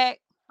quarterback.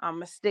 I'm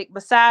gonna stick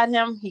beside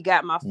him. He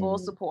got my full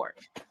support.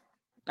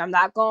 I'm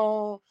not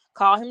gonna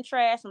call him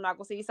trash. I'm not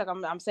gonna say he suck.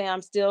 I'm saying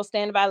I'm still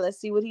standing by. Let's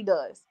see what he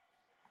does.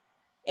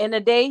 And the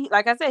day,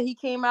 like I said, he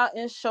came out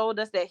and showed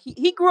us that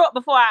he grew up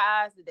before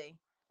our eyes today.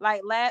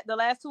 Like the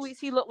last 2 weeks,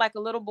 he looked like a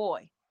little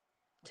boy.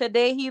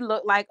 Today, he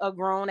looked like a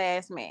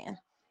grown-ass man.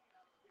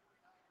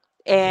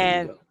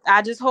 And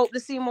I just hope to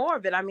see more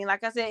of it. I mean,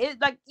 like I said, it's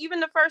like even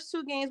the first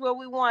 2 games where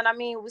we won, I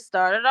mean, we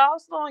started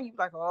off slow. And you're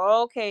like,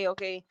 oh,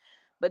 okay.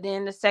 But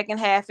then the second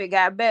half, it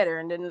got better.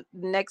 And then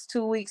the next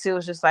 2 weeks, it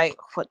was just like,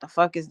 what the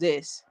fuck is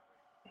this?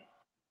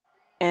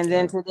 And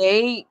then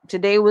today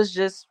was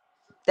just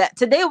that.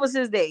 Today was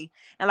his day.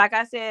 And like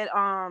I said,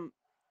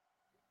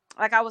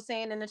 like I was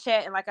saying in the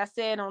chat, and like I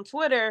said on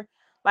Twitter,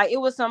 like it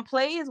was some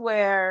plays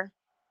where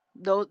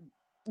those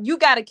you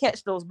got to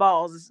catch those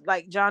balls.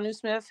 Like Jonnu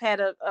Smith had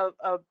a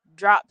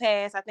drop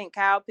pass. I think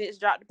Kyle Pitts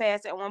dropped the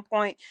pass at one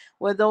point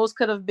where those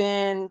could have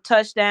been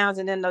touchdowns,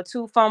 and then the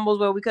 2 fumbles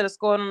where we could have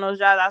scored on those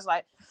drives. I was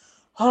like,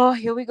 oh,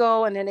 here we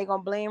go, and then they're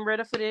gonna blame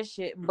Ritter for this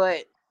shit.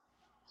 But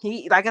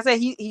he, like I said,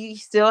 he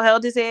still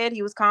held his head.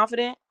 He was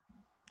confident.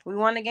 We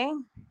won the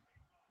game.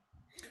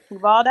 We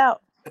balled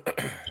out.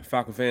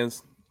 Falcon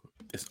fans,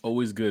 it's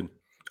always good.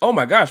 Oh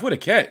my gosh, what a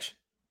catch!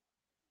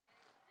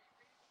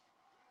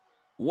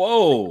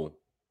 Whoa,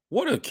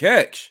 what a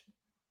catch!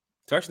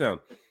 Touchdown.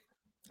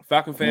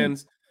 Falcon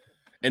fans,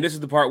 And this is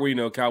the part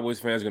where, Cowboys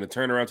fans are going to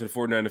turn around to the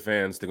 49er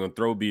fans. They're going to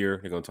throw beer.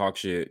 They're going to talk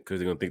shit because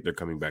they're going to think they're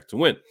coming back to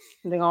win.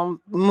 They're going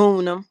to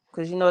moon them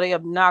because they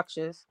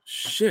obnoxious.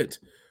 Shit.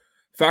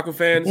 Falcon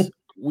fans,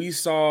 we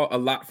saw a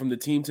lot from the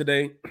team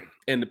today.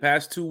 In the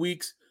past 2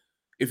 weeks,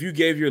 if you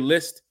gave your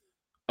list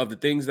of the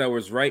things that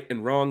was right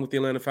and wrong with the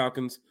Atlanta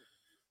Falcons,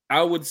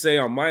 I would say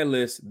on my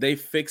list, they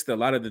fixed a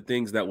lot of the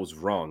things that was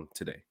wrong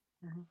today.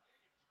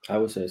 I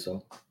would say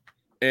so.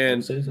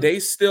 And they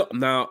still,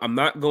 now I'm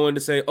not going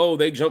to say,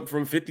 they jumped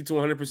from 50 to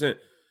 100%.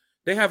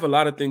 They have a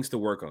lot of things to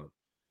work on.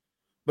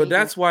 But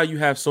that's why you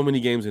have so many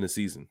games in a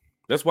season.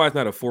 That's why it's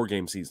not a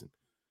 4-game season.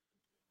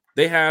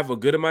 They have a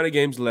good amount of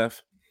games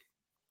left.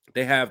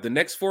 They have the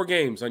next 4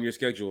 games on your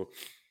schedule.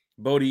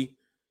 Bodie,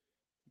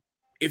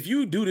 if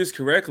you do this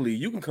correctly,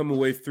 you can come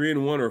away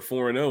 3-1 or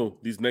 4-0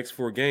 these next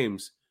 4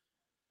 games.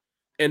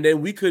 And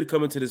then we could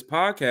come into this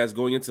podcast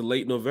going into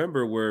late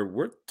November where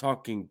we're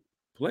talking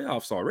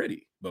playoffs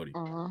already, Bodie.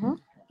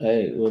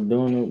 Hey, we're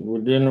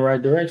doing the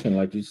right direction,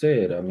 like you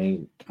said. I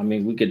mean,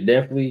 we could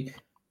definitely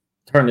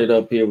turn it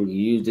up here. We can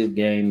use this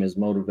game as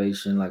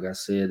motivation. Like I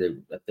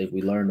said, I think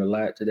we learned a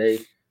lot today.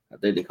 I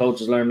think the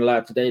coaches learned a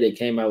lot today. They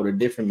came out with a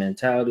different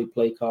mentality,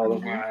 play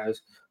calling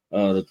wise,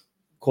 the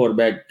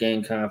quarterback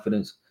gained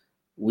confidence.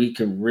 We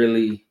can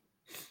really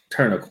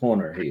turn a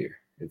corner here,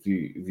 if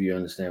you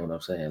understand what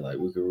I'm saying. Like,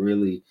 we could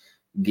really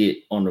get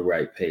on the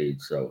right page.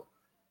 So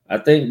I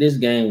think this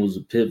game was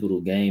a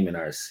pivotal game in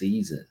our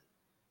season,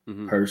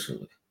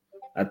 personally.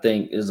 I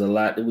think there's a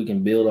lot that we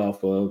can build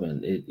off of,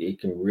 and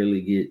it can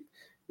really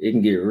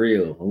get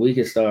real. We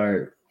can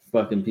start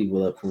fucking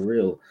people up for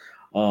real.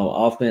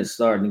 Offense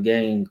starting to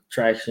gain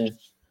traction,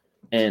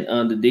 and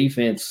on the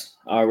defense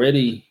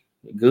already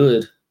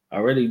good,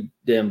 already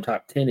damn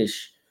top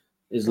 10-ish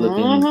is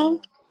looking.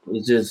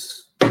 It's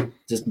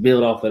just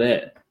build off of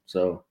that.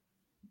 So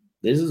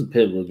this is a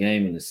pivotal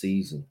game in the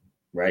season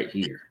right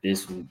here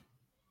this week.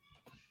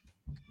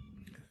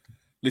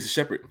 Lisa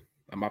Shepard,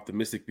 I'm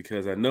optimistic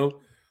because I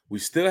know we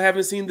still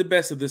haven't seen the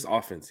best of this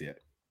offense yet.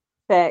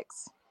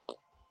 Facts.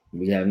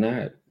 We have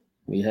not.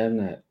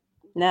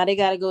 Now they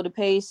got to go to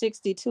page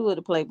 62 of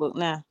the playbook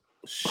now.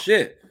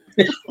 Shit.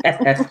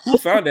 Who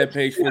found that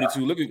page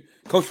 42? Look at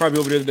Coach probably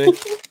over there today. What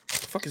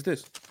the fuck is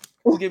this?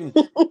 Who's giving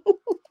me?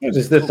 What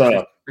is this?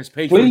 It's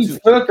page Please 42.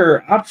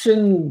 Flicker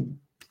option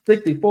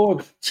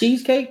 64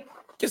 cheesecake.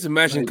 Just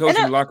imagine Coach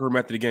in the locker room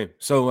after the game.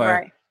 So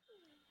right.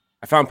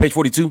 I found page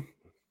 42.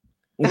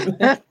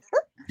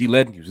 He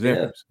led. He was there.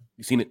 Yeah.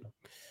 You seen it.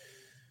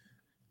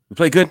 We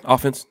played good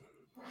offense.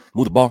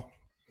 Move the ball.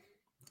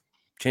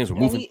 Chains were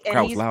moving.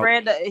 Crowd was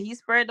loud. He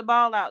spread the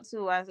ball out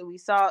too. We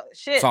saw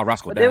shit. Saw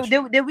Roscoe Dash.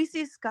 Did we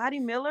see Scotty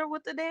Miller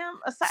with the damn?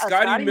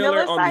 Scotty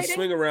Miller on the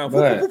swing around.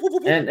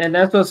 And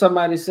that's what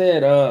somebody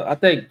said. I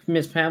think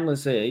Miss Pamela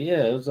said,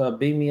 yeah, it was a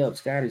beam me up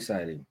Scotty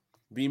sighting.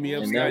 Beam me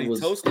up, Scotty.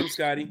 Toast him,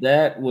 Scotty.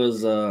 That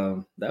was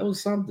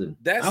something.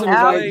 That's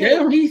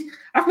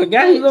I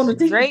forgot he was on the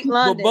team. Drake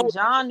London,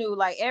 John knew,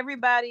 like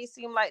everybody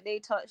seemed like they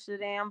touched the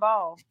damn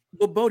ball.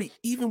 But Bodie,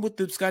 even with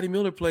the Scotty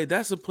Miller play,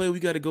 that's a play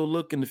we got to go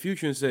look in the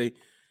future and say,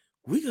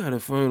 we got to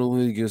find a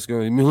way to get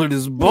Scotty Miller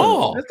this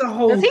ball. That's the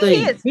whole thing.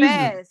 He is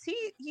fast.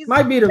 He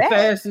might be the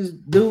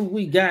fastest dude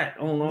we got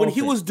on when offense.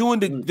 He was doing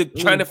the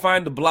trying to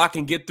find the block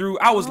and get through.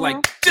 I was like,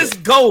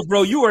 just go,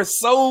 bro. You are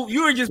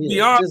just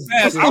beyond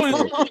fast. I don't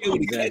even know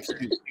what to catch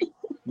you.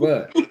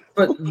 But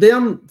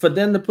for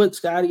them to put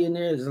Scotty in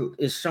there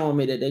is showing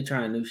me that they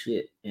trying new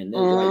shit. And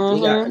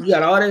you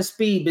got all that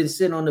speed been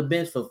sitting on the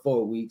bench for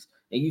 4 weeks,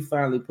 and you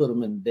finally put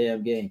them in the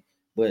damn game.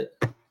 But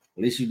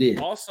at least you did.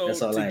 Also,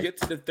 to get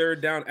to the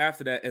third down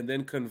after that and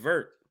then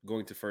convert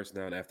going to first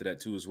down after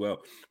that too as well.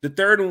 The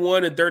 3rd and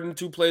 1 and 3rd and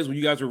 2 plays when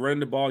you guys were running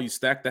the ball, you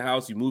stacked the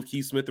house, you moved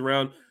Keith Smith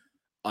around.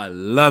 I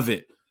love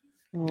it.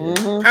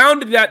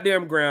 Pounded that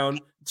damn ground.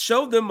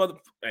 Showed them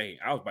hey,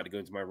 I was about to go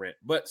into my rant,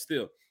 but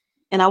still.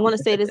 And I want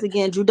to say this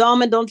again. Drew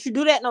Dahlman, don't you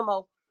do that no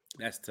more.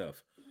 That's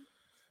tough.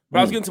 But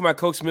I was getting to my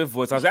Coach Smith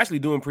voice. I was actually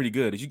doing pretty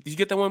good. Did you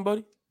get that one,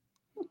 Bodie?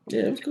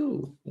 Yeah, it was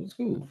cool.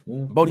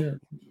 Yeah. Bodie, you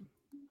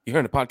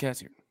hearing the podcast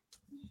here?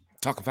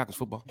 Talking Falcons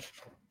football.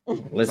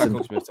 Listen,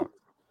 Coach Smith talk.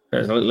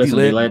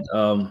 Listen,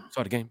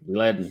 saw the game. You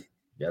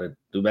gotta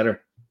do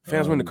better.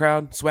 Fans were in the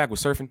crowd. Swag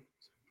was surfing.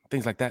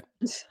 Things like that.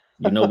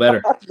 You know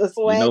better. You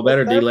know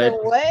better, D-Led.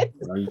 What?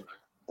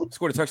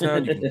 Scored a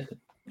touchdown. You can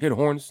hear the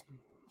horns.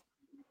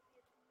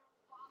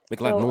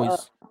 Make a lot of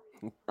noise.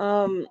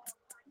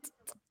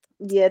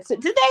 Yeah.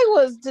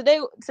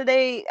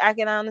 Today. I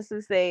can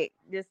honestly say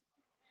just.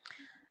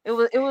 It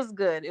was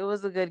good. It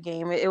was a good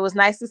game. It was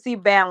nice to see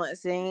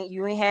balance, and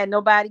you ain't had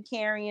nobody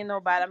carrying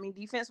nobody. I mean,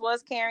 defense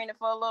was carrying it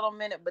for a little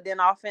minute, but then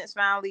offense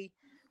finally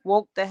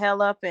woke the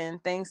hell up and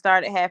things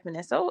started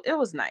happening. So it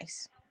was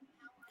nice.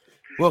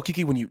 Well,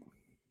 Kiki, when you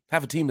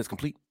have a team that's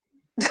complete,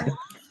 play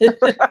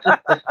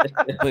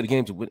the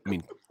games. I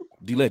mean,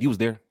 D-Led, you was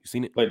there. You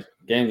seen it? Play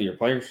games with your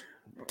players.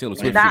 Taylor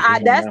Swift.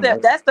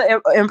 That's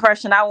the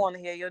impression I want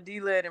to hear. Your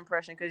D-Led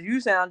impression, because you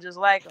sound just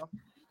like him.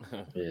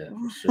 Yeah,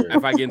 sure.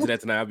 If I get into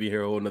that tonight, I'll be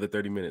here a whole another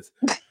 30 minutes.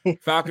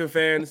 Falcon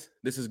fans,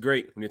 this is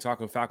great when you're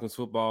talking Falcons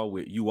football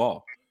with you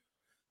all.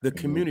 The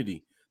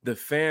community, the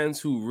fans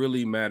who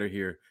really matter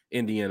here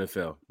in the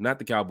NFL, not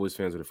the Cowboys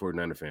fans or the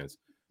 49er fans,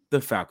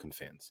 the Falcon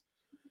fans.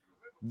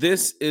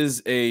 This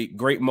is a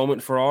great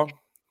moment for all.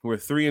 We're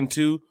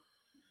 3-2.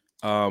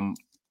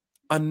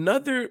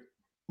 Another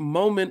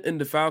moment in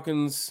the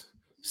Falcons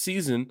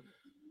season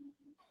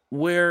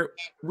where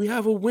we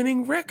have a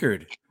winning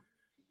record.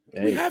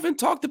 Hey. We haven't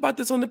talked about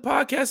this on the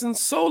podcast in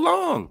so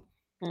long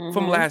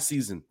from last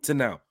season to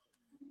now.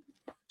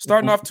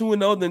 Starting off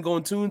 2-0, then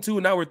going 2-2,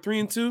 and now we're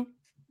 3-2.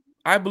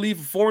 I believe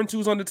 4-2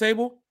 is on the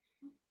table.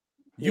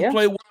 You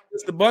play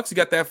against the Bucs, you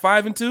got that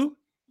 5-2.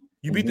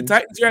 You beat the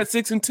Titans, you're at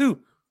 6-2.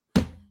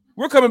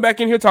 We're coming back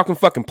in here talking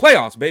fucking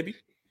playoffs, baby.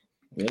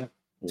 Yeah.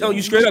 Telling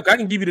you straight up, I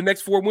can give you the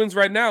next 4 wins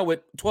right now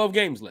with 12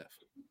 games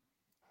left.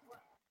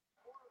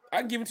 I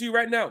can give it to you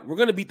right now. We're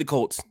going to beat the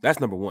Colts. That's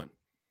number 1.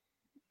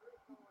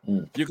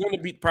 You're going to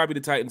beat probably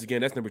the Titans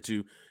again. That's number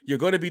 2. You're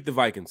going to beat the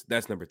Vikings.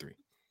 That's number 3.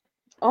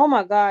 Oh,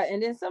 my God.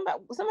 And then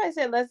somebody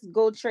said, let's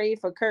go trade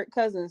for Kirk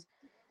Cousins.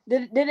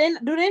 Do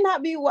they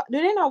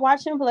not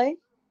watch him play?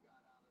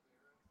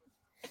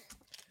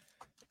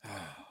 Oh,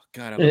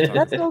 God, I love talking.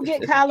 Let's go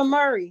get Kyler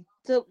Murray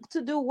to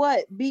do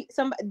what? Beat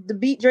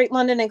Drake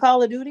London in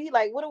Call of Duty?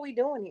 Like, what are we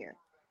doing here?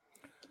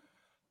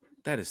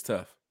 That is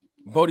tough.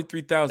 Bodie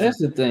 3000. That's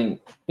the thing.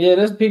 Yeah,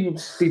 that's people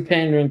be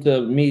pandering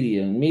to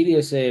media.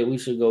 Media said we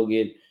should go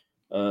get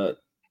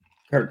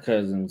Kirk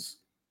Cousins.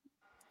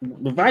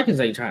 The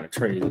Vikings ain't trying to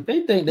trade.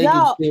 They think they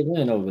can still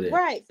win over there.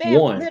 Right.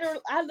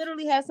 I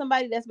literally have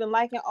somebody that's been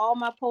liking all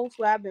my posts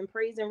where I've been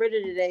praising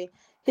Ritter today.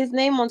 His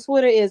name on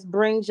Twitter is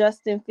Bring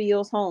Justin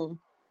Fields Home.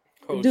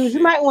 Oh, dude, shit.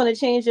 You might want to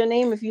change your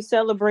name if you're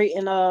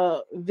celebrating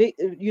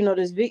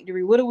this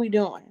victory. What are we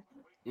doing?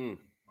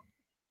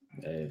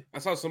 Hey. I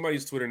saw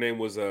somebody's Twitter name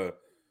was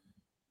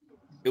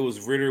it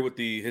was Ritter with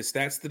his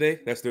stats today.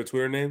 That's their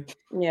Twitter name.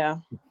 Yeah.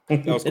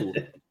 That was cool.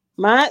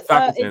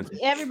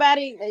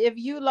 If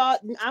you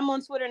lost, I'm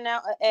on Twitter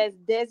now as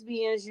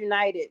Desbians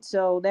United.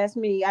 So that's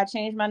me. I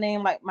changed my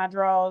name like my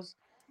draws.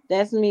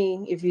 That's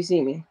me. If you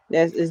see me,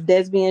 it's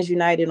Desbians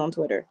United on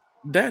Twitter.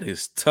 That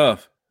is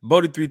tough.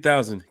 Bodie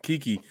 3000,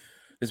 Kiki.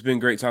 It's been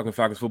great talking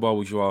Falcons football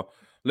with you all.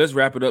 Let's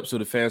wrap it up so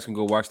the fans can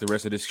go watch the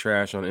rest of this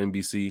trash on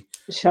NBC.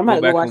 I'm about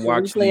to go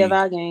watch the replay of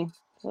our game.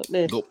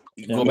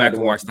 Go back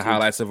and watch the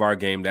highlights of our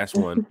game. That's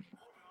one.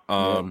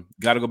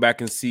 Got to go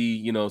back and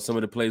see, some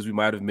of the plays we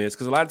might have missed.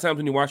 Because a lot of times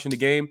when you're watching the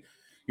game,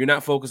 you're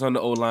not focused on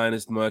the O-line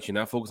as much. You're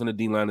not focused on the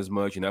D-line as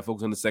much. You're not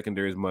focused on the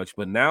secondary as much.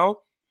 But now,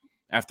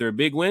 after a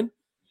big win,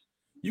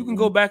 you can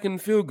go back and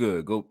feel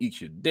good. Go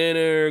eat your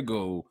dinner.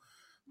 Go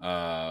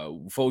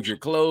fold your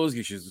clothes.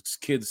 Get your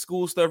kids'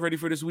 school stuff ready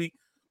for this week.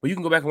 But you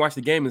can go back and watch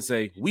the game and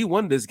say, we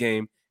won this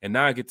game. And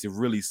now I get to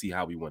really see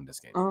how we won this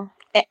game.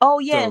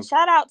 And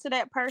shout out to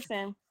that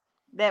person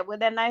that with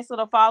that nice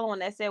little following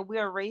that said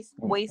we're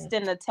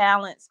wasting the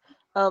talents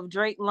of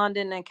Drake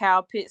London and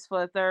Kyle Pitts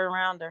for a 3rd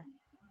rounder.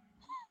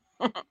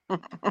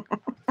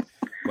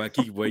 My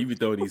Kiki boy, you be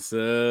throwing these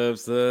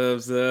subs.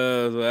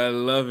 I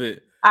love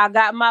it. I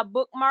got my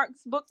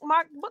bookmarks.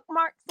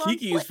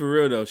 Kiki is for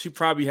real though. She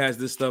probably has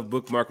this stuff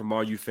bookmarked from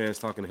all you fans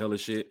talking hella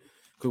shit.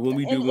 Because when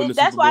we do win the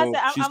Super Bowl,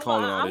 she's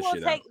calling all this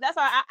shit out. That's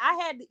why I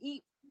had to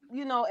eat,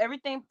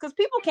 everything. Because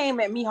people came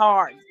at me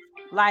hard.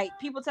 Like,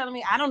 people telling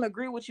me, I don't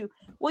agree with you.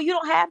 Well, you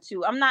don't have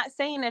to. I'm not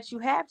saying that you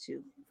have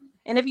to.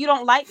 And if you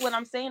don't like what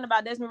I'm saying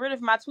about Desmond Ritter,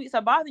 if my tweets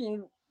are bothering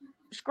you,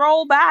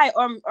 scroll by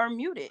or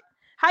mute it.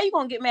 How you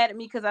going to get mad at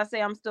me because I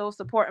say I'm still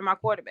supporting my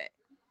quarterback?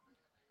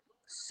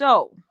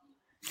 So,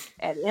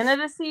 at the end of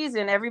the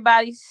season,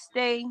 everybody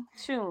stay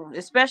tuned,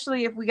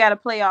 especially if we got a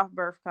playoff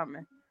berth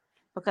coming.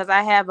 Because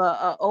I have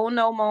a oh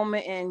no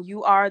moment, and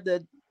you are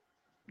the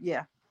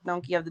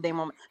donkey of the day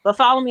moment. But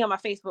follow me on my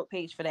Facebook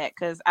page for that,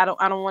 because I don't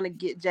want to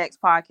get Jack's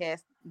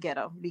podcast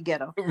ghetto.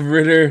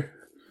 Ritter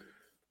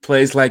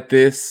plays like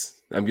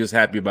this. I'm just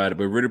happy about it.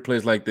 But Ritter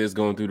plays like this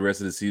going through the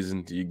rest of the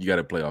season. You got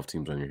to playoff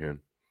teams on your hand.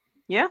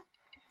 Yeah.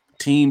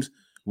 Teams.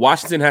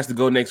 Washington has to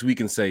go next week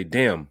and say,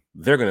 damn,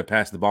 they're going to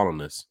pass the ball on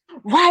this.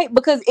 Right,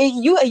 because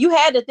you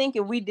had to think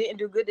if we didn't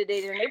do good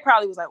today, then they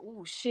probably was like,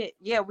 "Oh shit,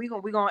 yeah, we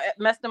gonna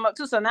mess them up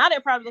too." So now they're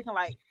probably looking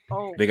like,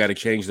 "Oh, they got to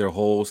change their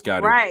whole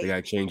scouting. Right. They got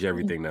to change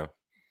everything now.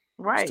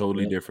 Right, it's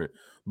totally different."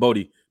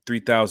 Bodie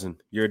 3000,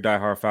 you're a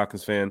diehard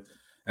Falcons fan.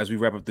 As we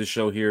wrap up this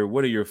show here,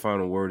 what are your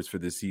final words for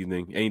this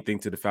evening? Anything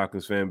to the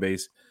Falcons fan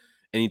base?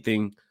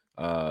 Anything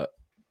to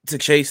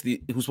Chase,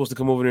 who's supposed to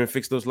come over there and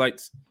fix those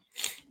lights?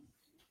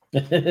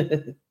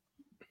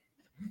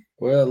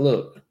 Well,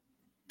 look,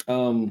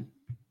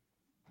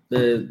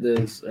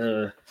 there's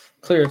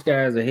clear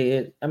skies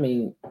ahead. I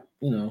mean,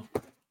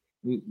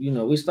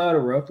 we started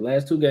rough. The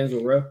last 2 games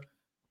were rough.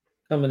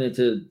 Coming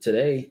into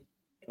today,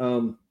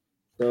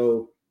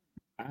 so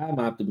I'm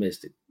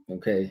optimistic.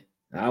 Okay,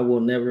 I will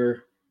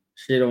never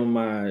shit on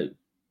my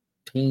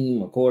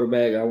team or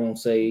quarterback. I won't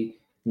say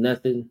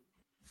nothing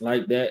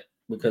like that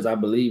because I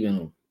believe in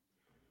them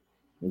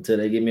until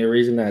they give me a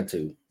reason not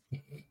to.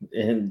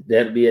 and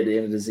that'll be at the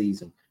end of the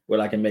season where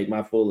I can make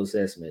my full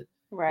assessment,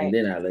 Right. and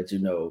then I'll let you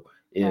know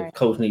if Right.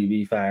 coach need to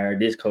be fired,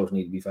 this coach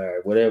need to be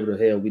fired, whatever the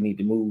hell we need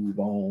to move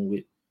on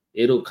with.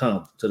 It'll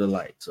come to the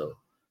light. So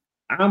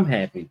I'm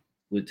happy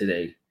with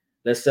today.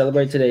 Let's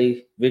celebrate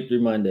today, Victory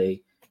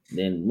Monday,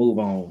 then move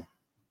on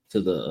to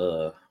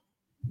the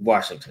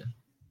Washington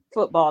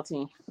Football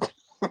team.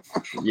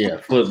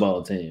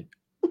 football team.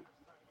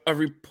 A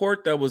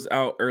report that was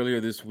out earlier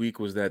this week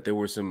was that there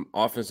were some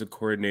offensive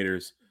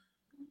coordinators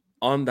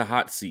on the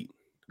hot seat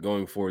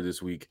going forward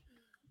this week.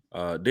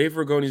 Dave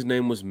Ragoni's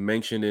name was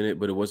mentioned in it,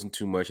 but it wasn't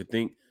too much.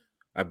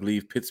 I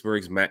believe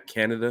Pittsburgh's Matt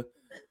Canada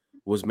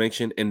was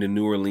mentioned, and the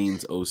New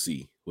Orleans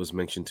OC was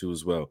mentioned too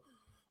as well.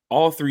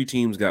 All three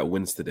teams got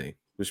wins today,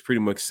 which pretty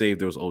much saved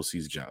those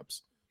OC's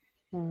jobs.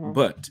 Mm-hmm.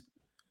 But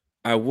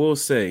I will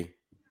say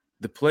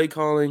the play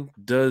calling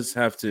does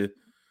have to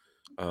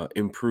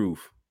improve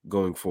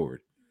going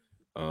forward,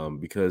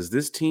 because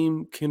this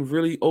team can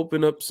really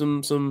open up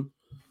some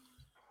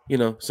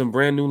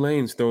brand new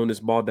lanes throwing this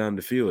ball down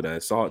the field. I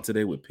saw it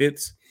today with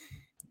Pitts,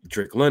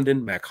 Drake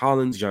London, Mac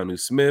Hollins, Jonnu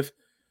Smith.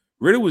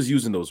 Ritter was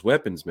using those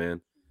weapons,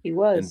 man. He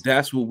was. And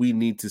that's what we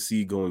need to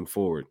see going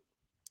forward.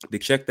 The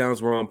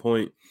checkdowns were on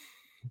point.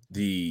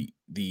 The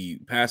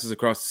passes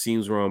across the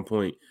seams were on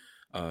point.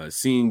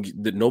 Seeing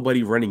that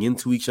nobody running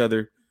into each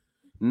other.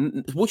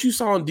 What you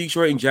saw in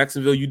Detroit and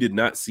Jacksonville, you did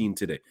not see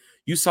today.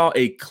 You saw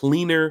a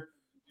cleaner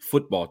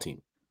football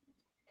team.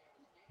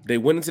 They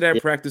went into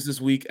that practice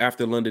this week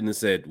after London and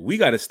said, we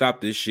got to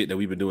stop this shit that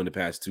we've been doing the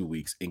past 2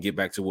 weeks and get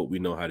back to what we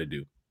know how to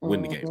do,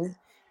 win the game.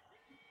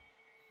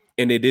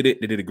 And they did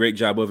it. They did a great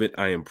job of it.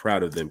 I am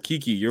proud of them.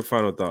 Kiki, your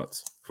final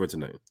thoughts for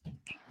tonight.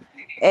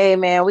 Hey,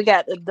 man, we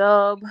got the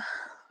dub.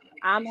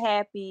 I'm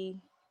happy.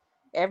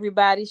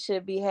 Everybody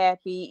should be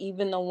happy,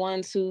 even the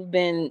ones who've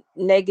been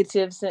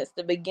negative since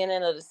the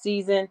beginning of the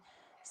season.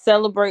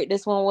 Celebrate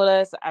this one with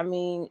us. I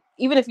mean,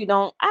 even if you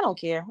don't, I don't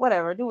care.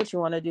 Whatever, do what you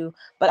want to do.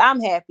 But I'm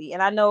happy,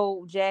 and I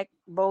know Jack,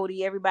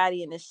 Bodie,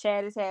 everybody in this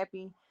chat is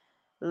happy.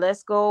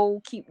 Let's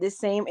go keep this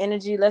same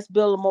energy. Let's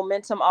build a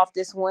momentum off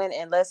this win,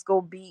 and let's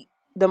go beat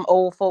them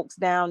old folks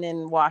down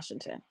in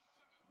Washington.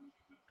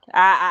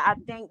 I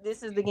think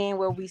this is the game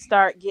where we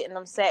start getting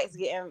them sacks,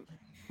 getting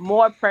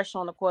more pressure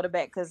on the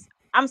quarterback. Because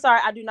I'm sorry,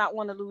 I do not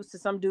want to lose to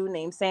some dude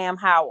named Sam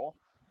Howell.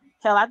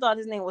 Hell, I thought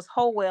his name was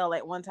Howell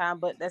at one time,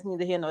 but that's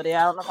neither here nor there.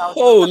 I don't know if I was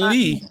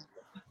holy.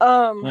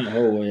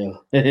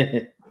 Howell.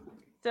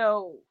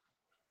 So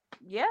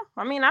yeah,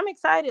 I mean, I'm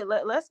excited.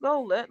 Let's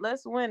go.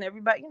 Let's win.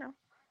 Everybody,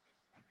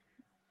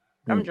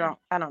 I'm drunk.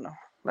 I don't know.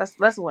 Let's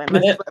win.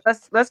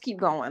 Let's keep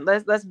going.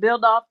 Let's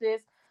build off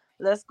this.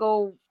 Let's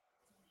go.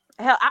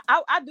 Hell,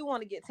 I do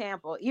want to get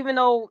Tampa, even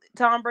though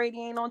Tom Brady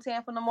ain't on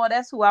Tampa no more.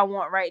 That's who I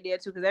want right there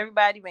too, because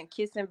everybody been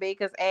kissing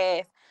Baker's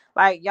ass.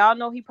 Like, y'all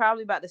know he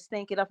probably about to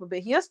stink it up a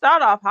bit. He'll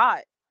start off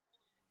hot,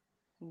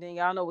 and then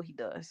y'all know what he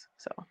does.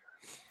 So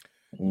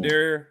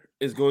there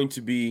is going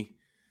to be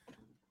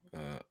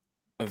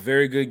a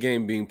very good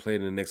game being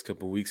played in the next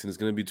couple of weeks, and it's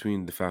going to be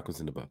between the Falcons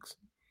and the Bucs.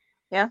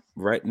 Yeah.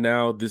 Right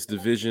now, this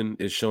division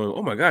is showing,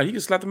 oh my God, he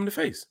can slap them in the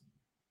face.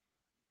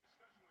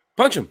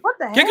 Punch him. What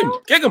the Kick hell?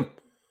 him. Kick him.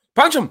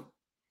 Punch him.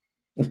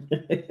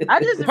 I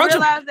just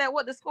realized that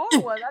what the score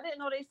was. I didn't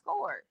know they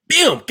scored.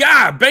 Bam!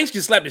 God, Banks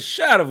can slap the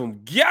shit out of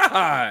him.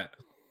 God.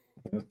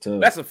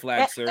 That's a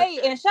flag, sir. Hey,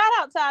 and shout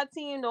out to our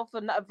team though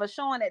for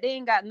showing that they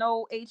ain't got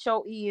no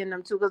HOE in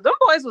them too, because them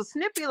boys was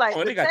snippy. Like,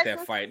 they got Texans,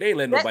 that fight. They ain't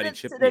let nobody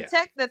chip.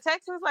 The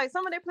Texans, like,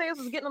 some of their players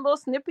was getting a little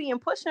snippy and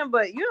pushing,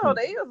 but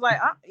they was like,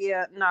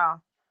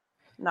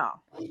 no.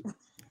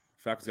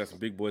 Falcons got some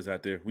big boys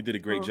out there. We did a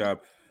great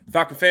job.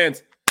 Falcon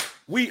fans,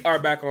 we are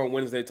back on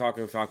Wednesday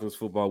talking Falcons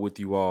football with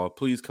you all.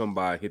 Please come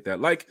by, hit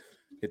that like,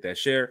 hit that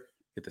share,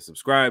 hit that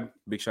subscribe.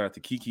 Big shout out to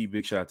Kiki.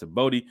 Big shout out to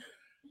Bodie.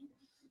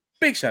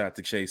 Big shout out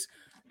to Chase.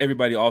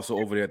 Everybody also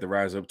over there at the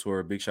Rise Up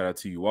Tour. Big shout out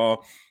to you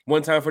all.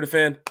 One time for the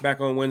fan. Back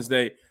on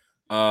Wednesday.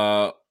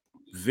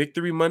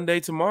 Victory Monday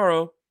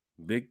tomorrow.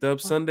 Big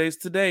Dub Sundays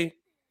today.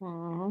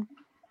 Mm-hmm.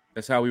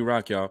 That's how we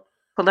rock, y'all.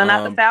 Pulling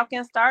out the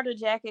Falcon starter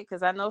jacket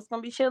because I know it's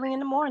going to be chilly in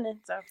the morning.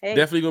 So, hey.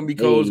 Definitely going to be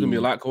cold. It's going to be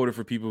a lot colder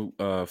for people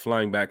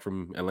flying back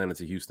from Atlanta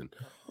to Houston.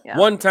 Yeah.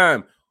 One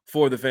time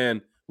for the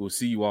fan. We'll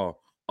see you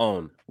all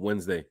on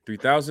Wednesday.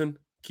 3000.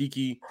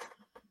 Kiki.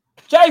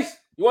 Chase,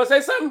 you want to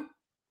say something?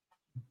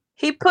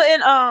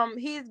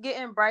 He's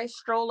getting Bryce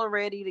Stroller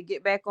ready to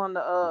get back on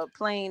the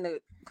plane to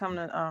come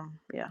to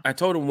I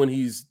told him when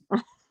he's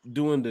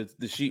doing the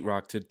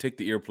sheetrock to take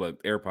the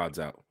AirPods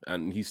out,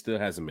 and he still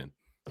hasn't been.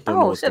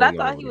 Oh shit! I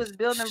thought he was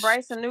building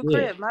Bryce a new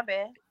crib. My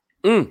bad.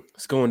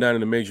 It's going down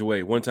in a major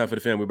way. One time for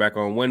the family. We're back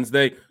on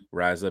Wednesday.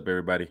 Rise up,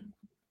 everybody.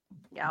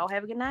 Y'all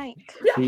have a good night. Yeah.